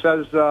guy who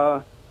says,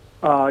 Well,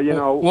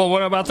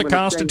 what about the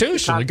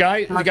Constitution? The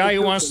guy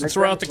who wants to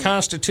throw out the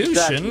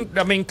Constitution. Exactly.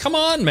 I mean, come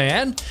on,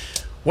 man.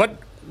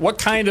 What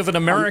kind of an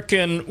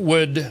American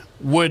would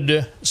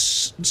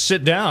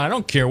sit down? I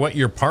don't care what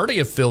your party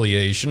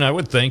affiliation. I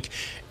would think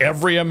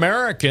every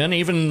American,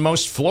 even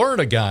most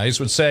Florida guys,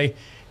 would say,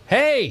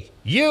 "Hey,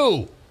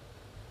 you!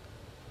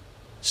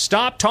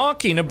 Stop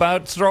talking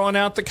about throwing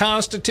out the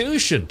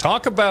Constitution.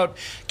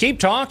 Keep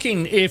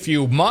talking if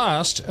you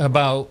must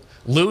about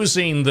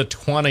losing the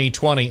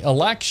 2020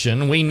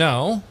 election. We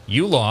know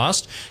you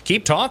lost.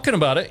 Keep talking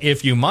about it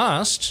if you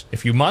must.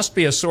 If you must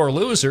be a sore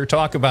loser,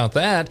 talk about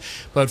that.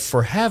 But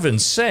for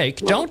heaven's sake,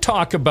 don't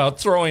talk about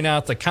throwing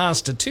out the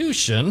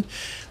Constitution."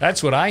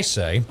 That's what I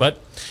say. But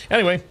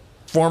anyway,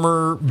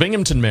 former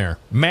Binghamton Mayor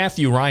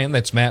Matthew Ryan,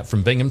 that's Matt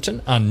from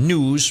Binghamton, on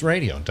News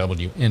Radio,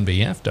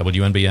 WNBF,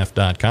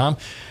 WNBF.com.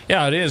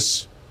 Yeah, it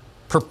is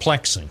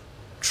perplexing,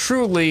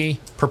 truly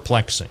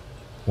perplexing,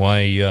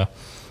 why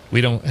we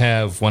don't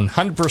have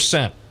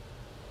 100%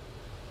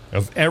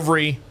 of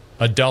every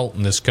adult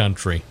in this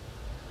country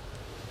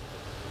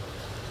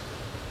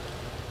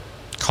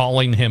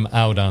calling him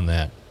out on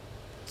that.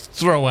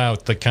 Throw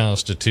out the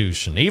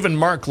Constitution. Even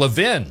Mark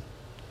Levin,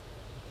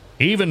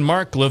 or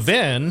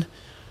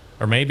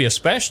maybe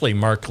especially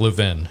Mark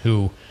Levin,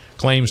 who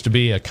claims to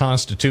be a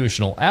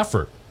constitutional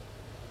effort,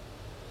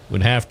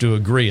 would have to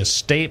agree a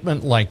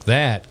statement like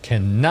that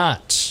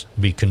cannot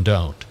be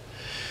condoned.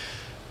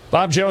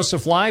 Bob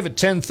Joseph live at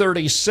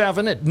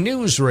 10:37 at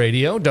News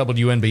Radio,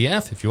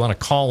 WNBF. If you want to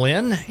call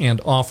in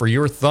and offer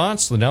your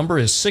thoughts, the number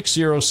is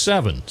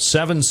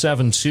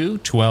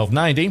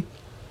 607-772-1290.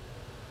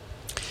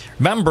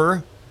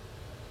 Remember,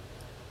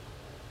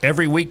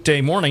 every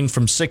weekday morning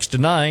from 6 to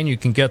 9, you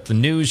can get the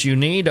news you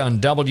need on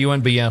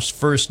WNBF's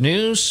First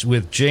News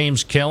with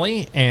James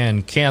Kelly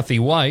and Kathy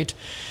White.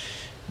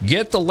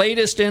 Get the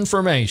latest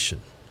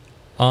information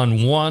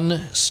on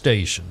one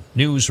station,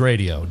 News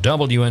Radio,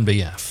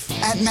 WNBF.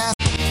 At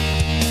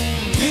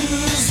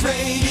News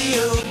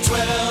Radio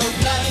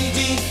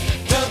 1290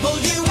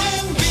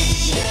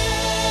 WNBF.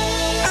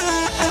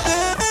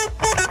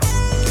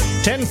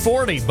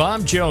 1040,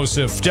 Bob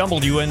Joseph,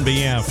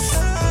 WNBF.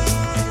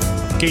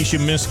 In case you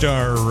missed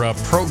our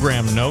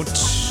program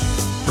notes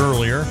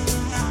earlier,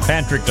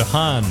 Patrick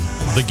DeHaan,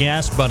 the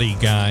Gas Buddy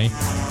guy,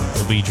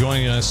 will be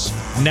joining us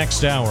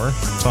next hour.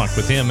 Talk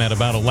with him at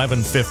about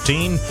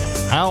 11:15.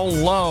 How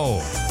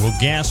low will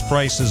gas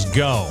prices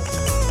go?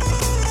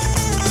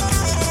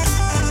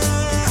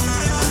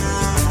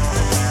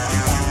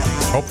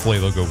 Hopefully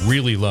they'll go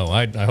really low.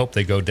 I hope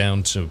they go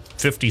down to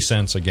 50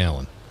 cents a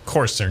gallon. Of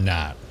course they're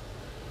not.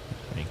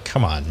 I mean,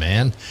 come on,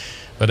 man.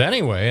 But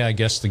anyway, I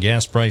guess the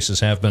gas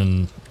prices have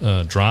been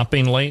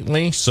dropping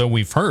lately, so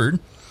we've heard,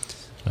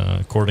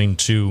 according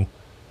to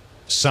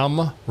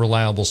some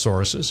reliable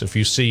sources. If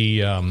you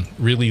see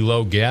really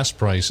low gas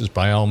prices,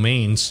 by all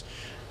means,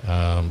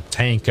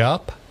 tank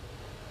up,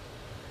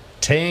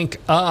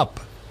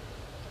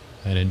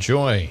 and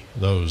enjoy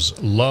those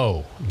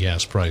low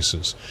gas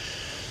prices.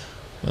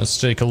 Let's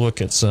take a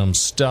look at some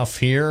stuff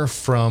here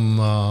from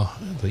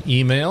the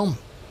email.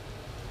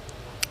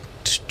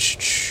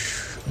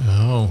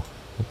 Oh,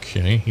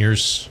 okay.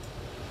 Here's...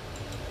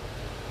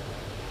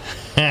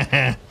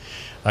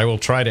 I will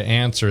try to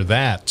answer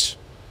that.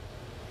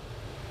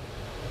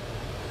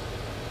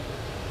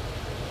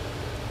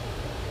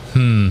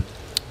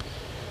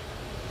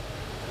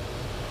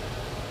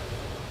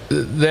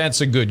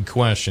 That's a good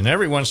question.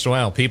 Every once in a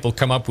while, people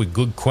come up with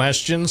good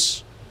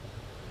questions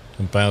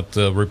about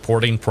the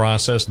reporting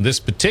process. In this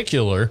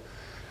particular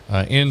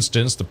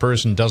instance, the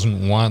person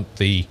doesn't want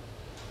the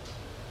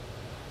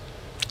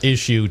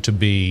issue to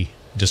be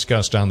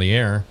discussed on the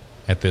air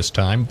at this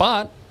time,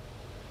 but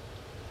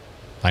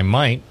I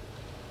might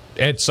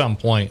at some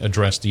point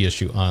address the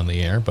issue on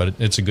the air. But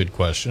it's a good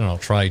question. I'll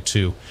try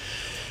to,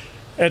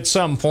 at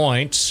some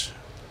point,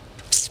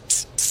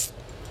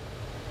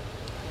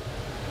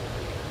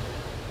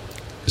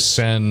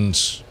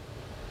 send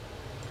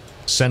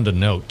a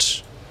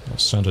note. I'll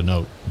send a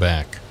note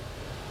back.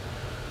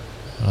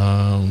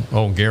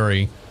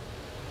 Gary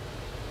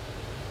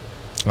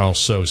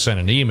also sent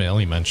an email.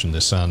 He mentioned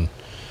this on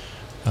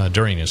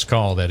during his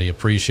call, that he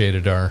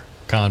appreciated our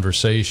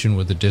conversation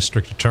with the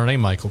district attorney,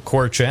 Michael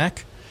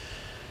Korchak,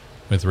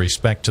 with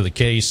respect to the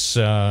case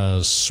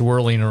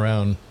swirling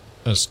around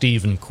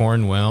Stephen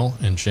Cornwell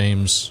and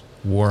James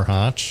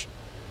Warhotch.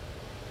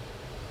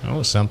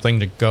 Something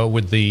to go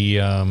with the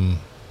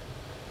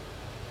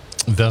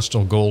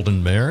Vestal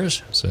Golden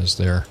Bears. Says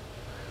their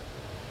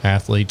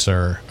athletes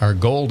are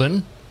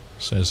golden.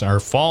 Says our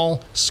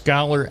fall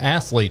scholar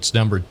athletes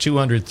numbered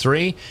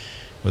 203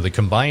 with a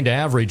combined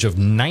average of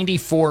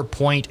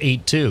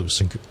 94.82.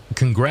 So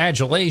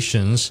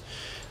congratulations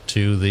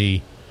to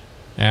the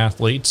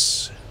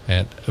athletes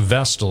at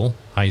Vestal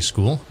High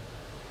School.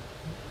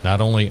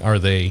 Not only are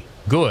they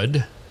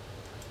good,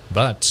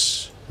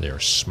 but they're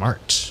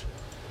smart.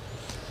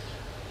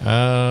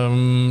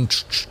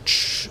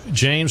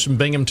 James from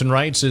Binghamton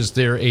writes, is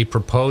there a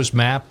proposed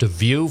map to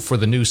view for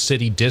the new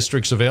city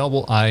districts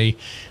available? I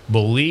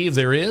believe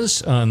there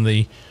is on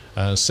the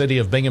City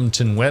of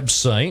Binghamton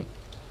website.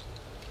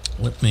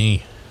 Let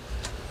me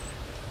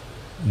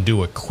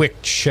do a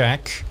quick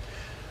check.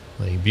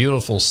 The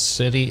beautiful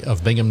City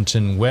of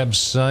Binghamton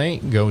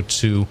website. Go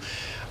to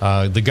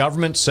the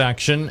government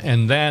section,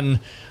 and then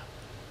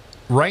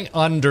right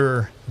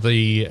under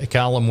the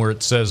column where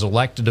it says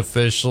elected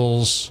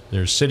officials,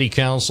 there's city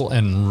council,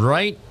 and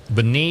right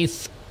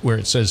beneath where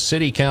it says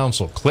city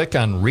council, click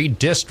on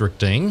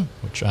redistricting,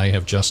 which I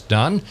have just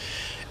done,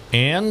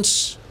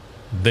 and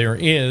there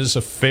is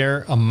a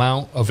fair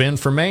amount of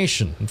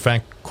information. In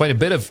fact, quite a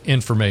bit of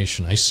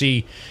information. I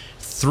see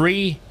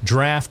 3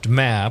 draft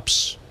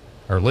maps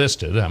are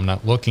listed. I'm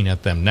not looking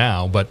at them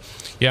now, but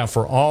yeah,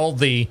 for all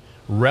the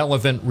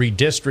relevant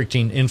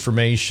redistricting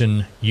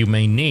information you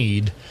may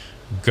need,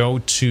 go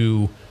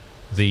to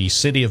the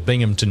City of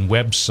Binghamton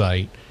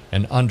website,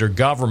 and under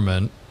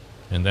government,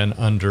 and then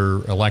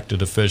under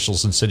elected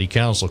officials and city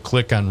council,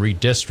 click on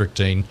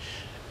redistricting,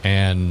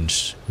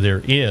 and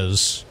there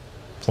is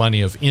plenty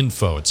of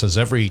info. It says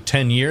every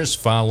 10 years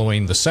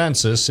following the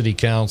census, city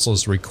council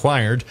is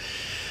required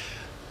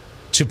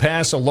to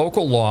pass a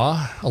local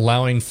law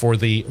allowing for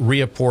the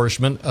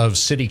reapportionment of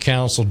city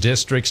council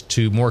districts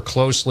to more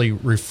closely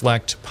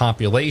reflect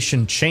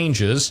population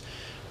changes.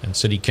 And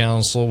city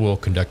council will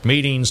conduct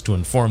meetings to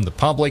inform the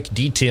public,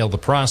 detail the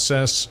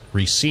process,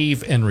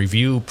 receive and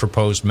review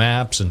proposed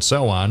maps, and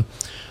so on.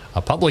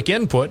 Public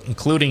input,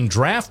 including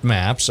draft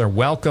maps, are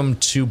welcome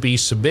to be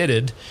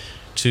submitted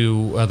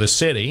to the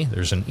city.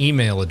 There's an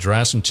email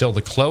address until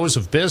the close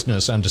of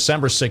business on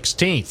December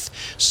 16th.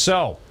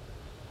 So,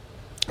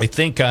 I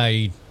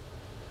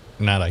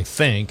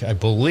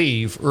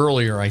believe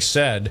earlier I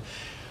said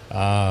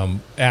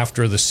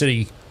after the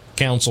city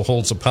council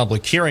holds a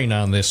public hearing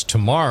on this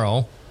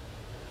tomorrow,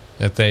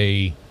 that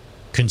they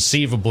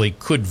conceivably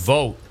could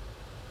vote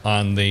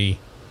on the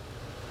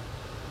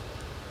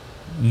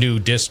new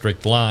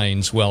district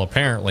lines. Well,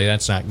 apparently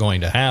that's not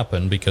going to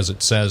happen, because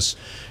it says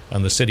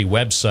on the city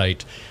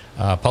website,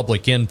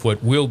 public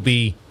input will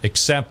be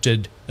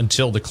accepted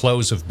until the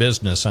close of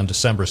business on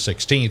December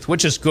 16th,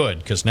 which is good,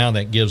 because now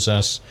that gives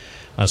us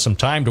some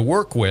time to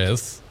work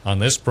with on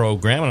this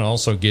program, and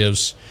also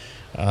gives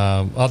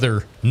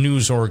other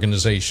news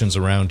organizations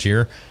around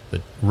here,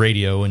 the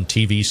radio and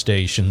TV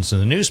stations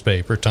and the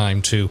newspaper,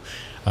 time to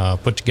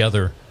put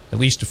together at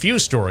least a few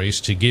stories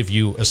to give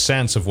you a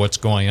sense of what's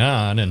going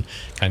on and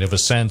kind of a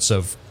sense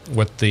of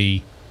what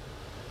the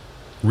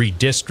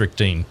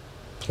redistricting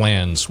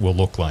plans will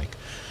look like.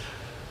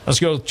 Let's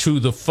go to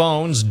the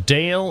phones.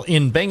 Dale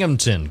in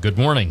Binghamton. Good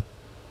morning.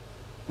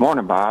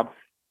 Morning, Bob.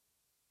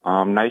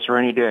 Nice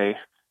rainy day.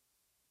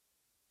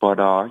 But,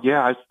 I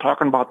was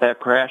talking about that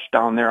crash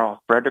down there off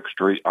Frederick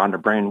Street on the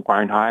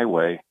Brandywine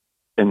Highway,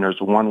 and there's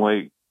a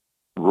one-way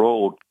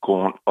road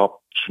going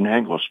up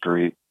Shenango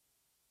Street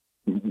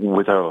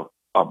with a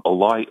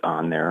light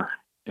on there,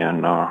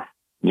 and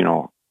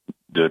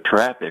the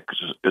traffic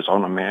is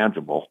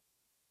unimaginable.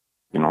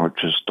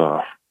 It's just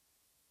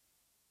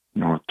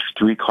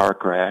 3-car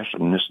crash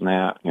and this and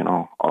that.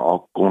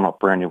 All going up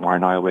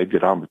Brandywine Highway,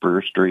 get on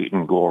First Street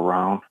and go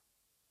around.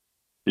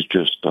 It's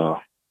just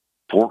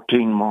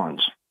 14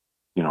 months.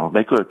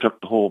 They could have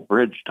took the whole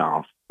bridge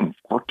down in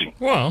 14.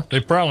 Well,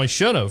 they probably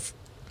should have.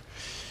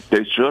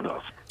 They should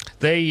have.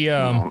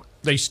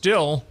 They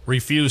still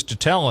refuse to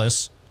tell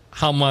us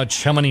how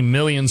many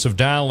millions of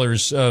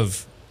dollars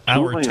of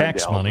our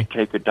tax money.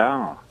 Take it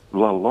down,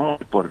 let alone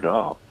put it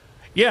up.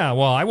 Yeah,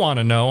 well, I want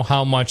to know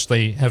how much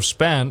they have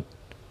spent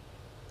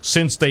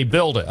since they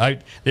built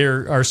it.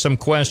 There are some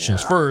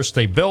questions. Yeah. First,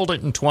 they built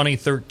it in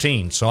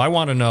 2013, so I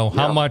want to know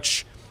how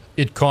much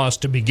it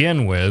cost to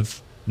begin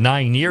with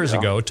 9 years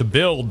ago to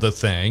build the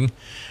thing,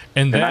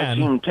 and then I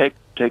seen them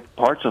take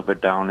parts of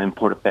it down and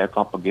put it back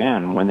up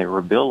again when they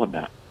were building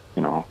it.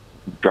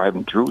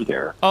 Driving through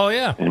there. Oh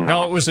yeah,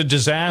 no, it was a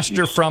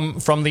disaster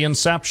from the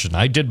inception.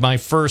 I did my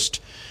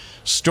first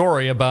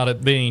story about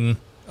it being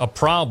a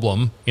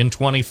problem in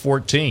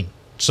 2014.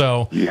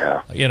 So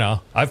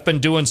I've been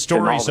doing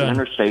stories and all the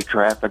on interstate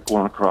traffic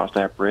going across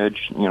that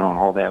bridge, and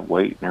all that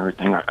weight and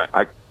everything.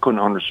 I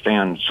couldn't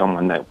understand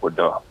someone that would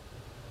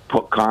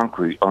put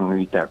concrete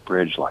underneath that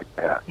bridge like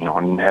that,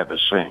 and have a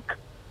sink.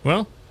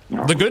 Well,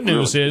 the good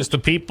news is the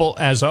people,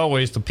 as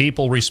always, the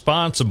people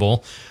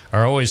responsible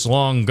are always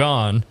long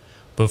gone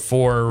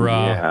before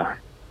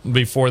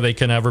they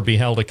can ever be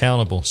held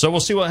accountable. So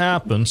we'll see what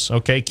happens.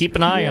 Okay, keep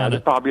an eye on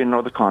it. Probably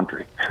another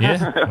country.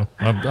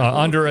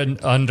 Under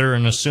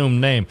an assumed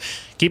name.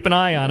 Keep an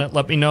eye on it.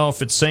 Let me know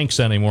if it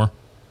sinks anymore.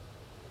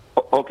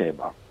 Okay,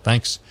 Bob.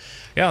 Thanks.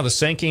 Yeah, the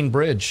sinking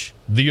bridge,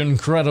 the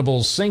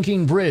incredible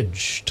sinking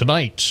bridge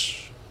tonight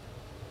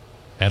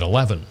at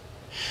 11.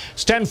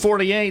 It's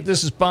 10:48.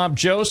 This is Bob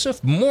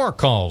Joseph. More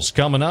calls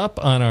coming up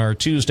on our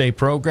Tuesday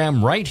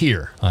program right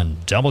here on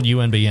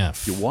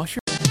WNBF. You wash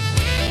your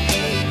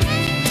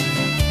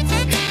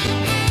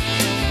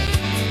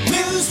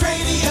News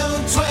Radio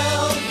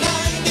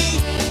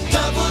 1290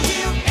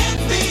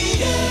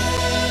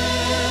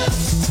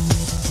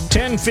 WNBF.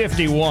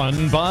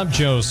 10:51. Bob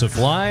Joseph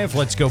live.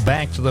 Let's go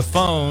back to the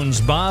phones.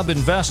 Bob in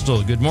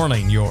Vestal. Good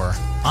morning. You're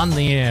on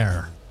the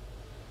air.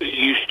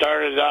 You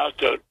started out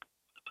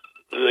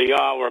the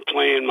hour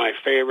playing my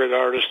favorite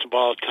artist of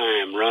all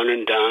time,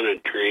 Running Down a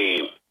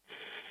Dream,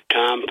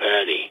 Tom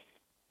Petty.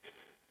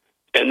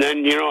 And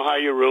then you know how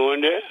you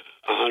ruined it?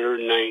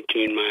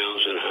 119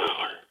 miles an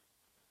hour.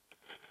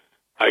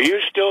 Are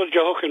you still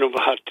joking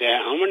about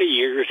that? How many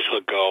years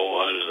ago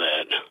was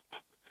that?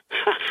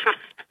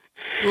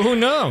 Who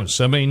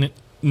knows? I mean,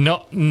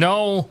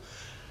 no.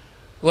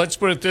 Let's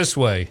put it this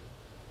way.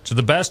 To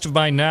the best of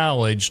my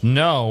knowledge,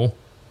 no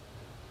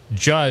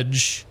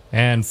judge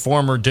and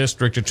former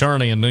district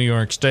attorney in New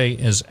York State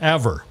has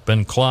ever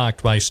been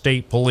clocked by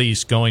state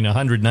police going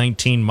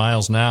 119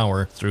 miles an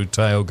hour through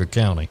Tioga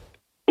County.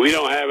 We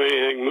don't have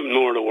anything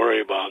more to worry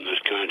about in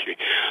this country.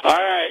 All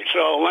right,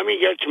 so let me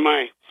get to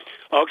Matt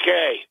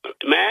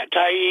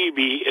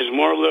Taibbi is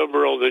more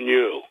liberal than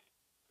you.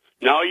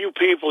 Now you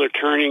people are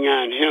turning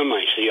on him.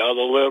 I see all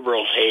the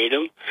liberals hate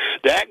him.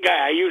 That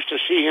guy, I used to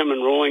see him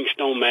in Rolling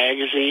Stone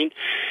magazine.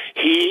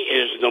 He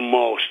is the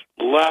most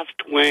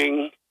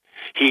left-wing.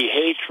 He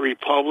hates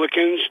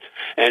Republicans,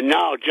 and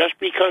now just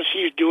because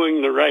he's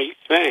doing the right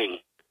thing,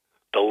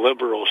 the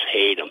liberals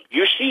hate him.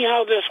 You see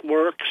how this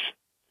works?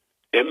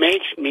 It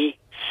makes me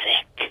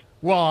sick.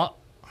 Well,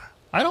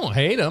 I don't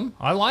hate him.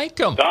 I like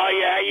him. Oh,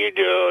 yeah, you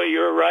do.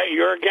 You're right.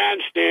 You're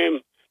against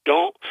him.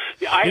 Don't.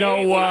 I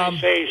hate when I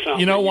say something.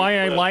 You know why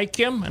I like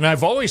him? And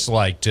I've always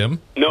liked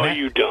him. No,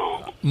 you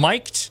don't.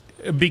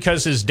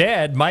 Because his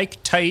dad,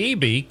 Mike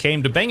Taibbi,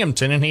 came to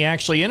Binghamton, and he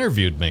actually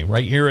interviewed me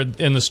right here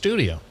in the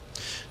studio.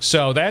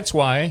 So that's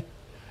why,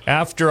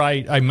 after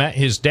I met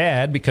his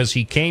dad, because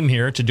he came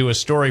here to do a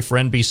story for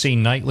NBC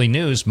Nightly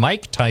News,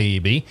 Mike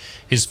Taibbi,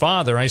 his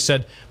father, I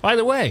said, by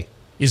the way,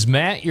 is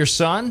Matt your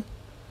son?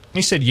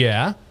 He said,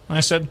 yeah.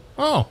 I said,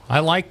 oh, I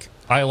like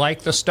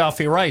the stuff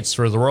he writes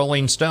for the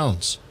Rolling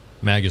Stones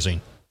magazine.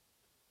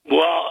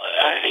 Well,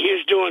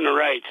 he's doing the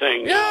right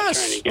thing.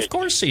 Yes, of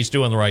course he's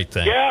doing the right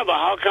thing. Yeah, but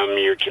how come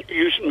you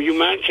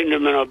mentioned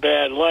him in a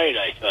bad light,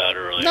 I thought,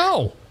 earlier?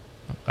 No.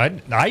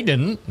 I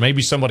didn't.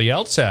 Maybe somebody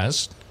else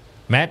has.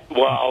 Matt.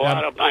 Well, all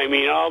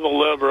the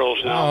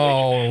liberals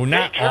now.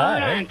 They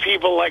turn on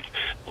people like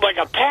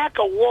a pack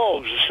of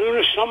wolves. As soon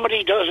as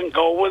somebody doesn't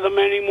go with them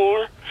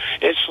anymore,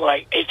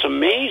 it's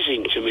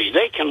amazing to me.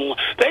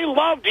 They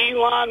loved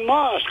Elon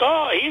Musk.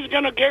 Oh, he's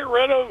going to get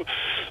rid of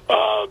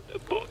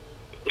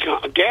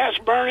gas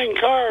burning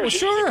cars. Well,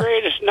 sure. He's the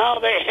greatest. Now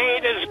they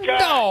hate his guy.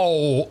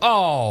 No.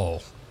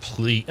 Oh,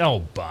 please.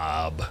 Oh,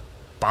 Bob.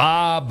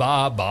 Bob.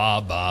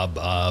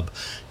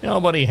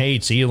 Nobody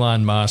hates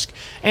Elon Musk,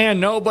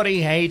 and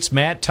nobody hates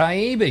Matt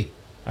Taibbi.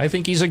 I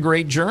think he's a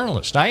great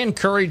journalist. I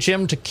encourage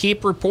him to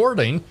keep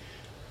reporting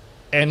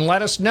and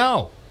let us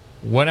know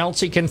what else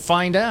he can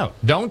find out.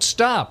 Don't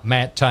stop,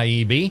 Matt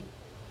Taibbi.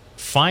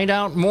 Find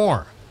out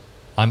more.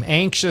 I'm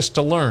anxious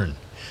to learn.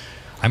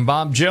 I'm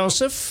Bob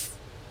Joseph,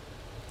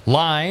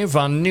 live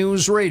on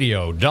News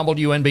Radio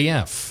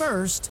WNBF.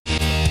 First,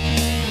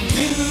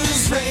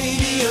 News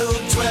Radio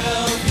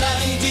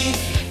 1290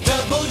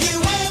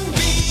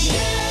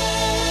 WNBF.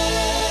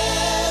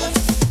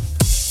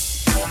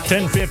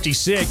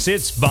 10:56,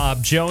 it's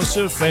Bob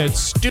Joseph at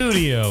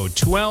Studio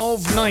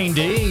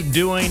 1290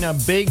 doing a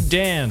big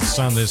dance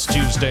on this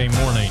Tuesday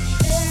morning.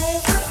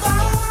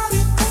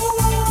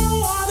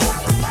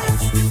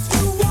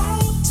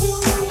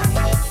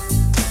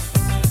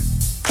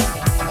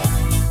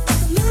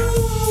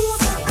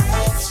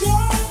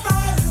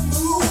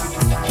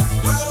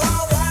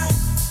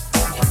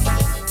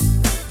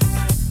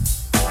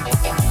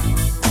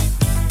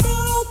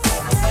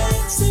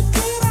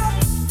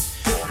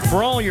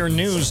 For all your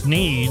news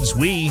needs,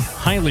 we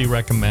highly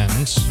recommend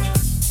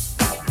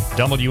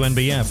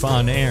WNBF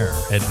on air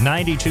at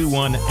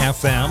 92.1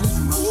 FM,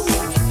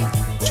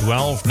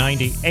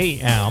 1290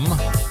 AM,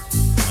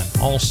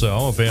 and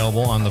also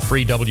available on the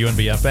free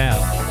WNBF app.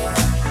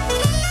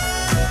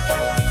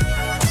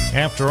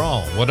 After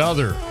all, what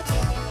other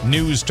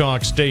news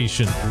talk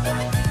station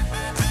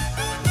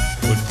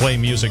would play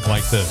music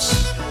like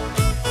this?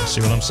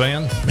 See what I'm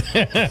saying?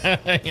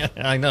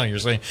 I know, you're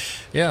saying,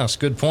 yes,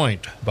 good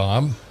point,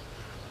 Bob.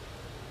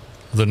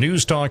 The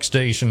news talk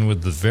station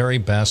with the very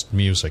best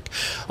music.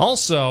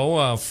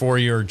 Also, for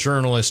your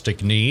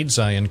journalistic needs,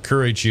 I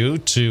encourage you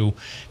to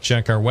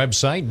check our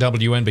website,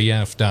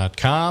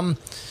 WNBF.com.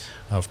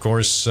 Of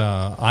course,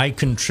 I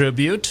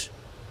contribute,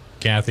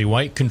 Kathy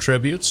White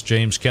contributes,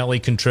 James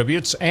Kelly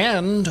contributes,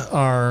 and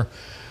our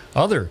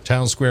other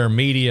Town Square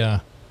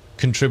Media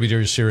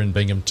contributors here in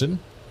Binghamton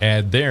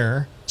add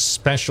their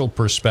special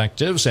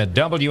perspectives at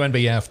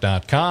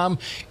WNBF.com.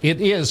 It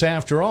is,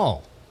 after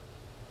all,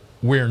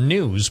 where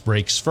news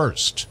breaks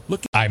first.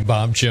 I'm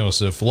Bob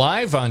Joseph,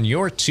 live on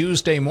your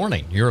Tuesday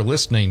morning. You're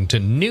listening to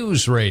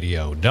News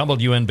Radio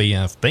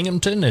WNBF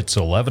Binghamton. It's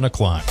 11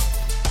 o'clock.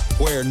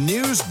 Where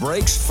news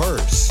breaks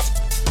first.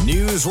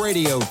 News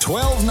Radio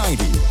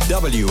 1290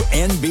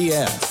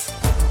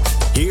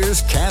 WNBF.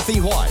 Here's Kathy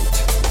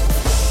White.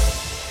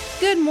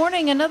 Good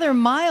morning. Another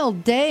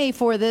mild day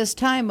for this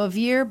time of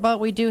year,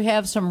 but we do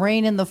have some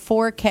rain in the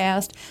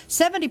forecast.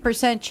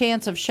 70%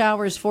 chance of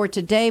showers for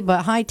today,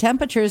 but high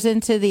temperatures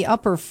into the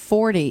upper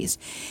 40s.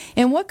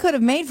 And what could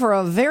have made for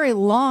a very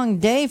long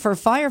day for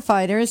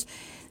firefighters,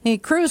 the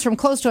crews from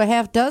close to a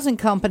half dozen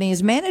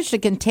companies managed to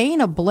contain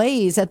a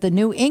blaze at the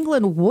New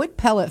England wood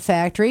pellet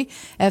factory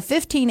at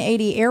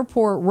 1580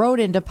 Airport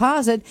Road in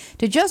Deposit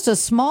to just a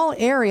small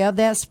area of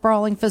that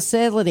sprawling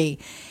facility.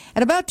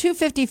 At about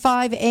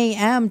 2:55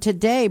 a.m.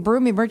 today,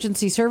 Broome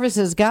Emergency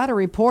Services got a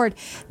report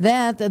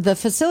that the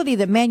facility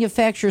that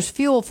manufactures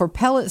fuel for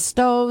pellet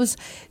stoves,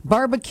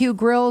 barbecue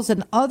grills,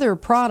 and other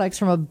products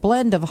from a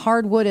blend of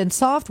hardwood and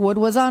softwood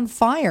was on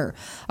fire.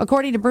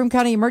 According to Broome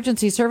County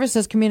Emergency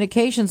Services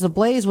Communications, the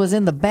blaze was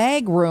in the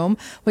bag room,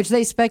 which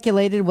they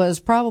speculated was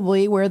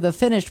probably where the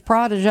finished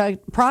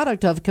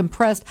product of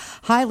compressed,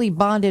 highly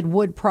bonded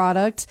wood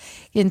products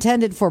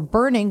intended for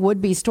burning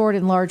would be stored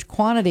in large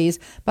quantities.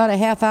 About a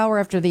half hour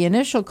after the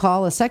initial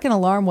call, a second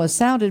alarm was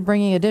sounded,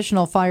 bringing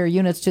additional fire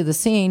units to the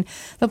scene.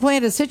 The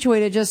plant is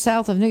situated just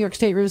south of New York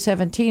State Route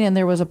 17, and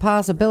there was a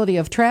possibility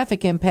of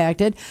traffic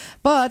impacted,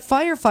 but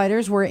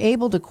firefighters were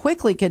able to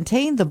quickly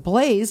contain the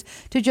blaze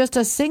to just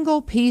a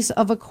single piece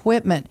of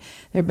equipment.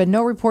 There have been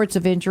no reports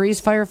of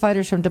injuries.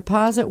 Firefighters from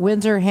Deposit,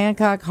 Windsor,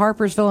 Hancock,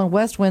 Harpersville, and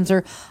West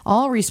Windsor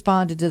all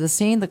responded to the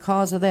scene. The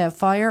cause of that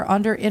fire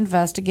under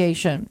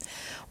investigation.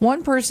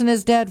 One person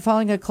is dead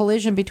following a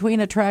collision between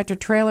a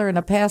tractor-trailer and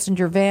a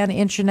passenger van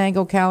in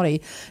Shenango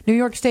County. New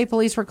York State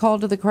Police were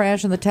called to the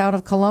crash in the town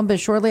of Columbus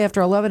shortly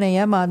after 11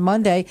 a.m. on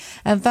Monday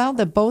and found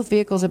that both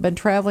vehicles had been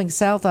traveling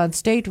south on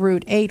State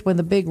Route 8 when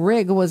the big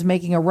rig was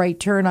making a right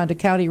turn onto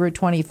County Route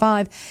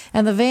 25,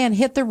 and the van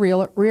hit the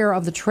rear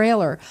of the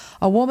trailer.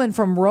 A woman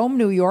from Rome,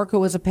 New York, who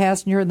was a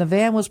passenger in the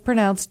van, was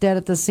pronounced dead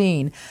at the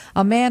scene.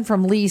 A man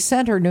from Lee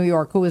Center, New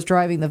York, who was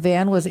driving the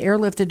van, was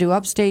airlifted to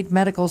Upstate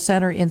Medical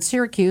Center in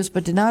Syracuse,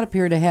 but did not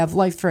appear to have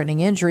life-threatening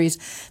injuries.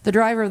 The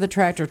driver of the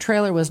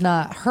tractor-trailer was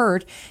not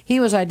hurt. He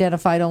was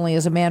identified only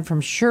as a man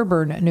from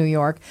Sherburne, New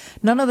York.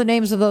 None of the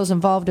names of those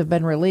involved have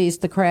been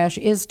released. The crash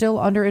is still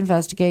under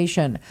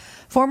investigation.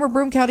 Former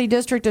Broome County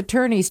District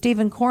Attorney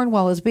Stephen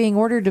Cornwell is being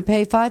ordered to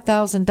pay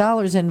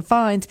 $5,000 in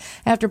fines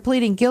after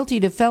pleading guilty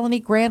to felony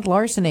grand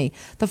larceny.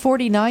 The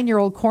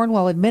 49-year-old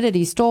Cornwell admitted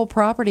he stole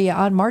property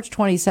on March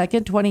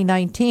 22,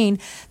 2019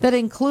 that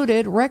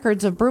included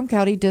records of Broome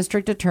County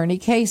District Attorney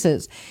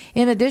cases.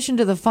 In addition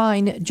to the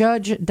fine,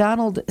 Judge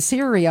Donald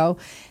Serio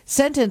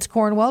sentenced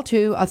Cornwell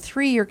to a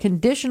 3-year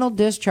conditional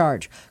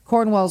discharge.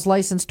 Cornwell's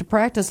license to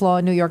practice law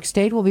in New York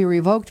State will be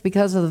revoked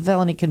because of the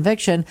felony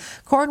conviction.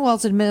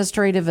 Cornwell's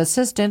administrative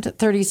assistant,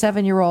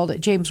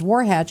 37-year-old James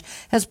Warhatch,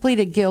 has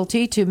pleaded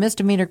guilty to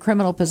misdemeanor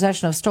criminal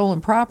possession of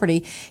stolen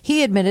property.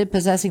 He admitted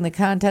possessing the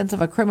contents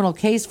of a criminal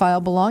case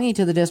file belonging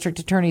to the district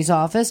attorney's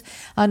office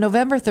on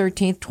November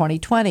 13,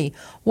 2020.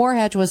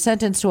 Warhatch was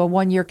sentenced to a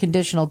 1-year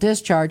conditional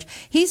discharge.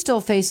 He still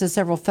faces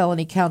several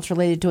felony counts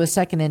related to a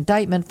second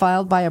indictment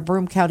filed by a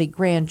Broome County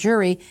grand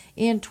jury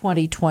in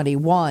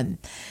 2021.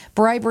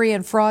 Bribery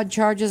and fraud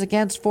charges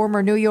against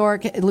former New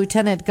York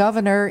Lieutenant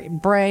Governor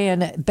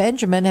Brian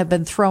Benjamin have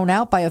been thrown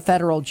out by a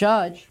federal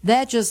judge.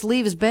 That just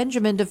leaves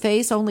Benjamin to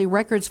face only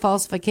records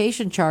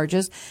falsification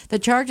charges. The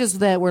charges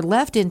that were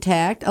left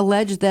intact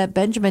allege that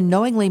Benjamin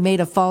knowingly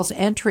made a false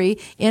entry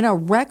in a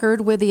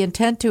record with the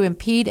intent to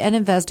impede an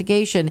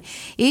investigation.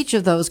 Each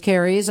of those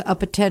carries a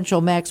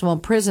potential maximum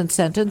prison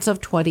sentence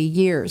of 20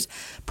 years.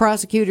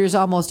 Prosecutors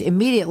almost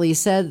immediately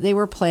said they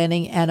were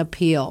planning an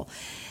appeal.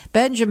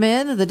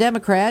 Benjamin, the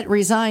Democrat,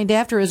 resigned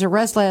after his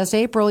arrest last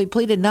April. He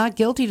pleaded not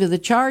guilty to the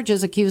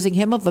charges, accusing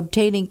him of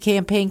obtaining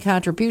campaign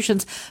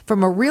contributions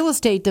from a real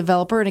estate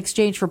developer in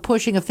exchange for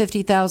pushing a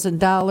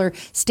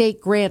 $50,000 state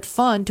grant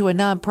fund to a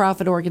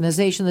nonprofit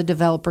organization the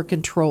developer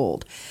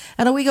controlled.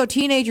 An Owego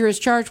teenager is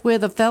charged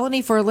with a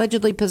felony for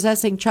allegedly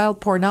possessing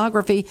child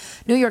pornography.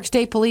 New York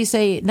State Police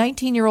say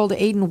 19-year-old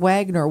Aiden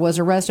Wagner was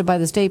arrested by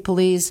the State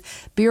Police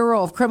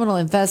Bureau of Criminal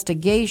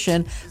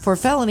Investigation for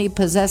felony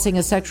possessing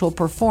a sexual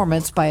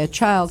performance by a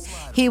child.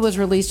 He was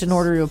released in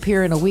order to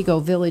appear in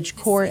Owego Village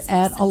Court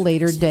at a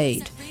later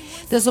date.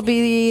 This will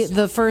be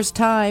the first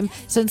time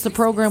since the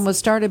program was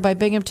started by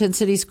Binghamton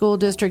City School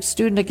District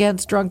Student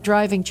Against Drunk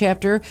Driving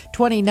Chapter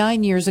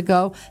 29 years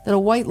ago that a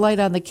white light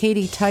on the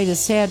Katie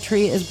Titus sad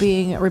tree is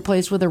being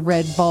replaced with a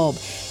red bulb.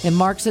 It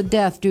marks a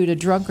death due to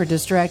drunk or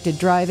distracted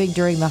driving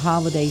during the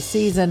holiday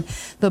season.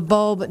 The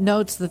bulb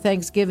notes the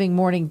Thanksgiving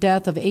morning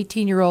death of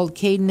 18-year-old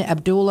Caden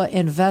Abdullah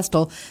in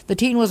Vestal. The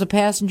teen was a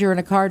passenger in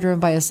a car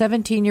driven by a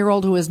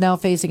 17-year-old who is now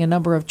facing a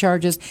number of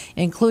charges,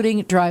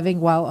 including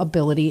driving while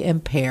ability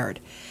impaired.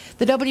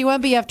 The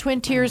WNBF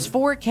Twin Tiers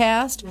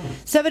forecast,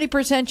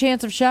 70%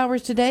 chance of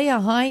showers today, a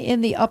high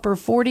in the upper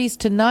 40s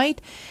tonight,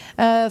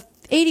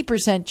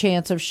 80%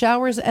 chance of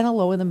showers, and a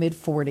low in the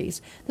mid-40s.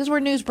 This is where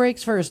news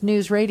breaks first.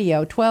 News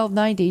Radio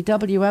 1290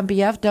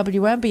 WNBF,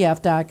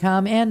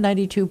 WNBF.com, and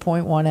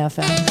 92.1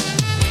 FM.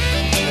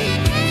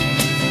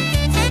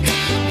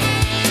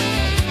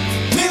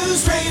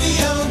 News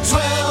Radio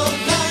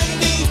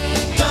 1290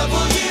 WNBF.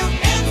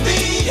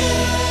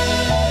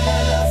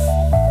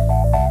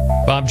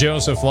 Bob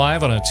Joseph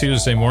live on a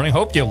Tuesday morning.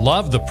 Hope you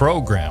love the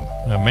program.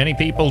 Many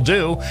people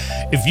do.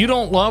 If you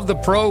don't love the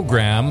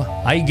program,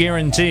 I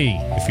guarantee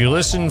if you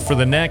listen for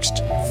the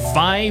next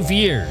 5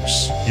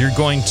 years, you're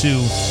going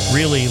to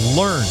really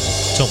learn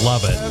to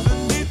love it.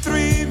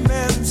 73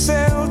 men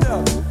sailed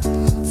up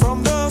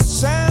from the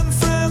San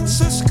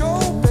Francisco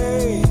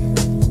Bay,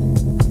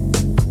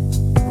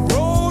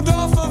 rolled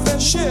off of their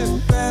ship,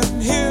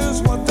 and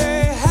here's what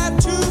they had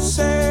to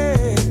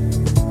say.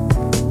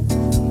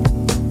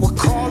 We're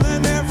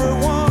calling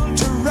everyone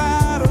to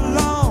ride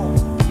along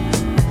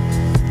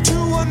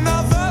to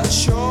another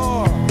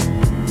shore.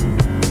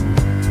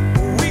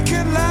 We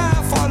can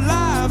laugh our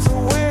lives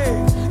away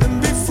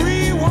and be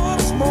free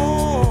once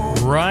more.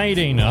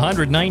 Riding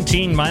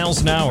 119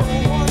 miles an hour.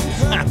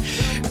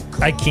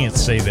 I can't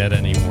say that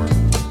anymore.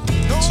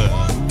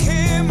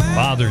 It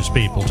bothers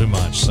people too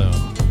much, so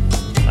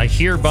I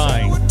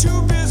hereby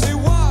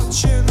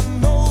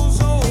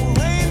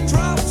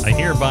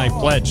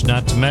pledge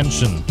not to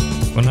mention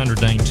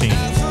 119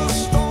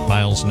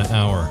 miles an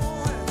hour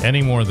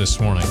anymore this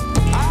morning.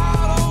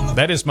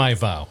 That is my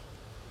vow.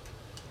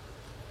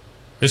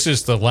 This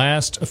is the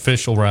last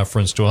official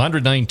reference to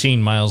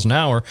 119 miles an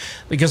hour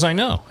because I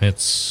know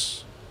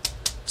it's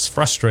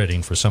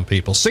frustrating for some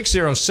people.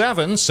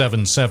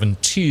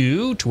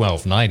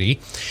 607-772-1290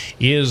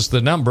 is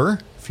the number.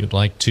 If you'd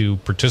like to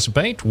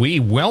participate, we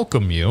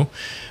welcome you.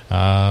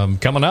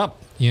 Coming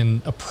up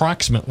in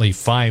approximately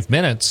 5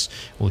 minutes,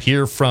 we'll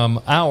hear from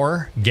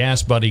our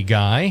Gas Buddy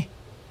guy.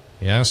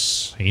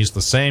 Yes, he's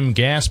the same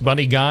Gas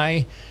Buddy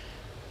guy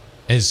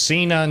as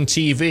seen on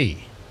TV,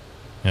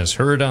 as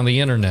heard on the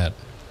internet,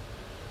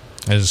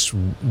 as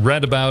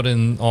read about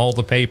in all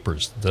the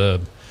papers, the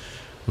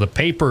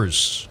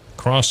papers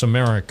across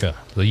America,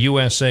 the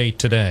USA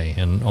Today,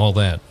 and all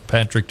that.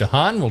 Patrick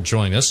DeHaan will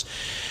join us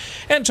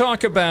and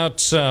talk about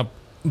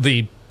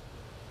the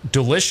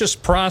delicious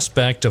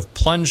prospect of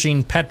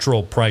plunging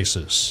petrol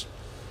prices.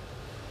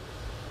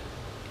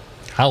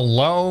 How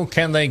low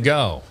can they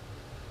go?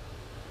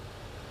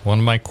 One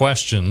of my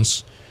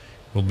questions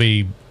will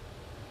be,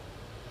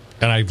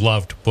 and I'd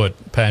love to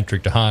put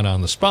Patrick DeHaan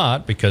on the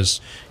spot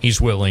because he's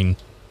willing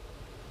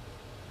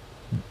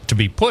to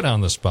be put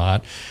on the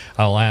spot.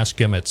 I'll ask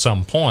him at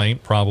some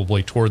point,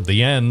 probably toward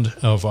the end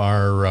of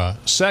our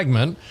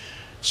segment.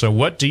 So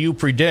what do you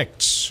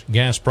predict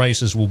gas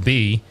prices will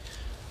be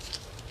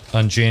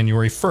on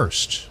January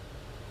 1st?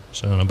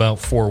 So in about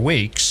 4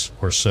 weeks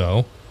or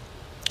so.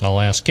 I'll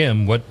ask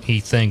him what he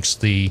thinks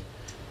the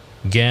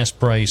gas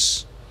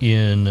price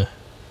in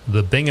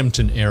the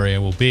Binghamton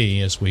area will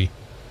be as we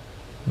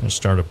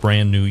start a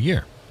brand new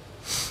year.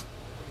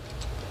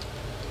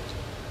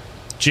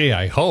 Gee,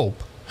 I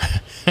hope.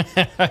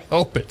 I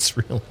hope it's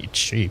really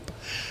cheap.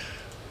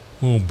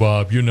 Oh,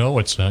 Bob, you know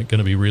it's not going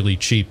to be really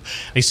cheap.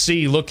 I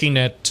see, looking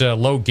at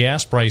low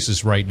gas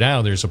prices right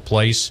now, there's a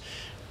place,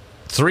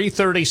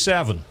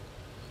 $3.37,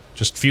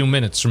 just a few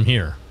minutes from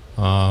here.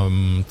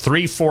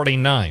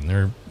 $3.49.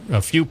 There are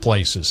a few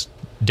places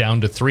down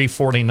to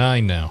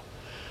 $3.49 now.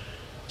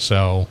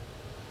 So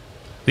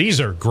these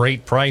are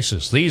great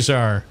prices. These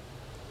are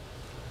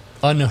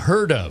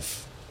unheard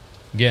of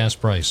gas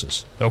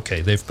prices.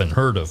 Okay, they've been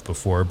heard of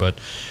before, but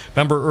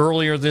remember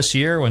earlier this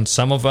year when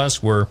some of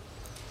us were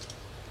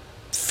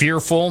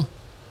fearful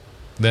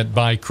that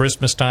by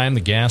Christmas time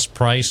the gas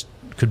price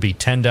could be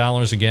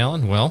 $10 a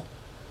gallon? Well,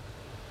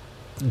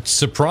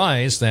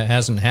 surprise, that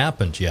hasn't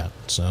happened yet.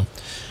 So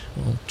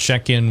we'll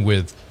check in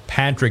with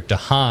Patrick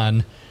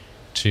DeHaan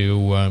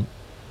to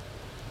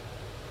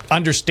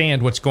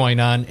understand what's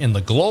going on in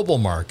the global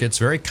markets.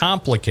 Very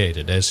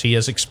complicated, as he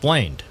has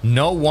explained.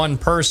 No one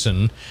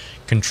person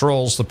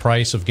controls the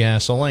price of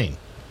gasoline.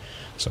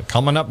 So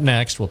coming up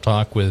next, we'll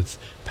talk with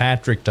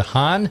Patrick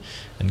DeHaan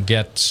and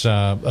get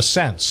a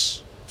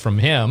sense from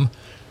him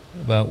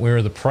about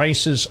where the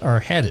prices are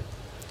headed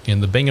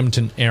in the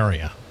Binghamton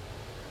area.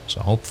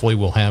 So hopefully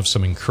we'll have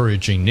some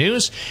encouraging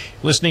news.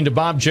 Listening to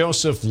Bob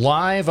Joseph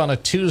live on a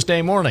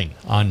Tuesday morning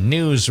on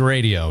News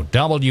Radio,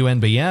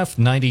 WNBF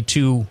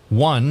 92.1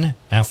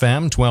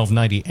 FM,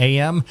 1290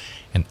 AM,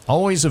 and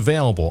always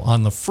available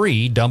on the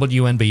free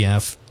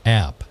WNBF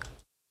app.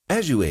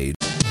 As you age,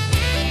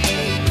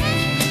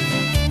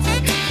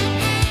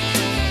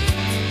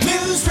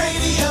 News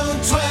Radio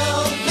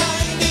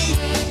 1290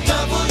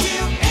 WNBF.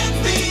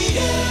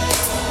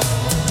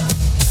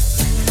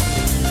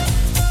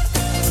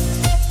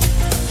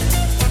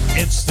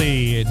 It's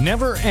the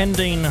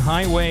never-ending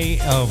highway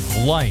of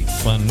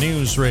life on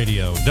News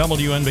Radio,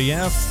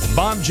 WNBF.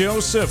 Bob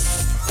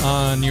Joseph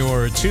on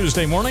your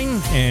Tuesday morning,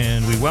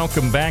 and we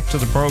welcome back to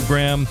the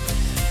program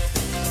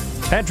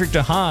Patrick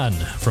DeHaan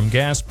from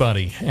Gas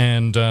Buddy,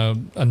 and a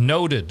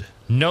noted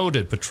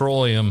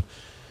petroleum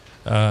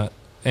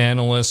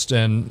analyst,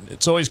 and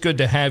it's always good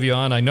to have you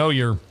on. I know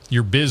you're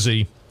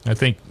busy. I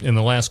think in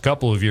the last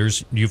couple of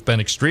years you've been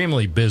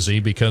extremely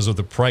busy because of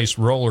the price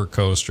roller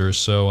coaster,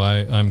 so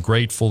I'm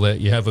grateful that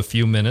you have a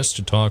few minutes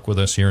to talk with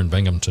us here in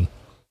Binghamton.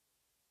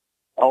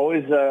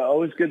 Always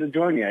good to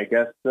join you. I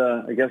guess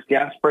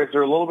gas prices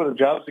are a little bit of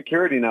job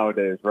security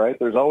nowadays, right?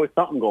 There's always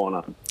something going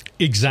on.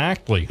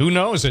 Exactly. Who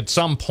knows? At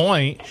some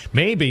point,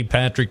 maybe,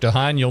 Patrick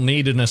DeHaan, you'll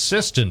need an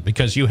assistant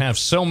because you have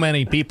so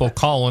many people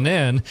calling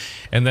in.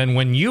 And then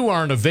when you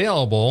aren't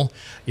available,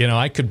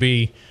 I could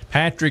be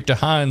Patrick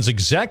DeHaan's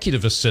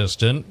executive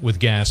assistant with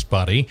Gas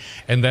Buddy.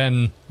 And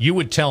then you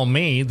would tell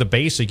me the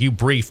basic, you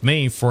brief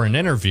me for an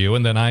interview.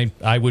 And then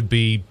I would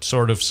be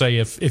sort of say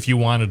if you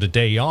wanted a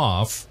day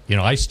off,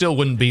 I still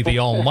wouldn't be the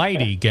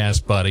almighty Gas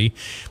Buddy,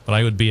 but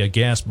I would be a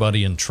Gas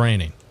Buddy in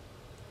training.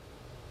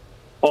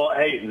 Well,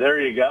 hey,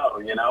 there you go.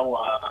 You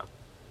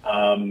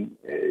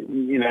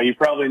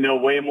probably know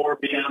way more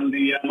beyond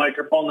the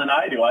microphone than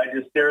I do. I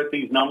just stare at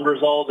these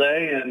numbers all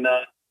day, and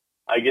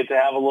I get to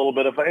have a little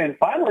bit of fun. And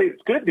finally,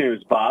 it's good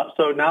news, Bob.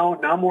 So now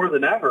more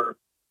than ever,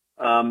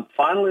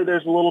 finally,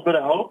 there's a little bit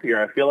of hope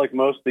here. I feel like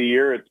most of the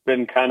year it's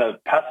been kind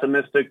of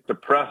pessimistic,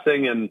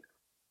 depressing,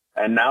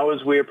 and now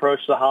as we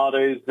approach the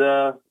holidays,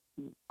 of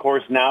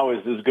course, now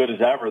is as good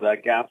as ever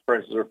that gas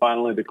prices are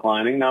finally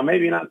declining. Now,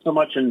 maybe not so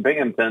much in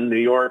Binghamton. New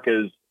York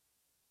is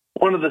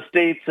one of the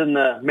states in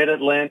the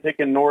mid-Atlantic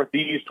and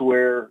Northeast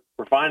where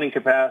refining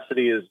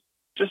capacity is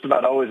just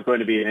about always going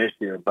to be an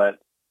issue. But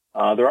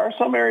there are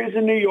some areas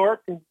in New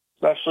York,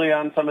 especially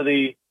on some of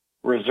the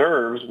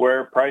reserves,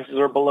 where prices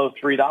are below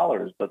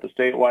 $3, but the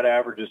statewide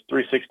average is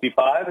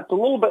 $3.65. It's a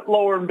little bit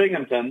lower in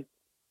Binghamton,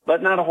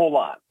 but not a whole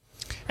lot.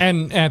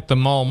 And at the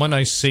moment,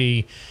 I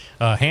see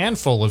a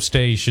handful of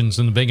stations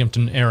in the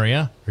Binghamton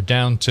area are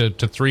down to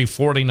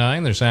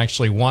 $3.49. There's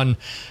actually one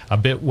a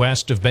bit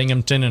west of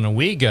Binghamton in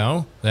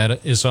Owego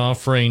that is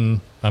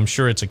offering, I'm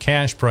sure it's a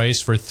cash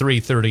price, for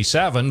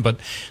 $3.37, but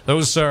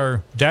those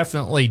are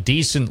definitely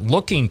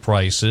decent-looking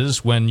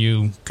prices when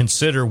you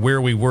consider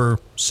where we were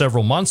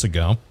several months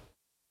ago.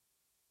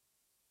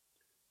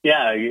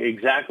 Yeah,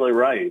 exactly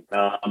right.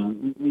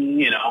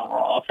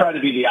 I'll try to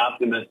be the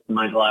optimist.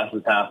 My glass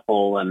is half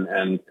full,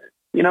 and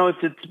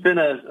it's been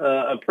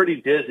a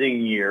pretty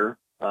dizzying year.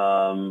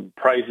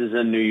 Prices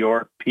in New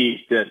York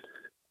peaked at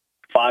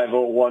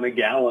 $5.01 a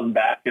gallon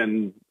back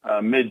in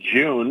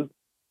mid-June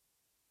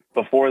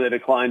before they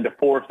declined to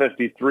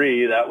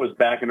 $4.53. That was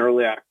back in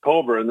early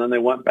October, and then they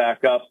went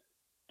back up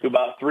to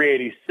about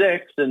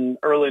 $3.86 in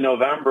early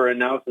November, and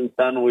now since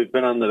then we've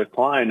been on the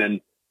decline. And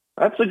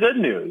that's the good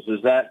news,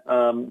 is that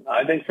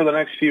I think for the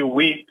next few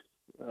weeks,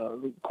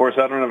 of course,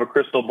 I don't have a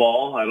crystal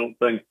ball. I don't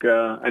think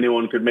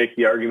anyone could make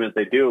the argument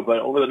they do. But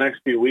over the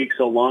next few weeks,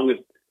 so long as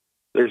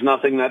there's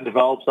nothing that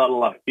develops out of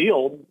left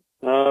field,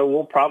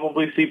 we'll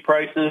probably see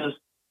prices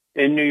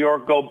in New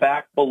York go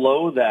back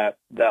below that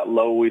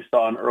low we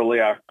saw in early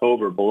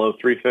October, below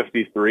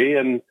 353,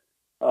 and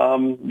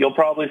you'll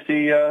probably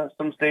see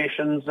some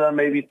stations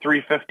maybe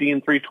 350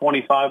 and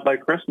 325 by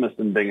Christmas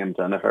in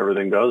Binghamton if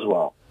everything goes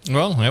well.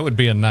 Well, that would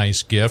be a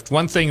nice gift.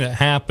 One thing that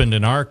happened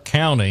in our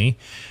county,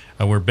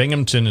 where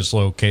Binghamton is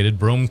located,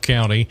 Broome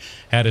County,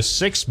 had a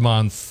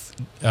 6-month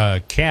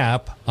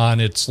cap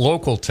on its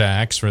local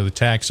tax, for the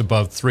tax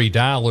above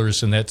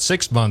 $3, and that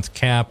 6-month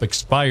cap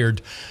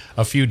expired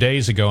a few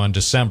days ago on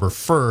December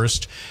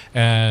 1st,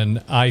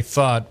 and I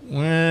thought,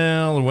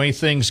 well, the way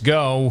things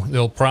go,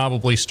 they'll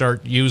probably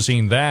start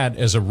using that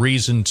as a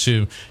reason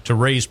to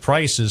raise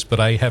prices,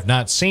 but I have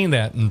not seen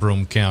that in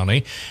Broome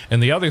County.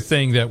 And the other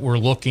thing that we're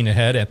looking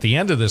ahead at the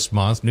end of this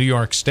month, New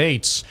York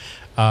State's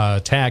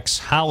tax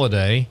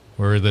holiday,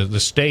 where the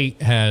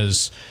state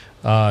has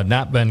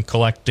not been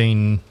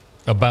collecting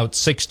about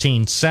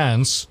 16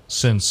 cents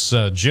since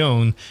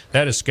June.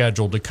 That is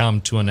scheduled to come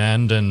to an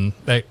end, and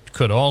that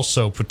could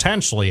also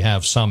potentially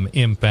have some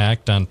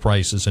impact on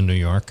prices in New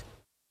York.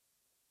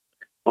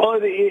 Well,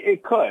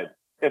 it could.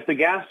 If the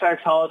gas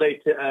tax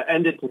holiday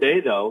ended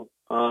today, though,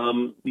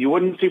 you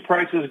wouldn't see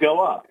prices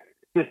go up.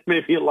 There's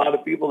maybe a lot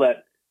of people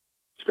that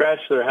scratch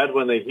their head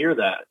when they hear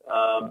that.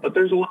 But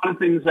there's a lot of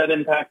things that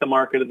impact the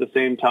market at the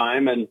same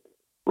time, and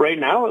right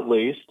now, at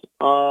least,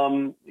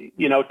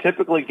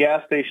 typically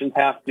gas stations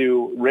have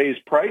to raise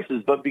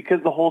prices, but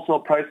because the wholesale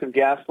price of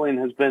gasoline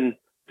has been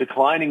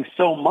declining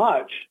so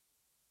much,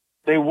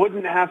 they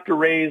wouldn't have to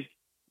raise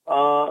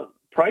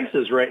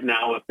prices right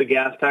now if the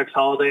gas tax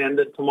holiday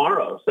ended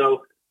tomorrow.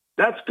 So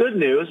that's good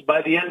news.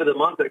 By the end of the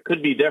month, it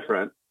could be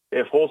different.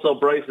 If wholesale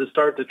prices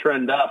start to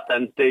trend up,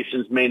 then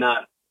stations may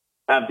not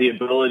have the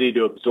ability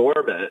to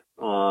absorb it.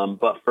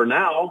 But for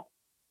now,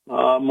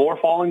 more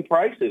falling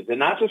prices, and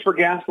not just for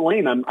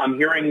gasoline. I'm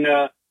hearing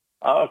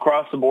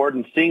across the board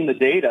and seeing the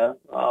data,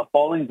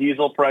 falling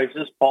diesel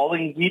prices,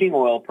 falling heating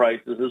oil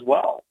prices as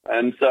well.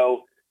 And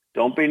so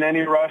don't be in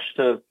any rush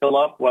to fill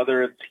up,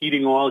 whether it's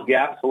heating oil,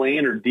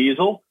 gasoline, or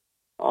diesel.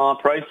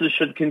 Prices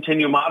should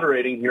continue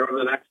moderating here over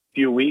the next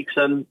few weeks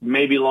and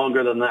maybe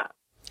longer than that.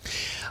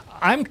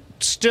 I'm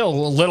still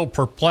a little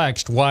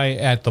perplexed why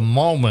at the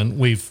moment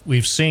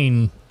we've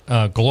seen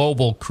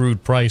global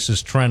crude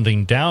prices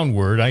trending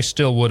downward. I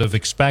still would have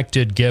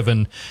expected,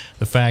 given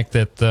the fact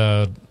that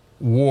the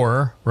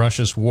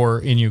Russia's war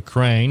in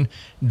Ukraine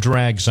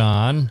drags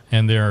on,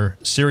 and there are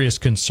serious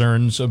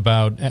concerns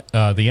about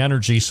the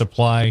energy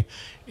supply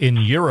in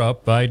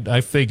Europe.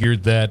 I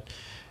figured that,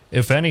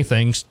 if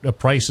anything,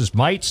 prices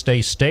might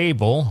stay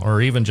stable,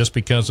 or even just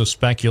because of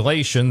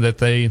speculation, that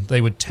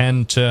they would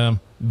tend to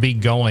be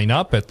going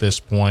up at this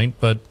point,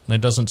 but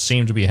that doesn't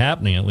seem to be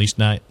happening, at least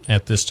not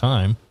at this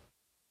time.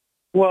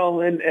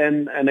 Well,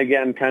 and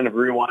again, kind of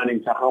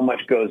rewinding to how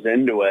much goes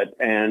into it,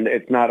 and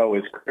it's not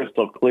always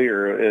crystal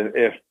clear.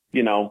 If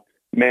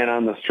man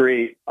on the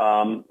street,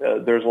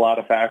 there's a lot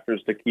of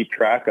factors to keep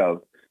track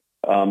of.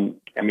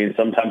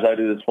 Sometimes I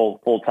do this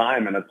full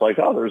time, and it's like,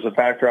 oh, there's a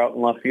factor out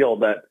in left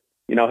field that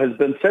has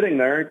been sitting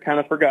there and kind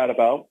of forgot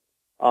about.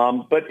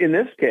 But in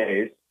this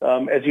case,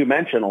 as you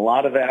mentioned, a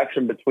lot of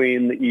action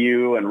between the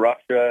EU and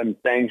Russia, and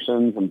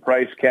sanctions and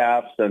price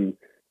caps and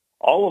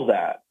all of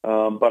that.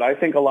 But I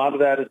think a lot of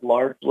that is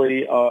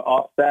largely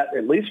offset,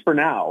 at least for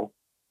now,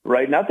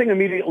 right? Nothing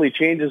immediately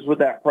changes with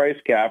that price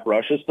cap.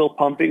 Russia's still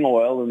pumping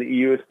oil, and the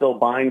EU is still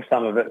buying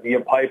some of it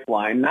via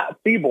pipeline, not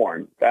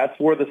seaborne. That's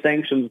where the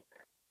sanctions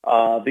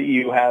the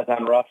EU has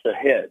on Russia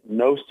hit.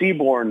 No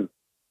seaborne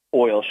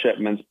oil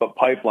shipments, but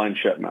pipeline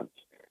shipments.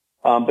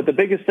 But the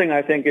biggest thing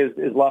I think is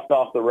left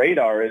off the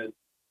radar is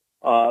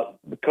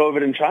the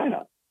COVID in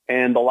China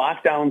and the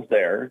lockdowns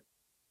there.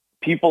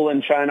 People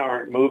in China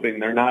aren't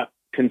moving. They're not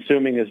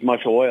consuming as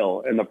much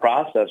oil in the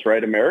process,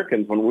 right?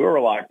 Americans, when we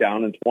were locked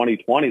down in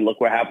 2020, look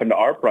what happened to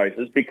our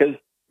prices because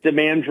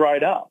demand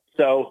dried up.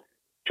 So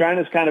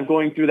China's kind of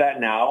going through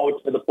that now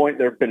to the point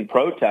there have been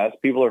protests.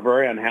 People are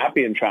very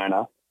unhappy in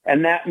China,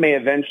 and that may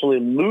eventually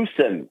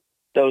loosen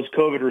those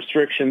COVID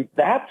restrictions.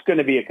 That's going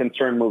to be a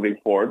concern moving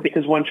forward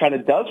because when China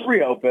does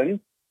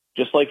reopen,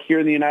 just like here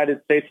in the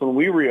United States, when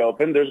we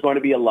reopen, there's going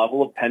to be a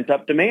level of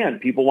pent-up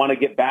demand. People want to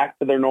get back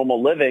to their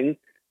normal living.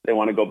 They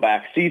want to go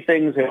back, see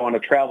things. They want to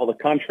travel the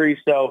country.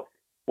 So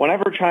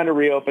whenever China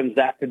reopens,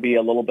 that could be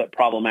a little bit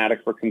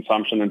problematic for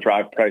consumption and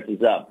drive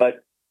prices up.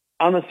 But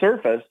on the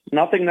surface,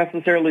 nothing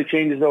necessarily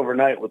changes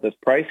overnight with this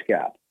price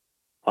cap.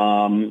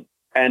 And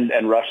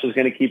Russia's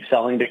going to keep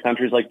selling to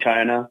countries like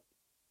China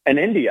and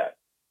India.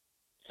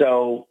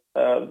 So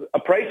a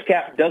price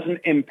cap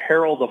doesn't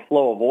imperil the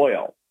flow of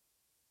oil.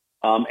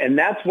 And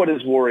that's what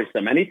is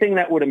worrisome. Anything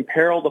that would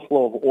imperil the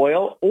flow of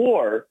oil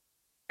or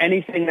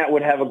anything that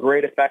would have a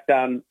great effect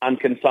on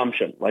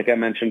consumption, like I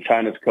mentioned,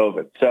 China's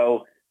COVID.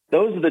 So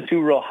those are the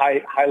two real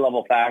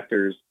high-level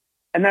factors.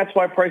 And that's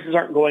why prices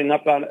aren't going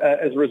up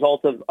as a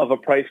result of a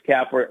price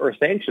cap or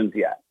sanctions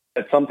yet.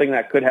 It's something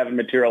that could have a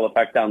material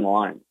effect down the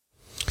line.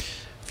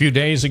 If few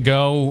days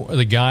ago,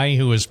 the guy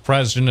who is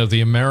president of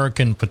the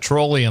American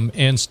Petroleum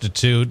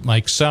Institute,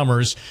 Mike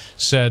Summers,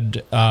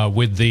 said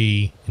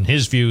in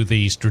his view,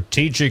 the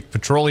strategic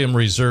petroleum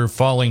reserve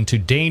falling to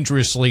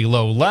dangerously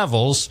low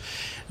levels,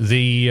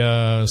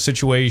 the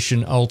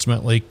situation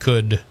ultimately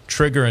could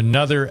trigger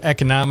another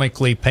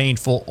economically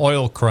painful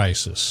oil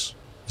crisis.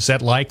 Is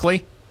that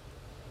likely?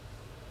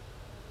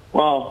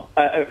 Well,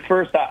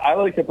 first, I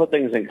like to put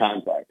things in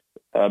context.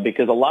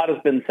 Because a lot has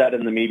been said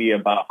in the media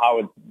about how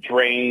it's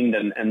drained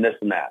and this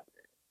and that.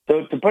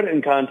 So to put it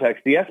in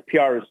context, the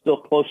SPR is still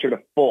closer to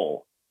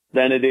full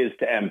than it is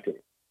to empty.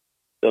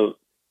 So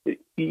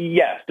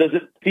yes, does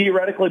it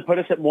theoretically put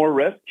us at more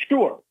risk?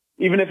 Sure.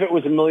 Even if it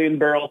was 1 million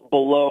barrels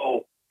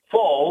below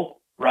full,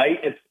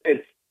 right?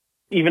 It's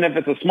even if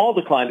it's a small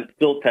decline, it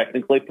still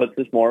technically puts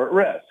us more at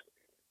risk.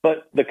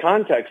 But the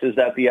context is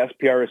that the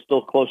SPR is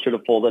still closer to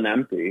full than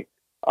empty.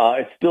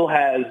 It still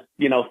has,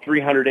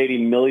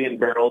 380 million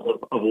barrels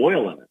of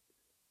oil in it.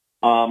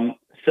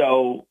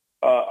 So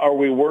are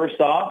we worse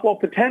off? Well,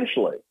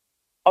 potentially.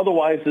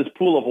 Otherwise, this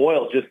pool of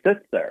oil just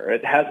sits there.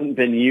 It hasn't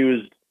been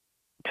used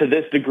to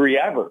this degree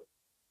ever.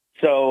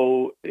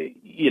 So,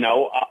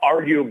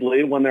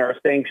 arguably, when there are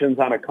sanctions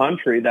on a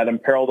country that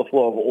imperil the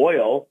flow of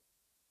oil,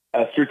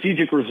 a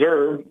strategic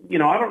reserve,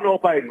 I don't know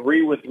if I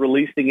agree with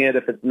releasing it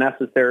if it's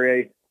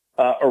necessary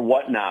or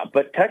whatnot,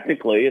 but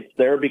technically it's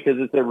there because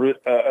it's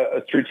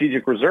a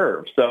strategic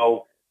reserve.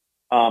 So,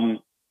 I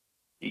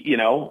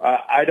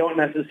don't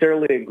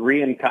necessarily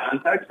agree in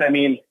context. I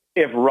mean,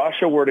 if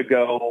Russia were to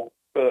go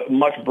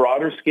much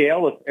broader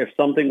scale, if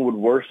something would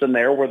worsen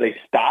there where they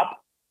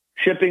stop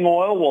shipping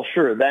oil, well,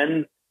 sure,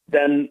 then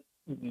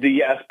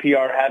the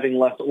SPR having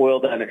less oil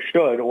than it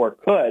should or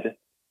could,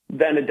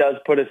 then it does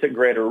put us at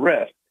greater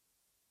risk.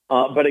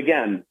 But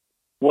again,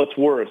 what's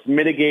worse,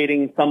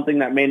 mitigating something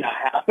that may not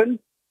happen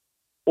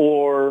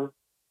or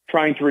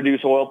trying to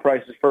reduce oil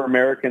prices for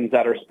Americans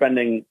that are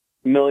spending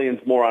millions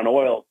more on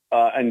oil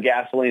and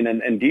gasoline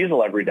and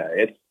diesel every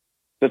day? It's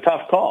a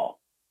tough call.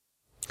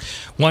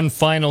 One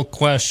final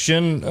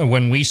question.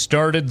 When we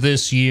started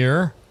this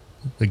year,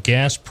 the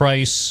gas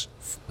price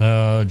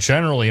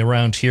generally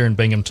around here in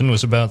Binghamton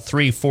was about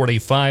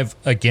 $3.45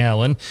 a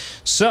gallon.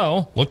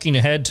 So, looking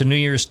ahead to New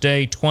Year's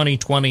Day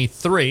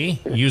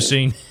 2023,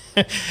 using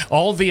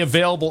all the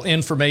available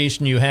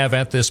information you have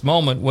at this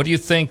moment, what do you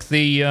think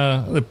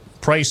the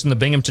price in the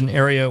Binghamton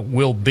area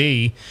will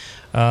be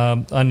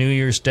on New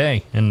Year's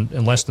Day in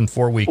less than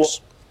 4 weeks?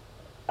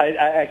 Well,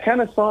 I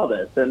kind of saw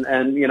this, and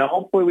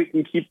hopefully we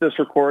can keep this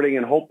recording,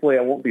 and hopefully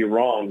I won't be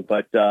wrong.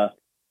 But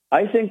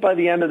I think by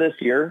the end of this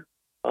year,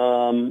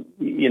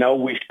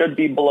 we should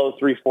be below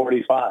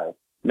 345,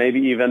 maybe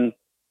even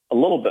a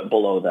little bit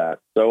below that.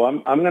 So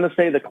I'm going to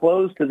say the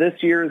close to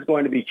this year is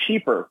going to be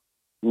cheaper,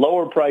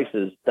 lower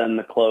prices than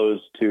the close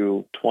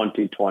to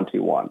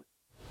 2021.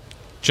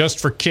 Just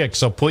for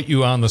kicks, I'll put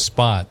you on the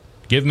spot.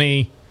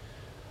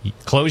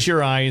 Close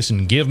your eyes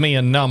and give me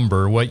a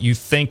number, what you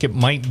think it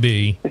might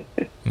be.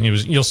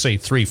 You'll say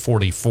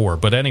 344,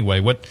 but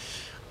anyway,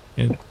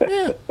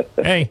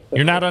 hey,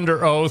 you're not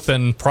under oath,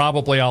 and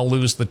probably I'll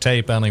lose the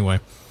tape anyway.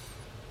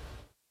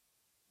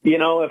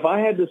 If I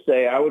had to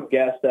say, I would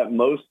guess that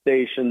most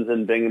stations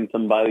in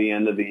Binghamton by the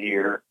end of the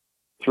year,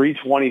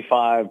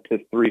 325 to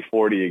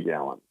 340 a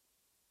gallon.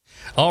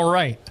 All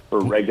right.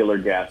 For regular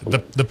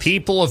gasoline. The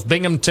people of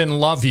Binghamton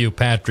love you,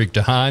 Patrick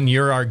DeHaan.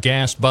 You're our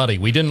gas buddy.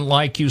 We didn't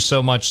like you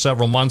so much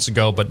several months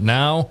ago, but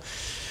now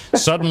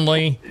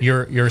suddenly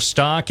your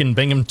stock in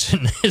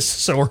Binghamton is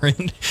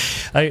soaring.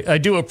 I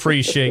do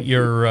appreciate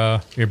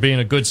your being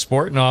a good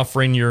sport and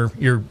offering your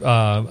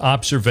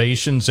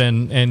observations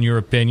and your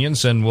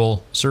opinions, and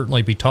we'll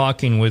certainly be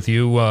talking with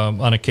you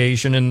on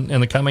occasion in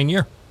the coming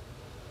year.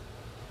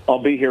 I'll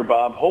be here,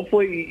 Bob.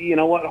 Hopefully, you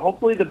know what?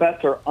 Hopefully the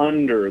bets are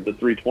under the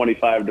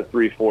 325 to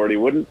 340.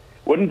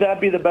 Wouldn't that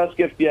be the best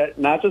gift yet?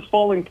 Not just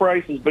falling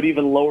prices, but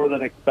even lower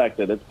than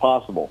expected. It's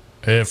possible.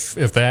 If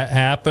that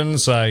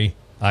happens, I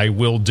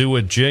will do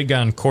a jig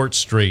on Court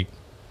Street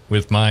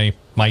with my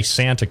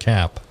Santa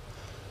cap.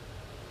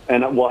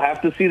 And we'll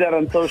have to see that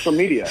on social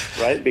media,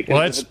 right?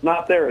 Because if it's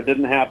not there, it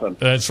didn't happen.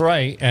 That's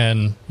right.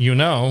 And,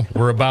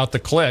 we're about the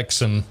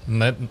clicks, and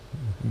that,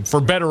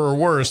 for better or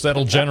worse,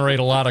 that'll generate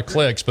a lot of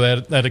clicks,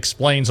 but that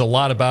explains a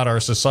lot about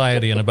our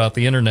society and about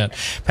the Internet.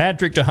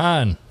 Patrick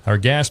DeHaan, our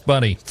gas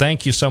buddy,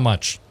 thank you so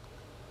much.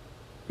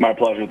 My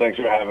pleasure. Thanks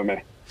for having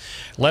me.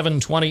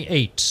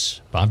 11:28.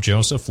 Bob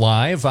Joseph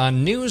live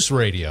on News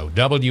Radio,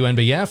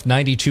 WNBF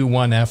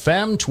 92.1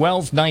 FM,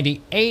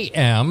 1290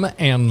 AM,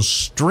 and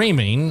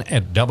streaming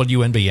at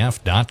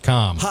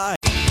WNBF.com. Hi.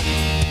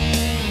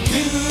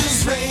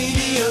 News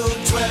Radio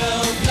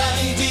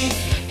 1290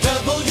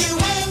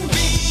 WNBF.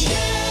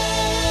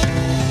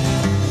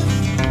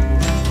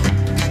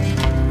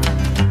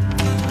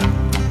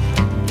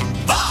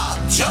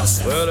 Bob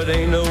Joseph. Well, it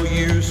ain't no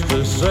use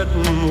to sit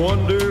and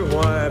wonder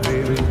why,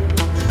 baby,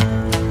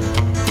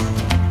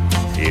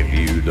 if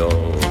you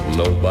don't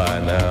know by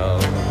now.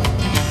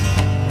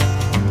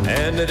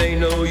 And it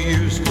ain't no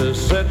use to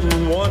sit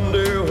and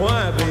wonder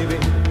why, baby,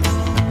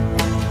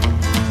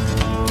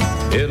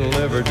 it'll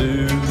never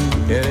do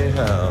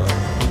anyhow.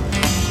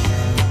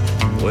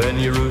 When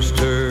your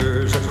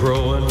roosters are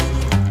crowing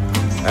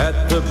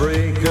at the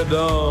break of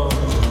dawn,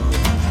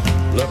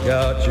 look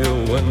out your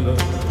window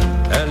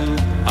and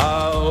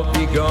I'll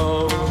be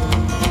gone.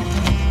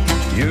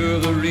 You're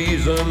the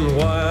reason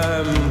why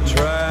I'm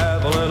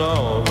traveling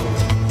on,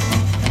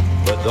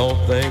 but don't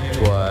think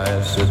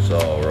twice, it's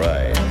all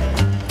right.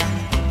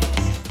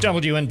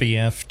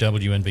 WNBF,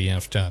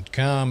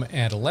 WNBF.com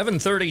at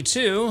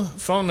 11:32.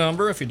 Phone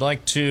number, if you'd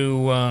like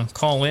to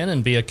call in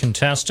and be a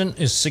contestant,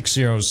 is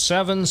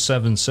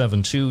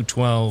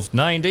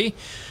 607-772-1290.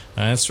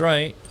 That's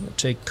right. We'll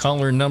take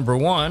caller number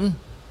 1.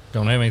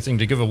 Don't have anything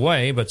to give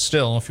away, but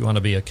still, if you want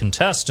to be a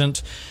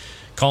contestant,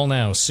 call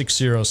now,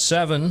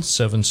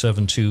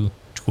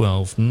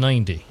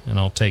 607-772-1290. And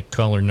I'll take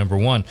caller number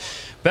 1.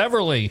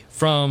 Beverly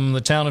from the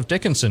town of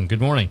Dickinson.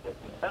 Good morning.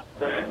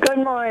 Good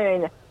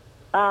morning.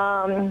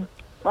 Well,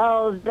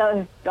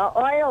 the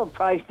oil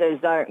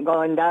prices aren't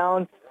going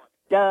down.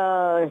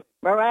 The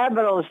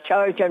Mirabito's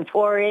charging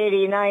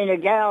 $4.89 a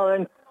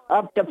gallon,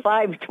 up to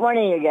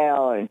 $5.20 a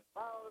gallon.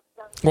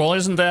 Well,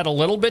 isn't that a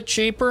little bit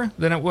cheaper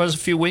than it was a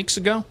few weeks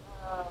ago?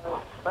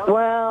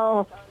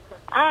 Well,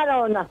 I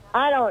don't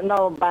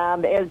know,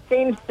 Bob. It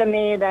seems to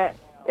me that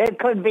it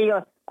could be.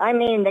 I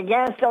mean, the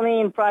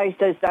gasoline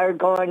prices are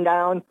going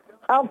down.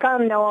 How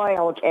come the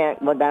oil can't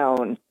go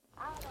down?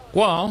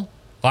 Well,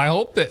 I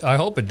hope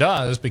it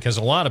does, because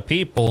a lot of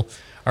people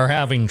are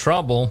having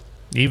trouble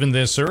even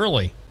this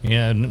early,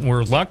 and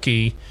we're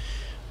lucky.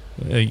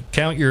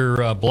 Count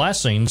your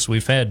blessings.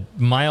 We've had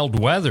mild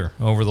weather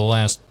over the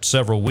last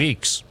several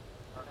weeks.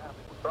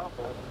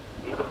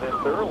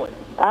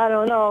 I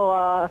don't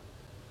know.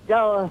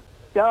 They'll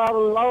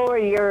lower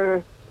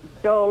your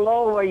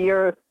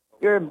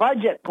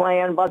budget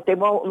plan, but they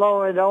won't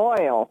lower the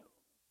oil.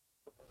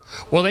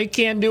 Well, they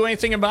can't do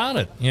anything about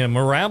it. You know,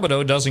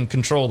 Mirabito doesn't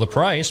control the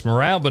price.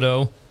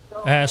 Mirabito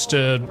has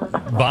to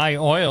buy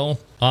oil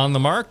on the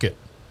market,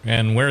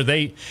 and where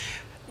they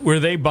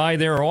buy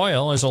their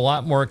oil is a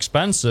lot more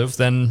expensive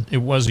than it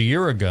was a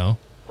year ago.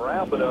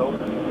 Mirabito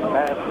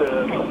has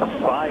to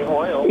buy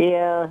oil.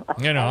 Yeah.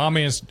 You know, I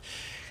mean, it's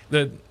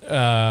the.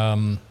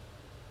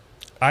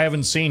 I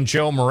haven't seen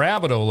Joe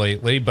Mirabito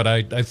lately, but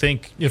I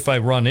think if I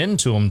run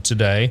into him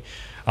today,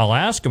 I'll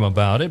ask him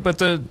about it. But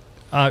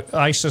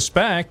I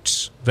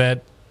suspect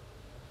that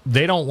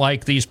they don't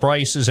like these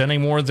prices any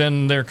more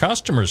than their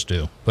customers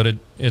do. But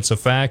it's a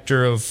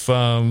factor of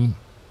the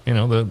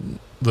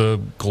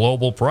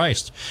global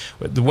price.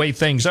 The way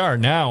things are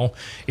now,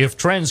 if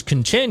trends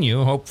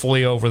continue,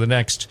 hopefully over the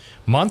next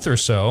month or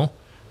so,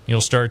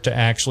 you'll start to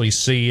actually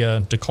see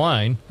a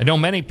decline. I know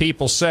many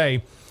people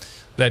say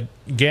that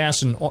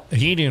gas and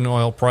heating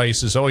oil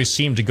prices always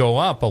seem to go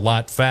up a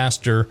lot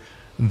faster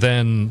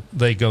than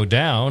they go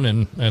down,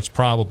 and that's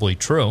probably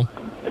true.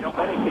 I know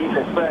many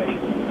people say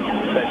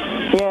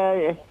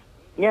that.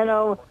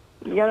 Yeah,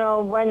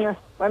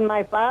 when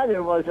my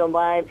father was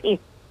alive, he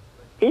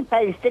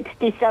paid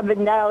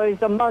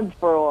 $67 a month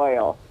for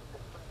oil.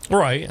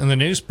 Right, and the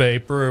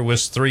newspaper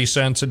was 3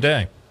 cents a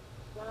day.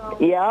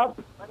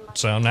 Yep.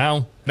 So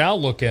now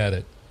look at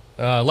it.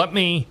 Let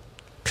me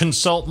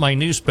consult my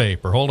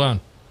newspaper. Hold on.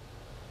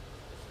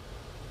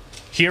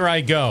 Here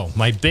I go.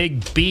 My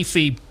big,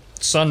 beefy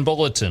Sun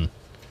Bulletin.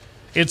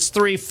 It's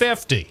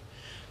 $3.50.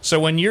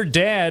 So when your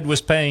dad was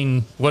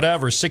paying,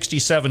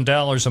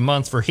 $67 a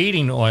month for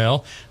heating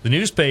oil, the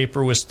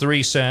newspaper was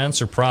 3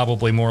 cents, or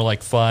probably more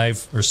like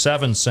 5 or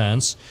 7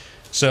 cents.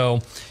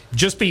 So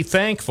just be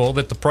thankful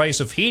that the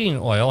price of heating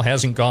oil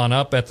hasn't gone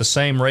up at the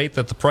same rate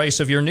that the price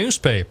of your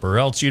newspaper,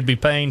 else you'd be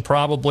paying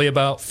probably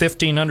about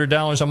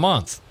 $1,500 a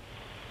month.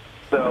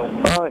 So,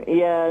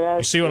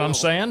 you see what I'm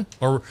saying?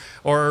 Or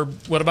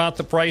what about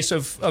the price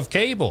of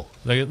cable?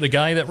 The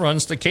guy that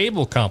runs the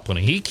cable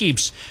company, he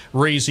keeps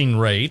raising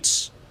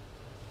rates.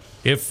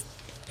 If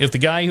the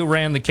guy who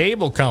ran the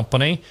cable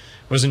company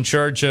was in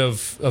charge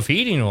of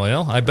heating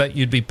oil, I bet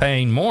you'd be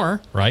paying more,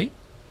 right?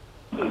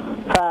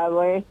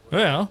 Probably.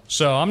 Well,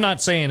 so I'm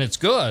not saying it's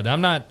good.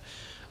 I'm not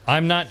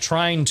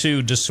trying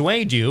to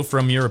dissuade you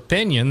from your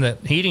opinion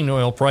that heating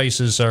oil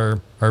prices are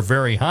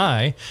very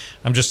high.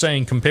 I'm just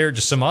saying, compared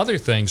to some other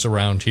things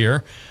around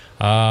here,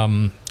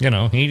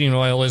 heating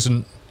oil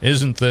isn't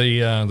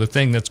the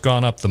thing that's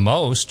gone up the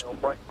most.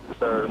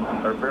 Prices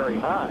are very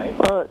high.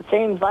 Well, it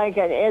seems like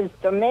it is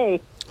to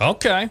me.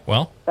 Okay,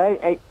 well.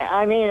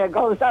 I mean, it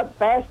goes up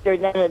faster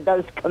than it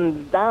does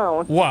comes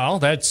down. Well,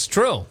 that's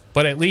true.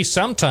 But at least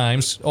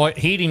sometimes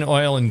heating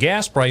oil and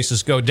gas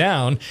prices go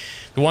down.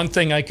 The one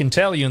thing I can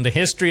tell you in the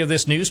history of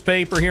this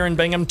newspaper here in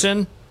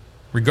Binghamton,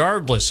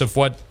 regardless of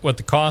what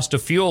the cost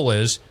of fuel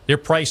is, their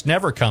price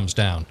never comes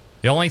down.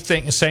 The only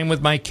thing, same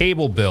with my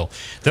cable bill.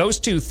 Those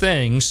two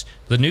things,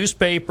 the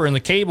newspaper and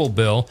the cable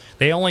bill,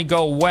 they only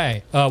go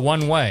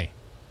one way,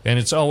 and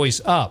it's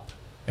always up.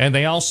 And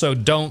they also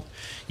don't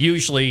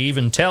usually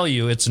even tell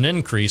you it's an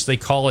increase. They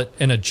call it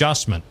an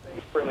adjustment.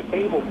 For the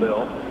cable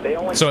bill, they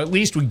only So at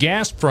least with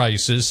gas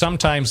prices,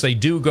 sometimes they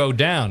do go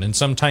down, and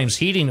sometimes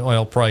heating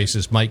oil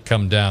prices might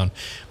come down.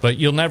 But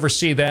you'll never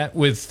see that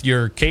with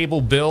your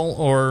cable bill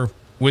or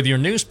with your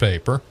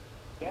newspaper.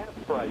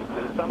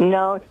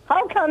 No.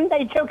 How come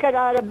they took it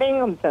out of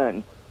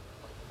Binghamton?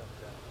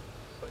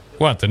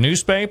 What, the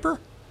newspaper?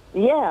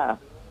 Yeah.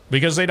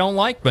 Because they don't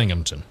like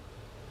Binghamton.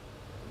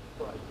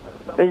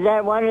 Is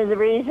that one of the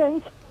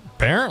reasons?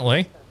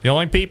 Apparently. The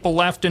only people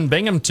left in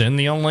Binghamton,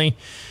 the only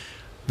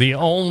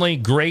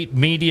great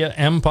media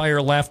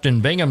empire left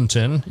in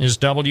Binghamton is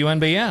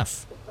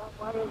WNBF.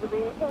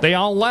 They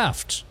all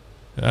left.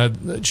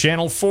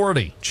 Channel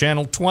 40,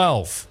 Channel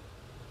 12,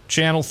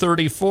 Channel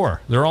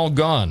 34. They're all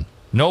gone.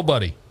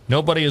 Nobody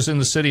is in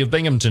the city of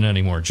Binghamton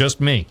anymore.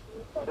 Just me.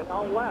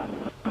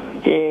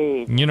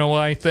 You know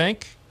what I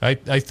think? I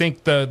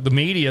think the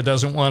media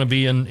doesn't want to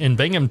be in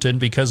Binghamton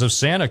because of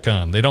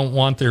SantaCon. They don't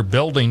want their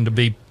building to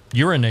be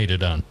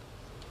urinated on.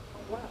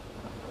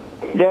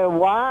 Their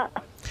what?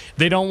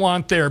 They don't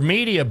want their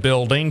media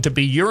building to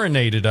be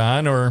urinated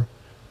on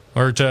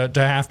or to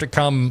have to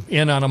come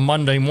in on a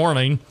Monday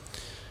morning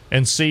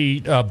and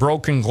see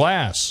broken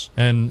glass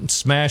and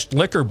smashed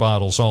liquor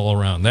bottles all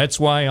around. That's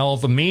why all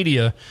the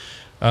media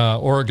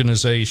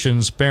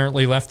organizations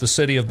apparently left the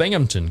city of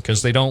Binghamton,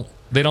 because they don't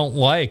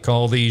like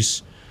all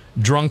these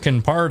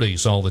drunken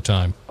parties all the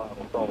time.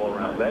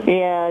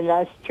 Yeah,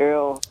 that's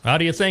true. How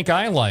do you think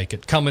I like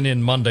it, coming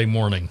in Monday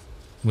morning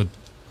with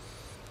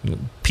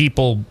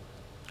people?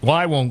 Well,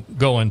 I won't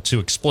go into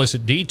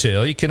explicit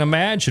detail. You can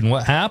imagine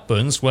what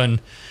happens when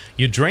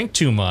you drink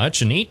too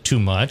much and eat too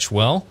much.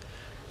 Well,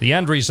 the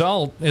end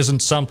result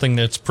isn't something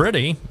that's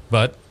pretty,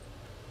 but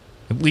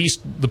at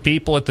least the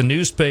people at the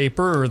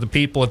newspaper or the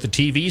people at the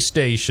TV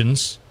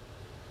stations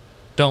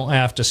don't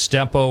have to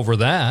step over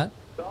that.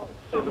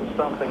 Isn't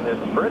something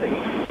that's pretty,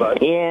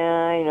 but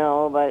yeah, I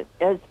know, but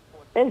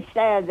it's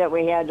sad that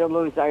we had to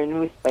lose our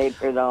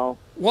newspaper, though.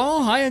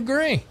 Well, I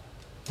agree.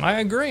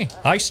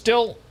 I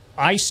still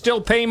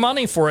pay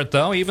money for it,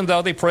 though, even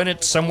though they print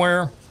it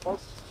somewhere.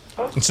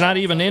 It's not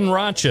even in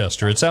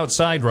Rochester. It's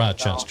outside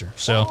Rochester.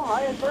 So,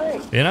 I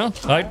agree. you know,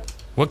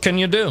 what can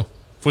you do? If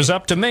it was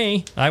up to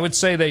me, I would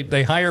say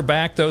they hire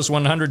back those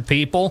 100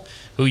 people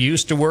who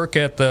used to work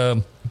at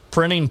the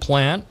printing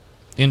plant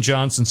in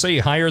Johnson City.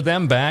 Hire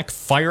them back,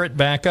 fire it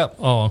back up.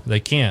 Oh, they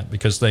can't,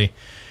 because they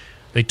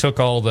took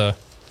all the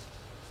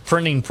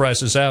printing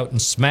presses out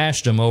and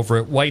smashed them over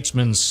at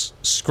Weitzman's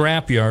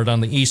scrapyard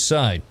on the east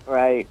side.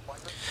 Right.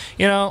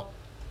 You know,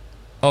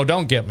 oh,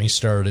 don't get me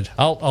started.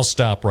 I'll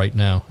stop right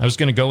now. I was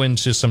going to go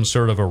into some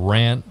sort of a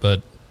rant,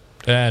 but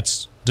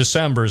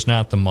December is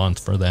not the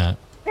month for that.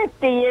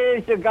 50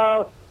 years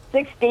ago,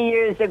 60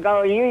 years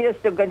ago, you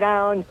used to go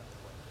down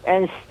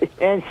and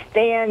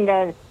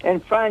stand in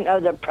front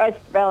of the press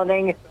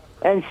building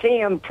and see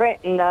them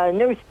printing the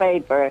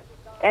newspaper.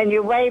 And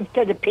you wave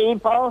to the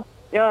people,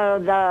 you know,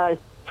 the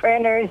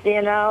printers,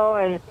 you know,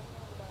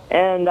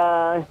 and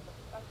I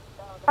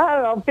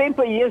don't know,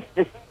 people used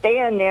to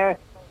stand there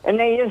and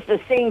they used to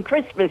sing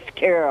Christmas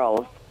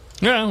carols.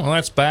 Yeah, well,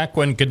 that's back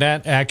when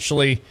Gannett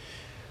actually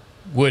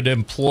would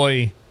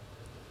employ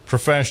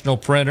professional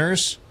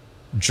printers,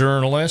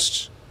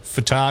 journalists,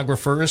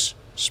 photographers,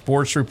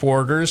 sports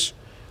reporters,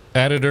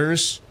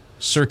 editors,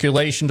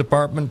 circulation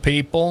department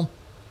people,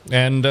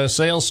 and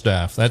sales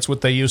staff. That's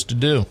what they used to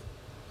do.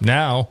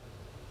 Now,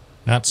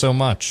 not so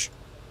much.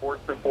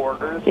 Sports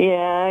reporters.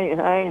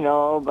 Yeah, I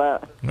know,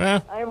 but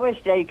I wish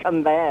they'd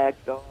come back.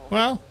 So.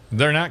 Well,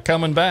 they're not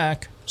coming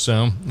back,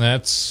 so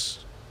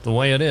that's the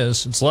way it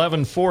is. It's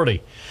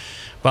 11:40.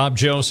 Bob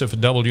Joseph at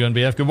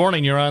WNBF. Good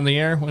morning. You're on the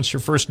air. What's your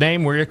first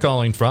name? Where are you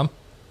calling from?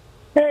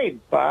 Hey,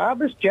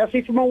 Bob. It's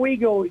Jesse from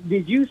Owego.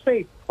 Did you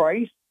say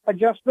price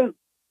adjustment?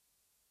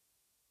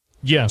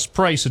 Yes,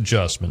 price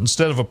adjustment.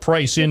 Instead of a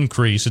price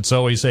increase, it's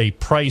always a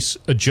price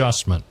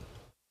adjustment.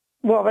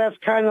 Well, that's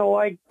kind of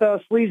like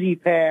the Sleazy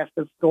Pass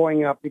that's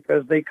going up,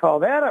 because they call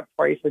that a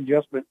price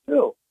adjustment,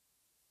 too.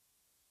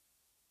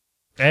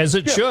 As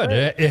it should.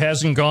 It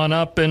hasn't gone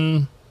up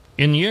in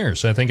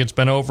years. I think it's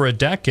been over a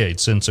decade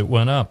since it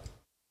went up.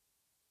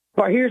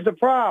 But here's the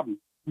problem.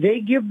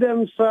 They give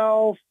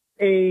themselves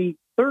a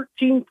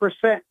 13%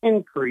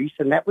 increase,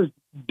 and that was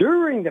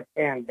during the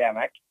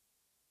pandemic.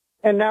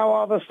 And now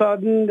all of a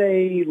sudden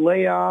they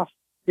lay off,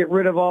 get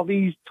rid of all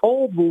these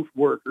toll booth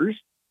workers.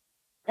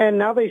 And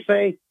now they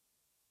say,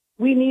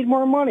 we need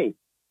more money.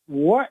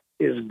 What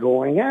is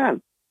going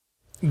on?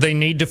 They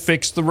need to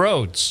fix the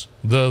roads.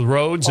 The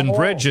roads and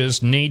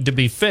bridges need to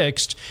be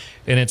fixed,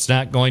 and it's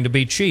not going to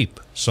be cheap.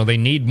 So they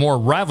need more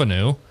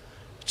revenue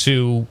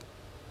to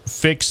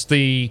fix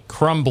the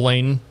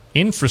crumbling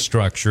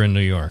infrastructure in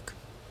New York.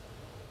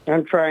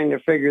 I'm trying to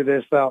figure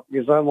this out,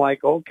 because I'm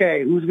like,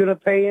 okay, who's going to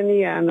pay in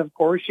the end? Of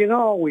course, you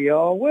know, we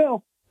all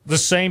will. The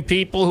same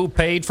people who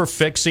paid for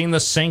fixing the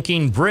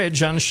sinking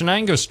bridge on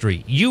Shenango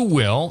Street. You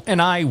will,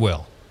 and I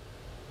will.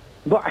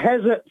 But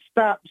has it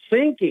stopped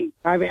sinking?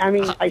 I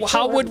mean,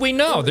 how would we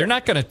know? They're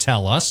not going to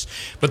tell us.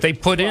 But they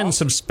put in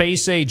some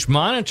space-age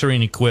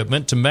monitoring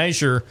equipment to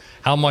measure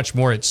how much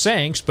more it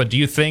sinks. But do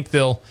you think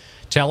they'll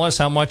tell us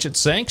how much it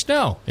sinks?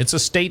 No, it's a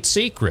state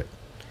secret.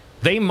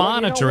 They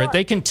monitor it.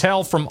 They can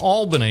tell from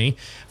Albany,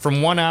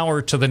 from 1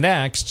 hour to the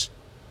next,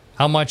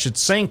 how much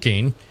it's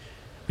sinking,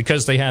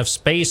 because they have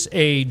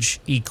space-age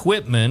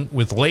equipment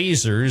with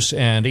lasers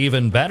and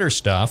even better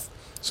stuff.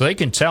 So they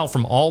can tell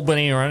from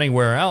Albany or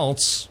anywhere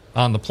else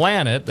on the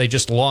planet. They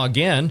just log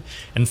in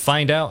and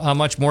find out how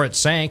much more it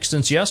sank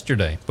since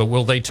yesterday. But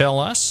will they tell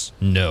us?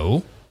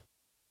 No.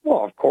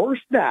 Well, of course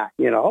not,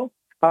 you know.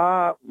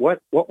 What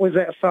was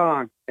that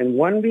song? And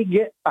when we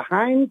get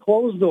behind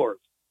closed doors.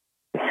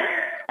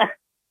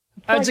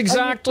 That's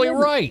exactly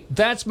right.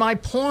 That's my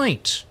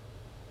point.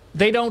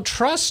 They don't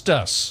trust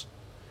us.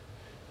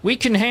 We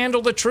can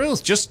handle the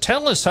truth. Just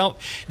tell us how.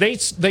 They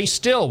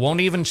still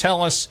won't even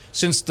tell us,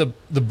 since the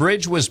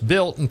bridge was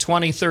built in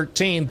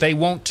 2013, they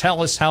won't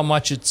tell us how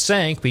much it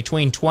sank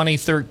between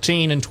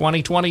 2013 and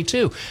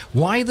 2022.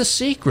 Why the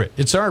secret?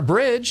 It's our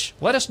bridge.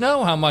 Let us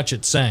know how much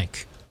it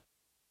sank.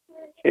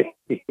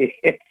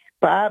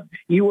 Bob,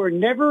 you are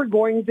never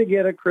going to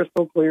get a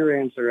crystal clear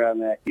answer on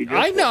that.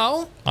 I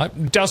know.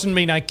 Doesn't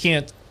mean I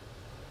can't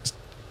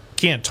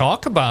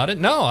talk about it.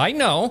 No, I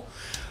know.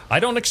 I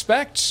don't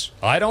expect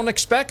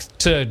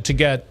to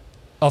get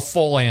a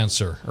full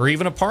answer or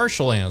even a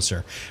partial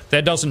answer.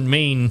 That doesn't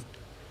mean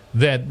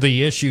that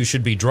the issue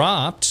should be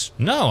dropped.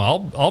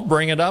 No, I'll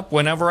bring it up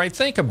whenever I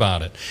think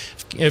about it.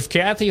 If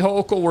Kathy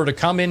Hochul were to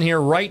come in here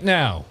right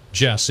now,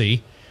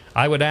 Jesse,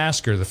 I would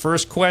ask her, the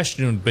first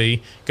question would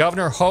be,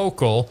 Governor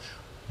Hochul,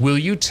 will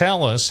you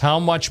tell us how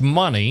much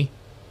money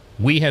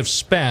we have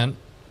spent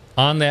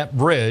on that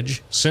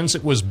bridge since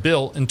it was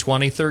built in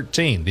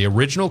 2013? The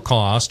original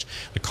cost,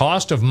 the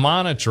cost of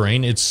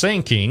monitoring its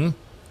sinking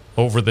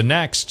over the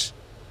next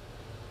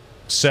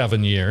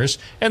 7 years,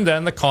 and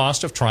then the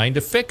cost of trying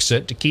to fix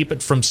it to keep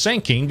it from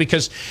sinking,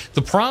 because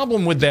the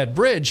problem with that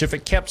bridge, if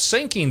it kept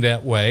sinking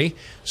that way,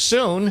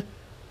 soon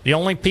the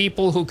only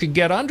people who could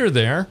get under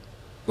there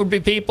would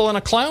be people in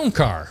a clown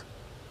car.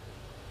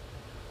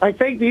 I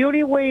think the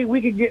only way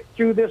we could get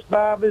through this,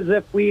 Bob, is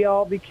if we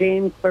all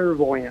became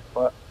clairvoyant,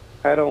 but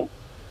I don't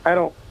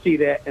see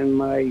that in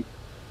my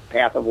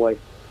path of life.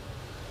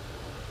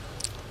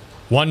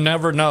 One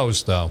never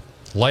knows, though.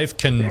 Life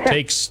can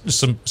take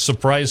some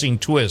surprising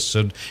twists,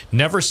 so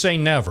never say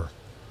never.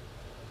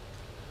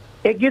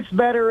 It gets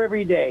better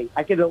every day.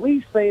 I can at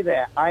least say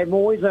that. I'm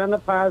always on the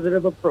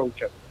positive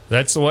approach.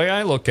 That's the way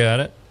I look at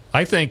it.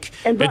 I think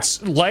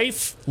it's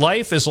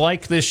life is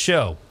like this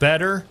show,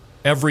 better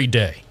every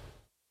day.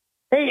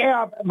 Hey,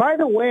 by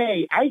the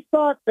way, I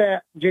thought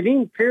that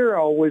Janine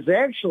Pirro was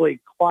actually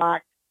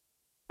clocked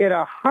at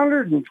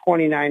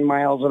 129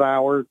 miles an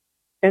hour,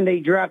 and they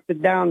dropped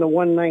it down to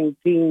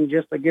 119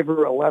 just to give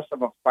her a less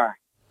of a fine.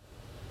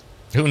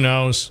 Who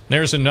knows?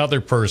 There's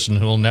another person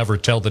who will never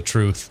tell the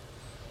truth.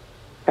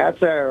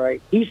 That's all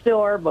right. He's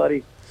still our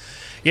buddy.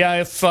 Yeah,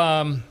 if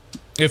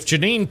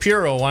Janine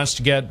Pirro wants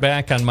to get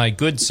back on my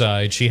good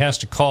side, she has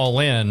to call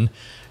in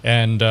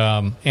and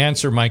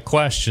answer my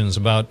questions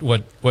about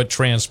what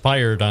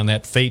transpired on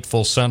that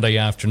fateful Sunday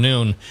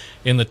afternoon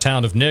in the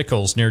town of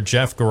Nichols near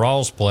Jeff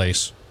Garal's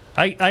place.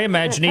 I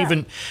imagine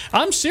even,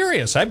 I'm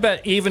serious, I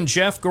bet even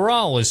Jeff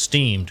Garal is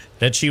steamed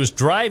that she was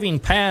driving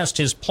past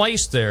his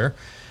place there,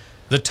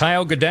 the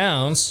Tioga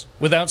Downs,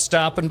 without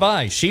stopping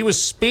by. She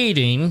was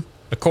speeding,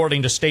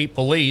 according to state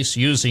police,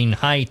 using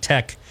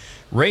high-tech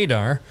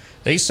radar.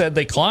 They said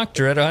they clocked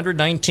her at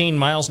 119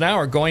 miles an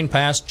hour going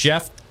past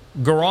Jeff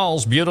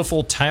Garal's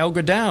beautiful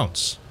Tioga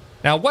Downs.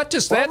 Now, what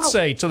does that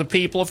say to the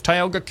people of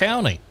Tioga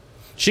County?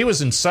 She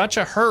was in such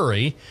a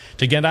hurry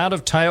to get out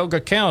of Tioga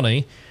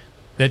County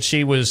that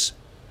she was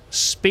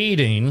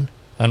speeding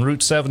on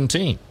Route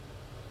 17.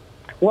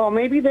 Well,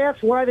 maybe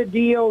that's why the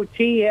DOT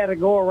had to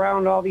go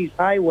around all these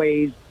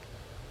highways,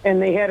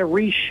 and they had to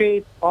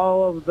reshape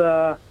all of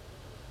the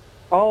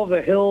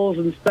hills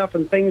and stuff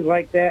and things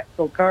like that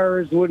so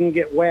cars wouldn't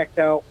get whacked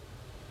out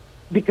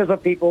because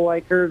of people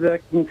like her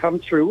that can come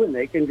through and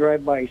they can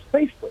drive by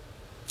safely.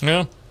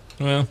 Yeah,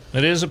 well,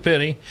 it is a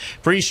pity.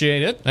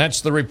 Appreciate it.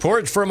 That's the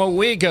report from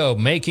Owego,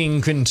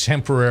 making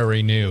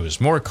contemporary news.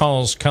 More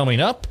calls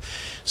coming up.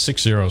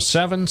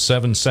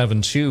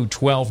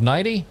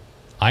 607-772-1290.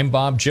 I'm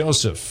Bob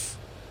Joseph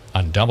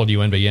on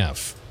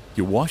WNBF.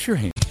 You wash your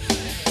hands.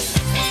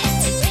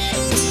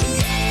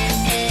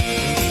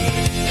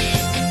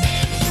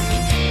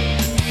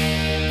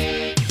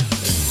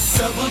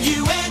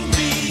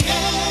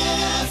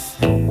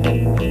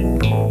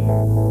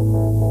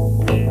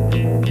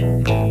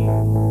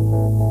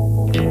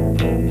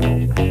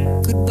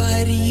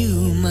 Goodbye to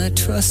you, my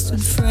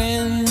trusted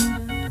friend.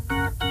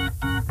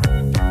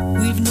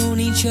 We've known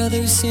each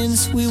other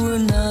since we were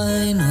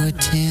 9 or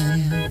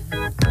 10.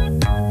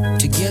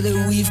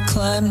 Together we've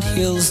climbed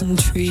hills and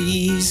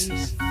trees,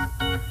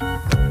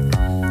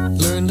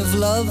 learned of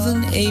love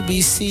and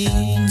ABC,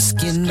 and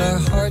skinned our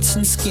hearts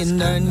and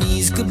skinned our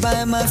knees.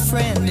 Goodbye, my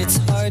friend, it's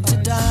hard to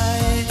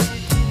die.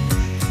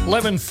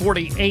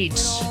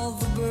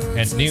 11:48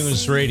 at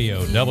News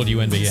Radio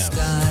WNBF.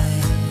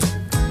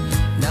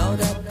 Now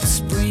that the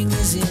spring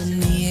is in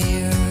the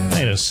air.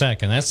 Wait a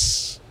second,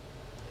 that's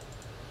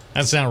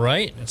That's not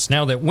right. It's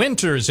now that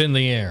winter's in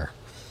the air.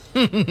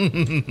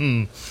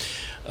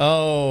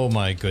 Oh,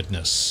 my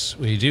goodness.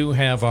 We do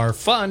have our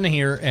fun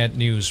here at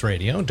News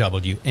Radio,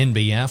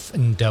 WNBF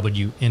and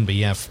WNBF.com.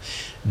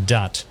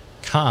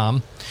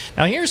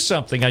 Now, here's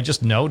something I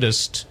just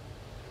noticed.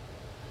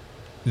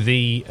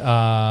 The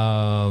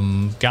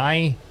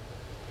guy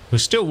who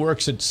still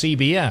works at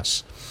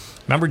CBS.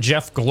 Remember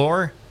Jeff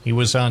Glor? He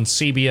was on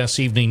CBS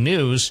Evening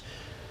News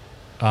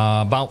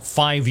about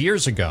 5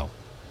 years ago.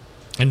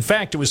 In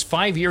fact, it was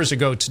 5 years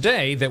ago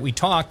today that we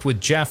talked with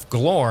Jeff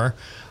Glor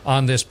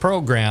on this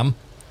program.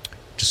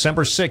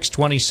 December 6,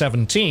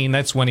 2017,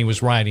 that's when he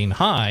was riding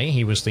high.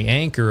 He was the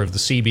anchor of the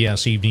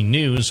CBS Evening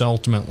News.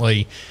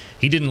 Ultimately,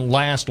 he didn't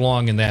last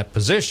long in that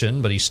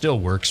position, but he still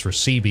works for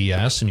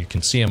CBS, and you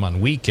can see him on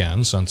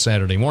weekends on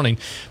Saturday morning.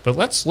 But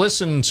let's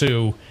listen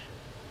to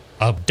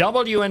a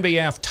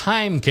WNBF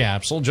time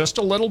capsule, just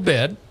a little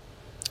bit,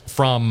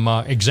 from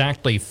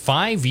exactly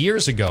 5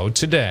 years ago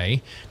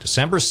today,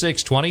 December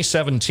 6,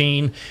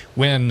 2017,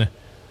 when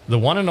the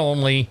one and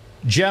only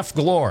Jeff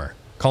Glor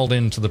called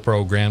into the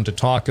program to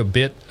talk a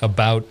bit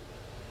about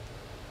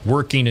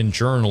working in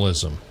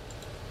journalism.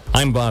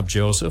 I'm Bob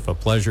Joseph. A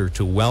pleasure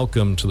to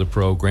welcome to the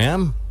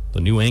program the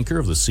new anchor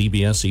of the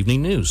CBS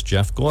Evening News,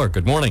 Jeff Glor.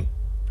 Good morning.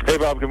 Hey,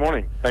 Bob. Good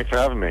morning. Thanks for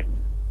having me.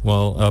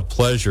 Well, a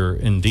pleasure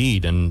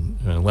indeed,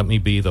 and let me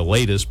be the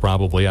latest,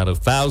 probably out of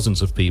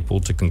thousands of people,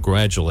 to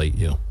congratulate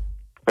you.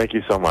 Thank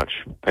you so much.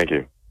 Thank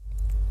you.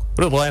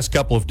 What have the last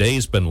couple of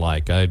days been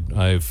like?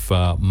 I've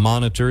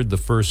monitored the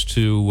first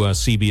two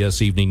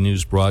CBS Evening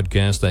News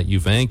broadcasts that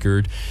you've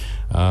anchored.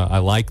 I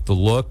like the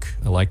look.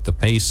 I like the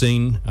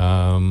pacing.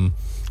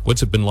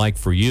 What's it been like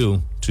for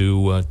you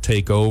to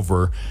take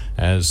over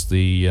as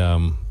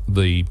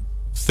the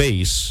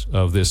face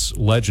of this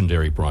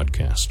legendary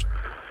broadcast?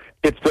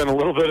 It's been a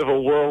little bit of a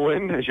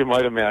whirlwind, as you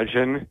might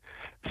imagine.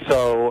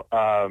 So,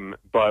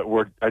 but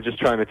I'm just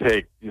trying to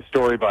take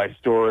story by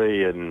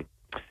story and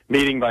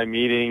meeting by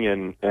meeting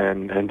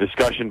and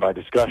discussion by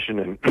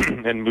discussion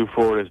and move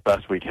forward as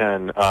best we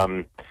can.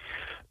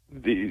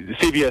 The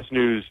CBS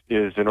News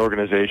is an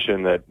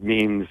organization that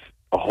means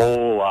a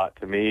whole lot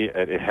to me.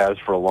 It has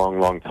for a long,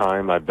 long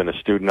time. I've been a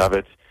student of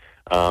it.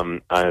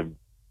 I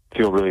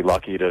feel really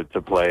lucky to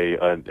play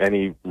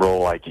any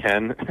role I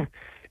can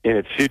in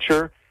its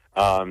future.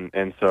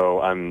 And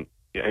so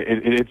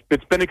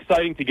it's been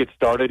exciting to get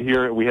started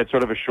here. We had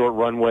sort of a short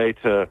runway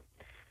to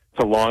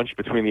launch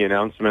between the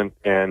announcement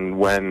and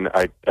when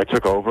I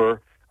took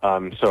over.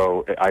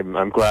 So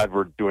I'm glad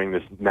we're doing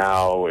this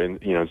now,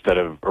 instead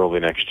of early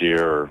next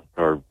year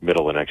or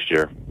middle of next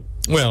year.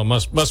 Well,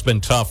 must have been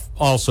tough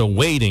also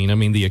waiting. I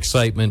mean, the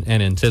excitement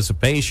and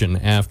anticipation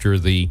after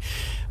the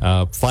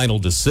final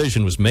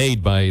decision was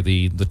made by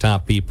the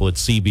top people at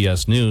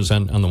CBS News.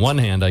 On the one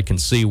hand, I can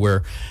see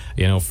where,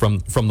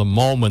 from the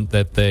moment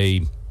that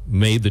they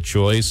made the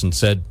choice and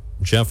said,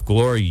 Jeff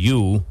Glor,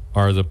 you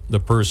are the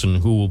person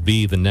who will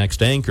be the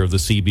next anchor of the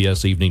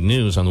CBS Evening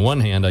News. On the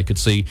one hand, I could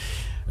see,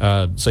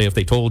 say, if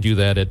they told you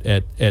that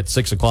at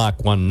 6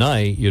 o'clock one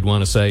night, you'd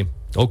want to say,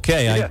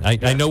 okay,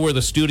 I know where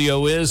the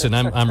studio is, and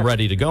I'm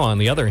ready to go. On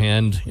the other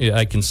hand,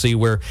 I can see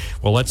where,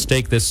 well, let's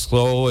take this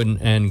slow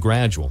and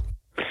gradual.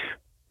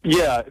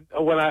 Yeah,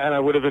 I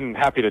would have been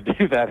happy to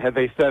do that had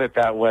they said it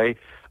that way.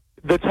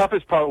 The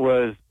toughest part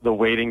was the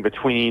waiting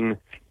between,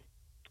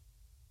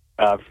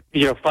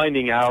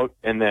 finding out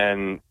and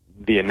then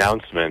the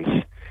announcements.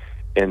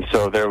 And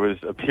so there was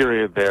a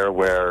period there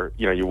where,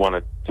 you want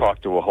to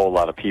talk to a whole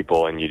lot of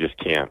people and you just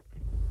can't.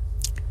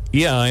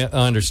 Yeah, I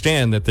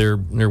understand that there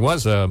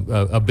was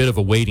a bit of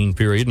a waiting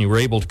period, and you were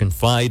able to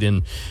confide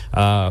in,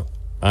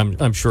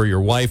 I'm sure,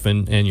 your wife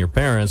and your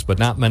parents, but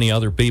not many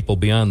other people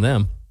beyond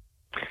them.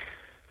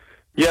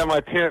 Yeah,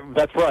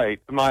 that's right.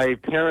 My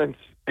parents.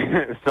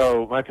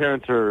 So my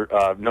parents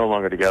are no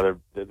longer together.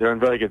 They're in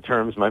very good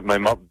terms. My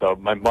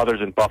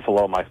mother's in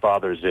Buffalo. My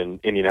father's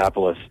in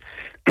Indianapolis.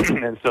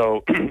 And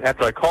so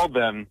after I called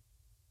them,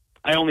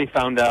 I only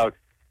found out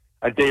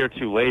a day or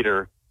two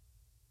later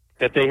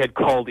that they had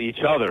called each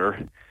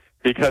other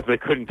because they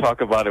couldn't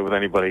talk about it with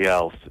anybody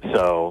else.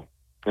 So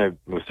it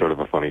was sort of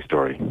a funny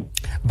story.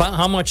 But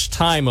how much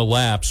time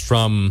elapsed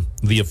from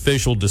the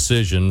official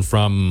decision,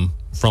 from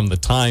the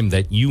time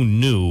that you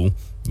knew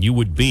you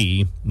would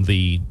be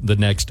the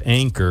next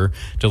anchor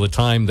till the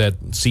time that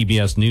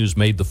CBS News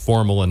made the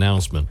formal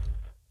announcement?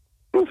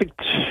 It was like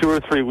 2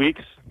 or 3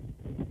 weeks.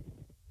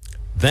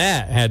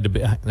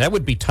 That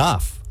would be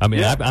tough. I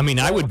mean, yeah.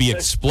 I would be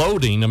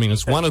exploding. I mean,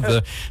 it's one of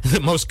the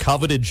most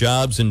coveted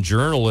jobs in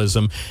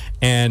journalism,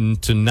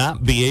 and to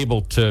not be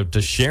able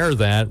to share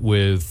that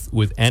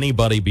with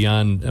anybody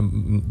beyond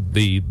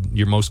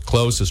your most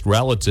closest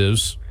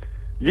relatives.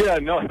 Yeah,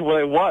 no, well,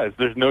 it was.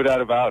 There's no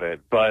doubt about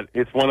it. But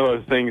it's one of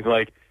those things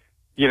like,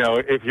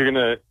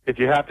 if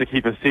you have to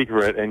keep a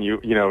secret, and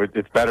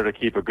it's better to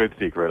keep a good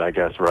secret, I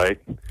guess, right?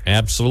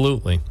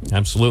 Absolutely.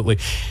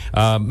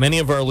 Many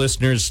of our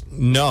listeners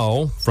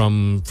know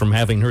from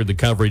having heard the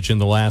coverage in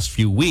the last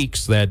few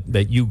weeks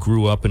that you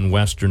grew up in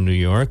Western New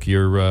York.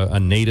 You're a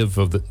native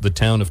of the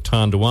town of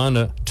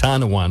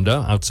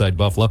Tonawanda, outside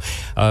Buffalo.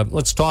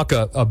 Let's talk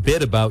a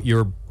bit about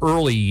your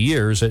early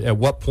years. At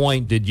what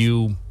point did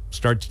you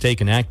start to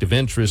take an active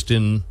interest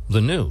in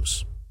the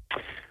news?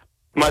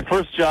 My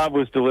first job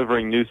was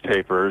delivering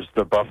newspapers,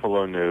 the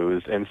Buffalo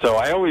News, and so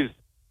I always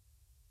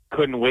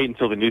couldn't wait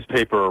until the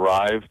newspaper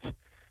arrived.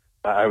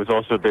 I was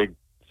also a big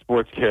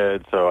sports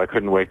kid, so I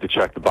couldn't wait to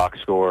check the box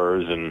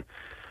scores, and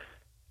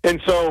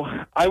so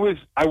I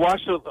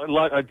watched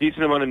a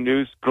decent amount of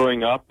news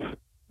growing up,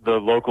 the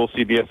local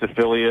CBS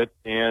affiliate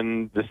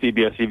and the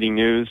CBS Evening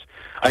News.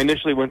 I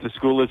initially went to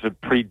school as a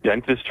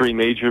pre-dentistry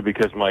major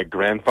because my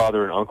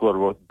grandfather and uncle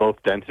are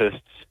both dentists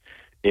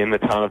in the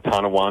town of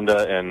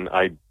Tonawanda, and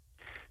I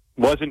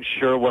wasn't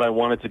sure what I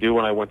wanted to do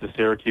when I went to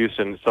Syracuse,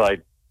 and so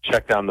I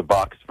checked down the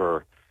box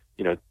for,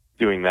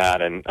 doing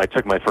that, and I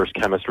took my first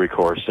chemistry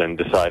course and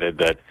decided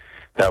that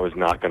was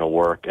not going to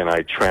work, and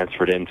I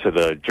transferred into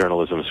the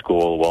journalism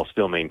school while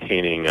still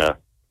maintaining my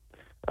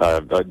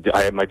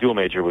dual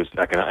major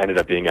ended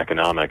up being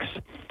economics.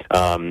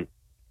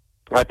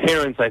 My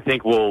parents, I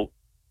think, will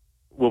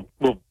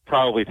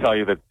probably tell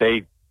you that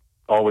they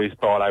always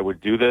thought I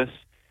would do this,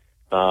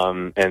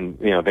 and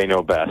they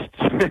know best.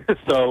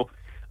 So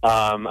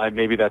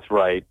maybe that's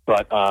right,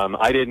 but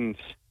I didn't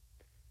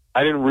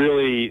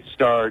really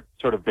start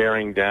sort of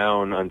bearing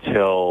down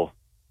until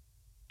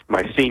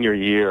my senior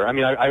year. I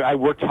mean, I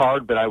worked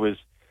hard, but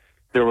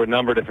there were a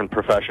number of different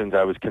professions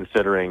I was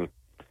considering.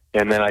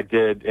 And then I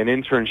did an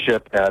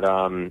internship at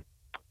a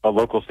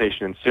local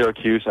station in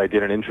Syracuse. I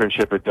did an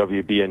internship at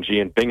WBNG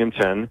in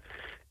Binghamton.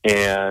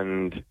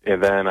 And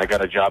then I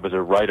got a job as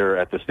a writer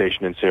at the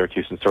station in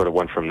Syracuse and sort of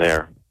went from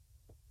there.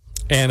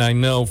 And I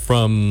know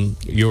from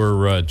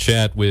your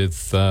chat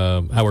with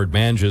Howard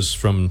Manges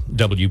from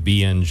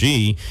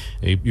WBNG,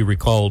 you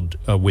recalled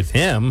with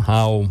him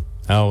how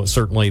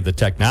certainly the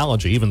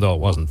technology, even though it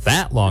wasn't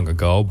that long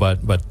ago, but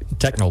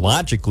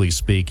technologically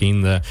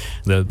speaking, the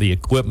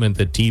equipment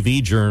that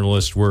TV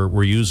journalists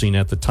were using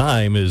at the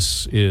time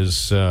is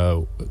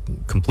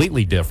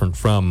completely different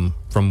from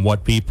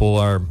what people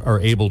are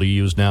able to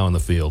use now in the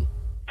field.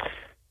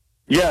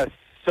 Yes.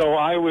 So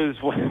I was,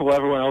 while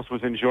everyone else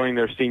was enjoying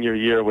their senior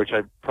year, which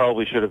I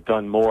probably should have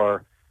done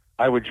more,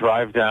 I would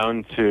drive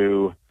down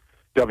to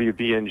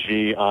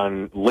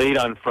WBNG late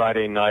on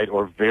Friday night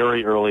or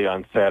very early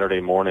on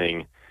Saturday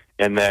morning,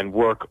 and then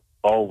work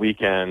all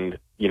weekend,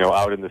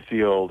 out in the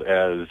field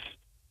as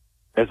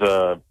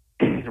a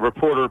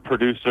reporter,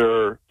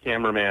 producer,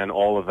 cameraman,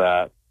 all of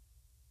that,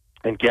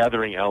 and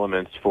gathering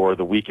elements for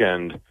the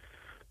weekend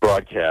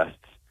broadcasts.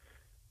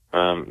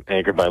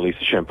 Anchored by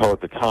Lisa Champeau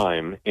at the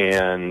time,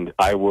 and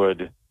I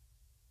would,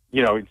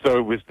 so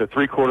it was the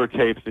 3/4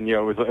 tapes, and it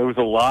was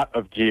a lot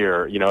of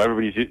gear.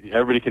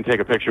 Everybody can take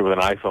a picture with an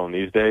iPhone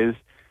these days.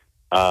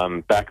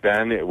 Back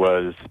then, it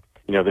was,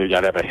 you'd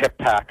have a hip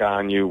pack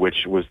on you,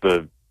 which was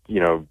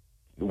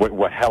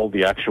what held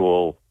the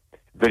actual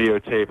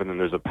videotape, and then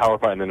there's a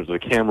PowerPoint, and then there's the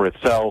camera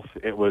itself.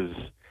 It was,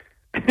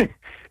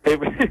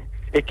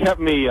 it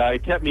kept me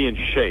in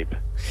shape.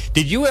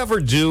 Did you ever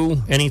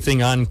do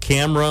anything on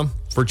camera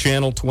for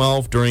Channel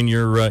 12 during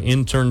your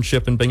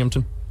internship in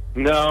Binghamton?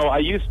 No, I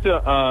used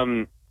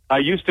to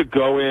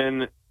go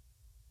in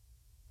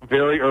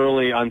very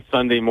early on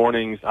Sunday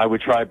mornings. I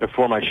would try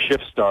before my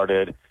shift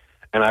started,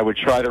 and I would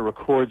try to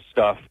record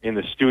stuff in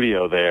the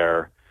studio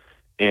there.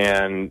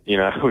 And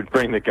I would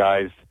bring the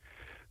guys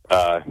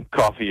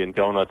coffee and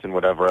donuts and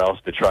whatever else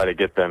to try to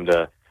get them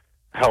to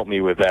help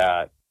me with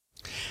that.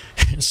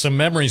 Some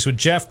memories with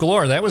Jeff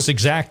Glor. That was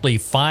exactly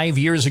 5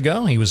 years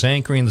ago. He was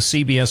anchoring the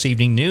CBS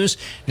Evening News.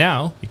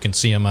 Now you can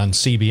see him on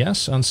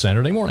CBS on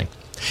Saturday morning.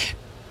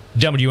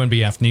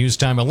 WNBF News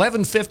Time,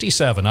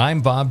 11:57.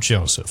 I'm Bob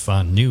Joseph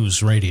on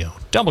News Radio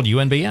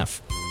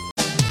WNBF.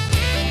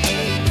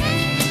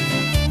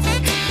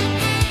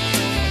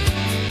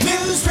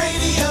 News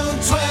Radio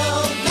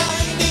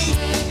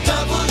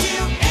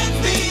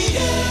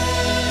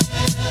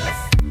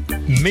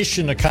 1290 WNBF.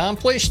 Mission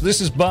accomplished. This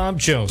is Bob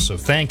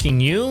Joseph thanking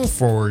you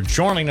for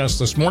joining us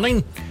this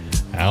morning.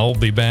 I'll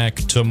be back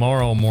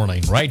tomorrow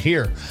morning right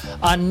here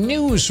on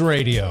News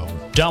Radio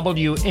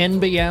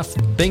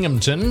WNBF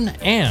Binghamton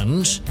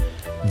and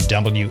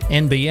WNBF.com.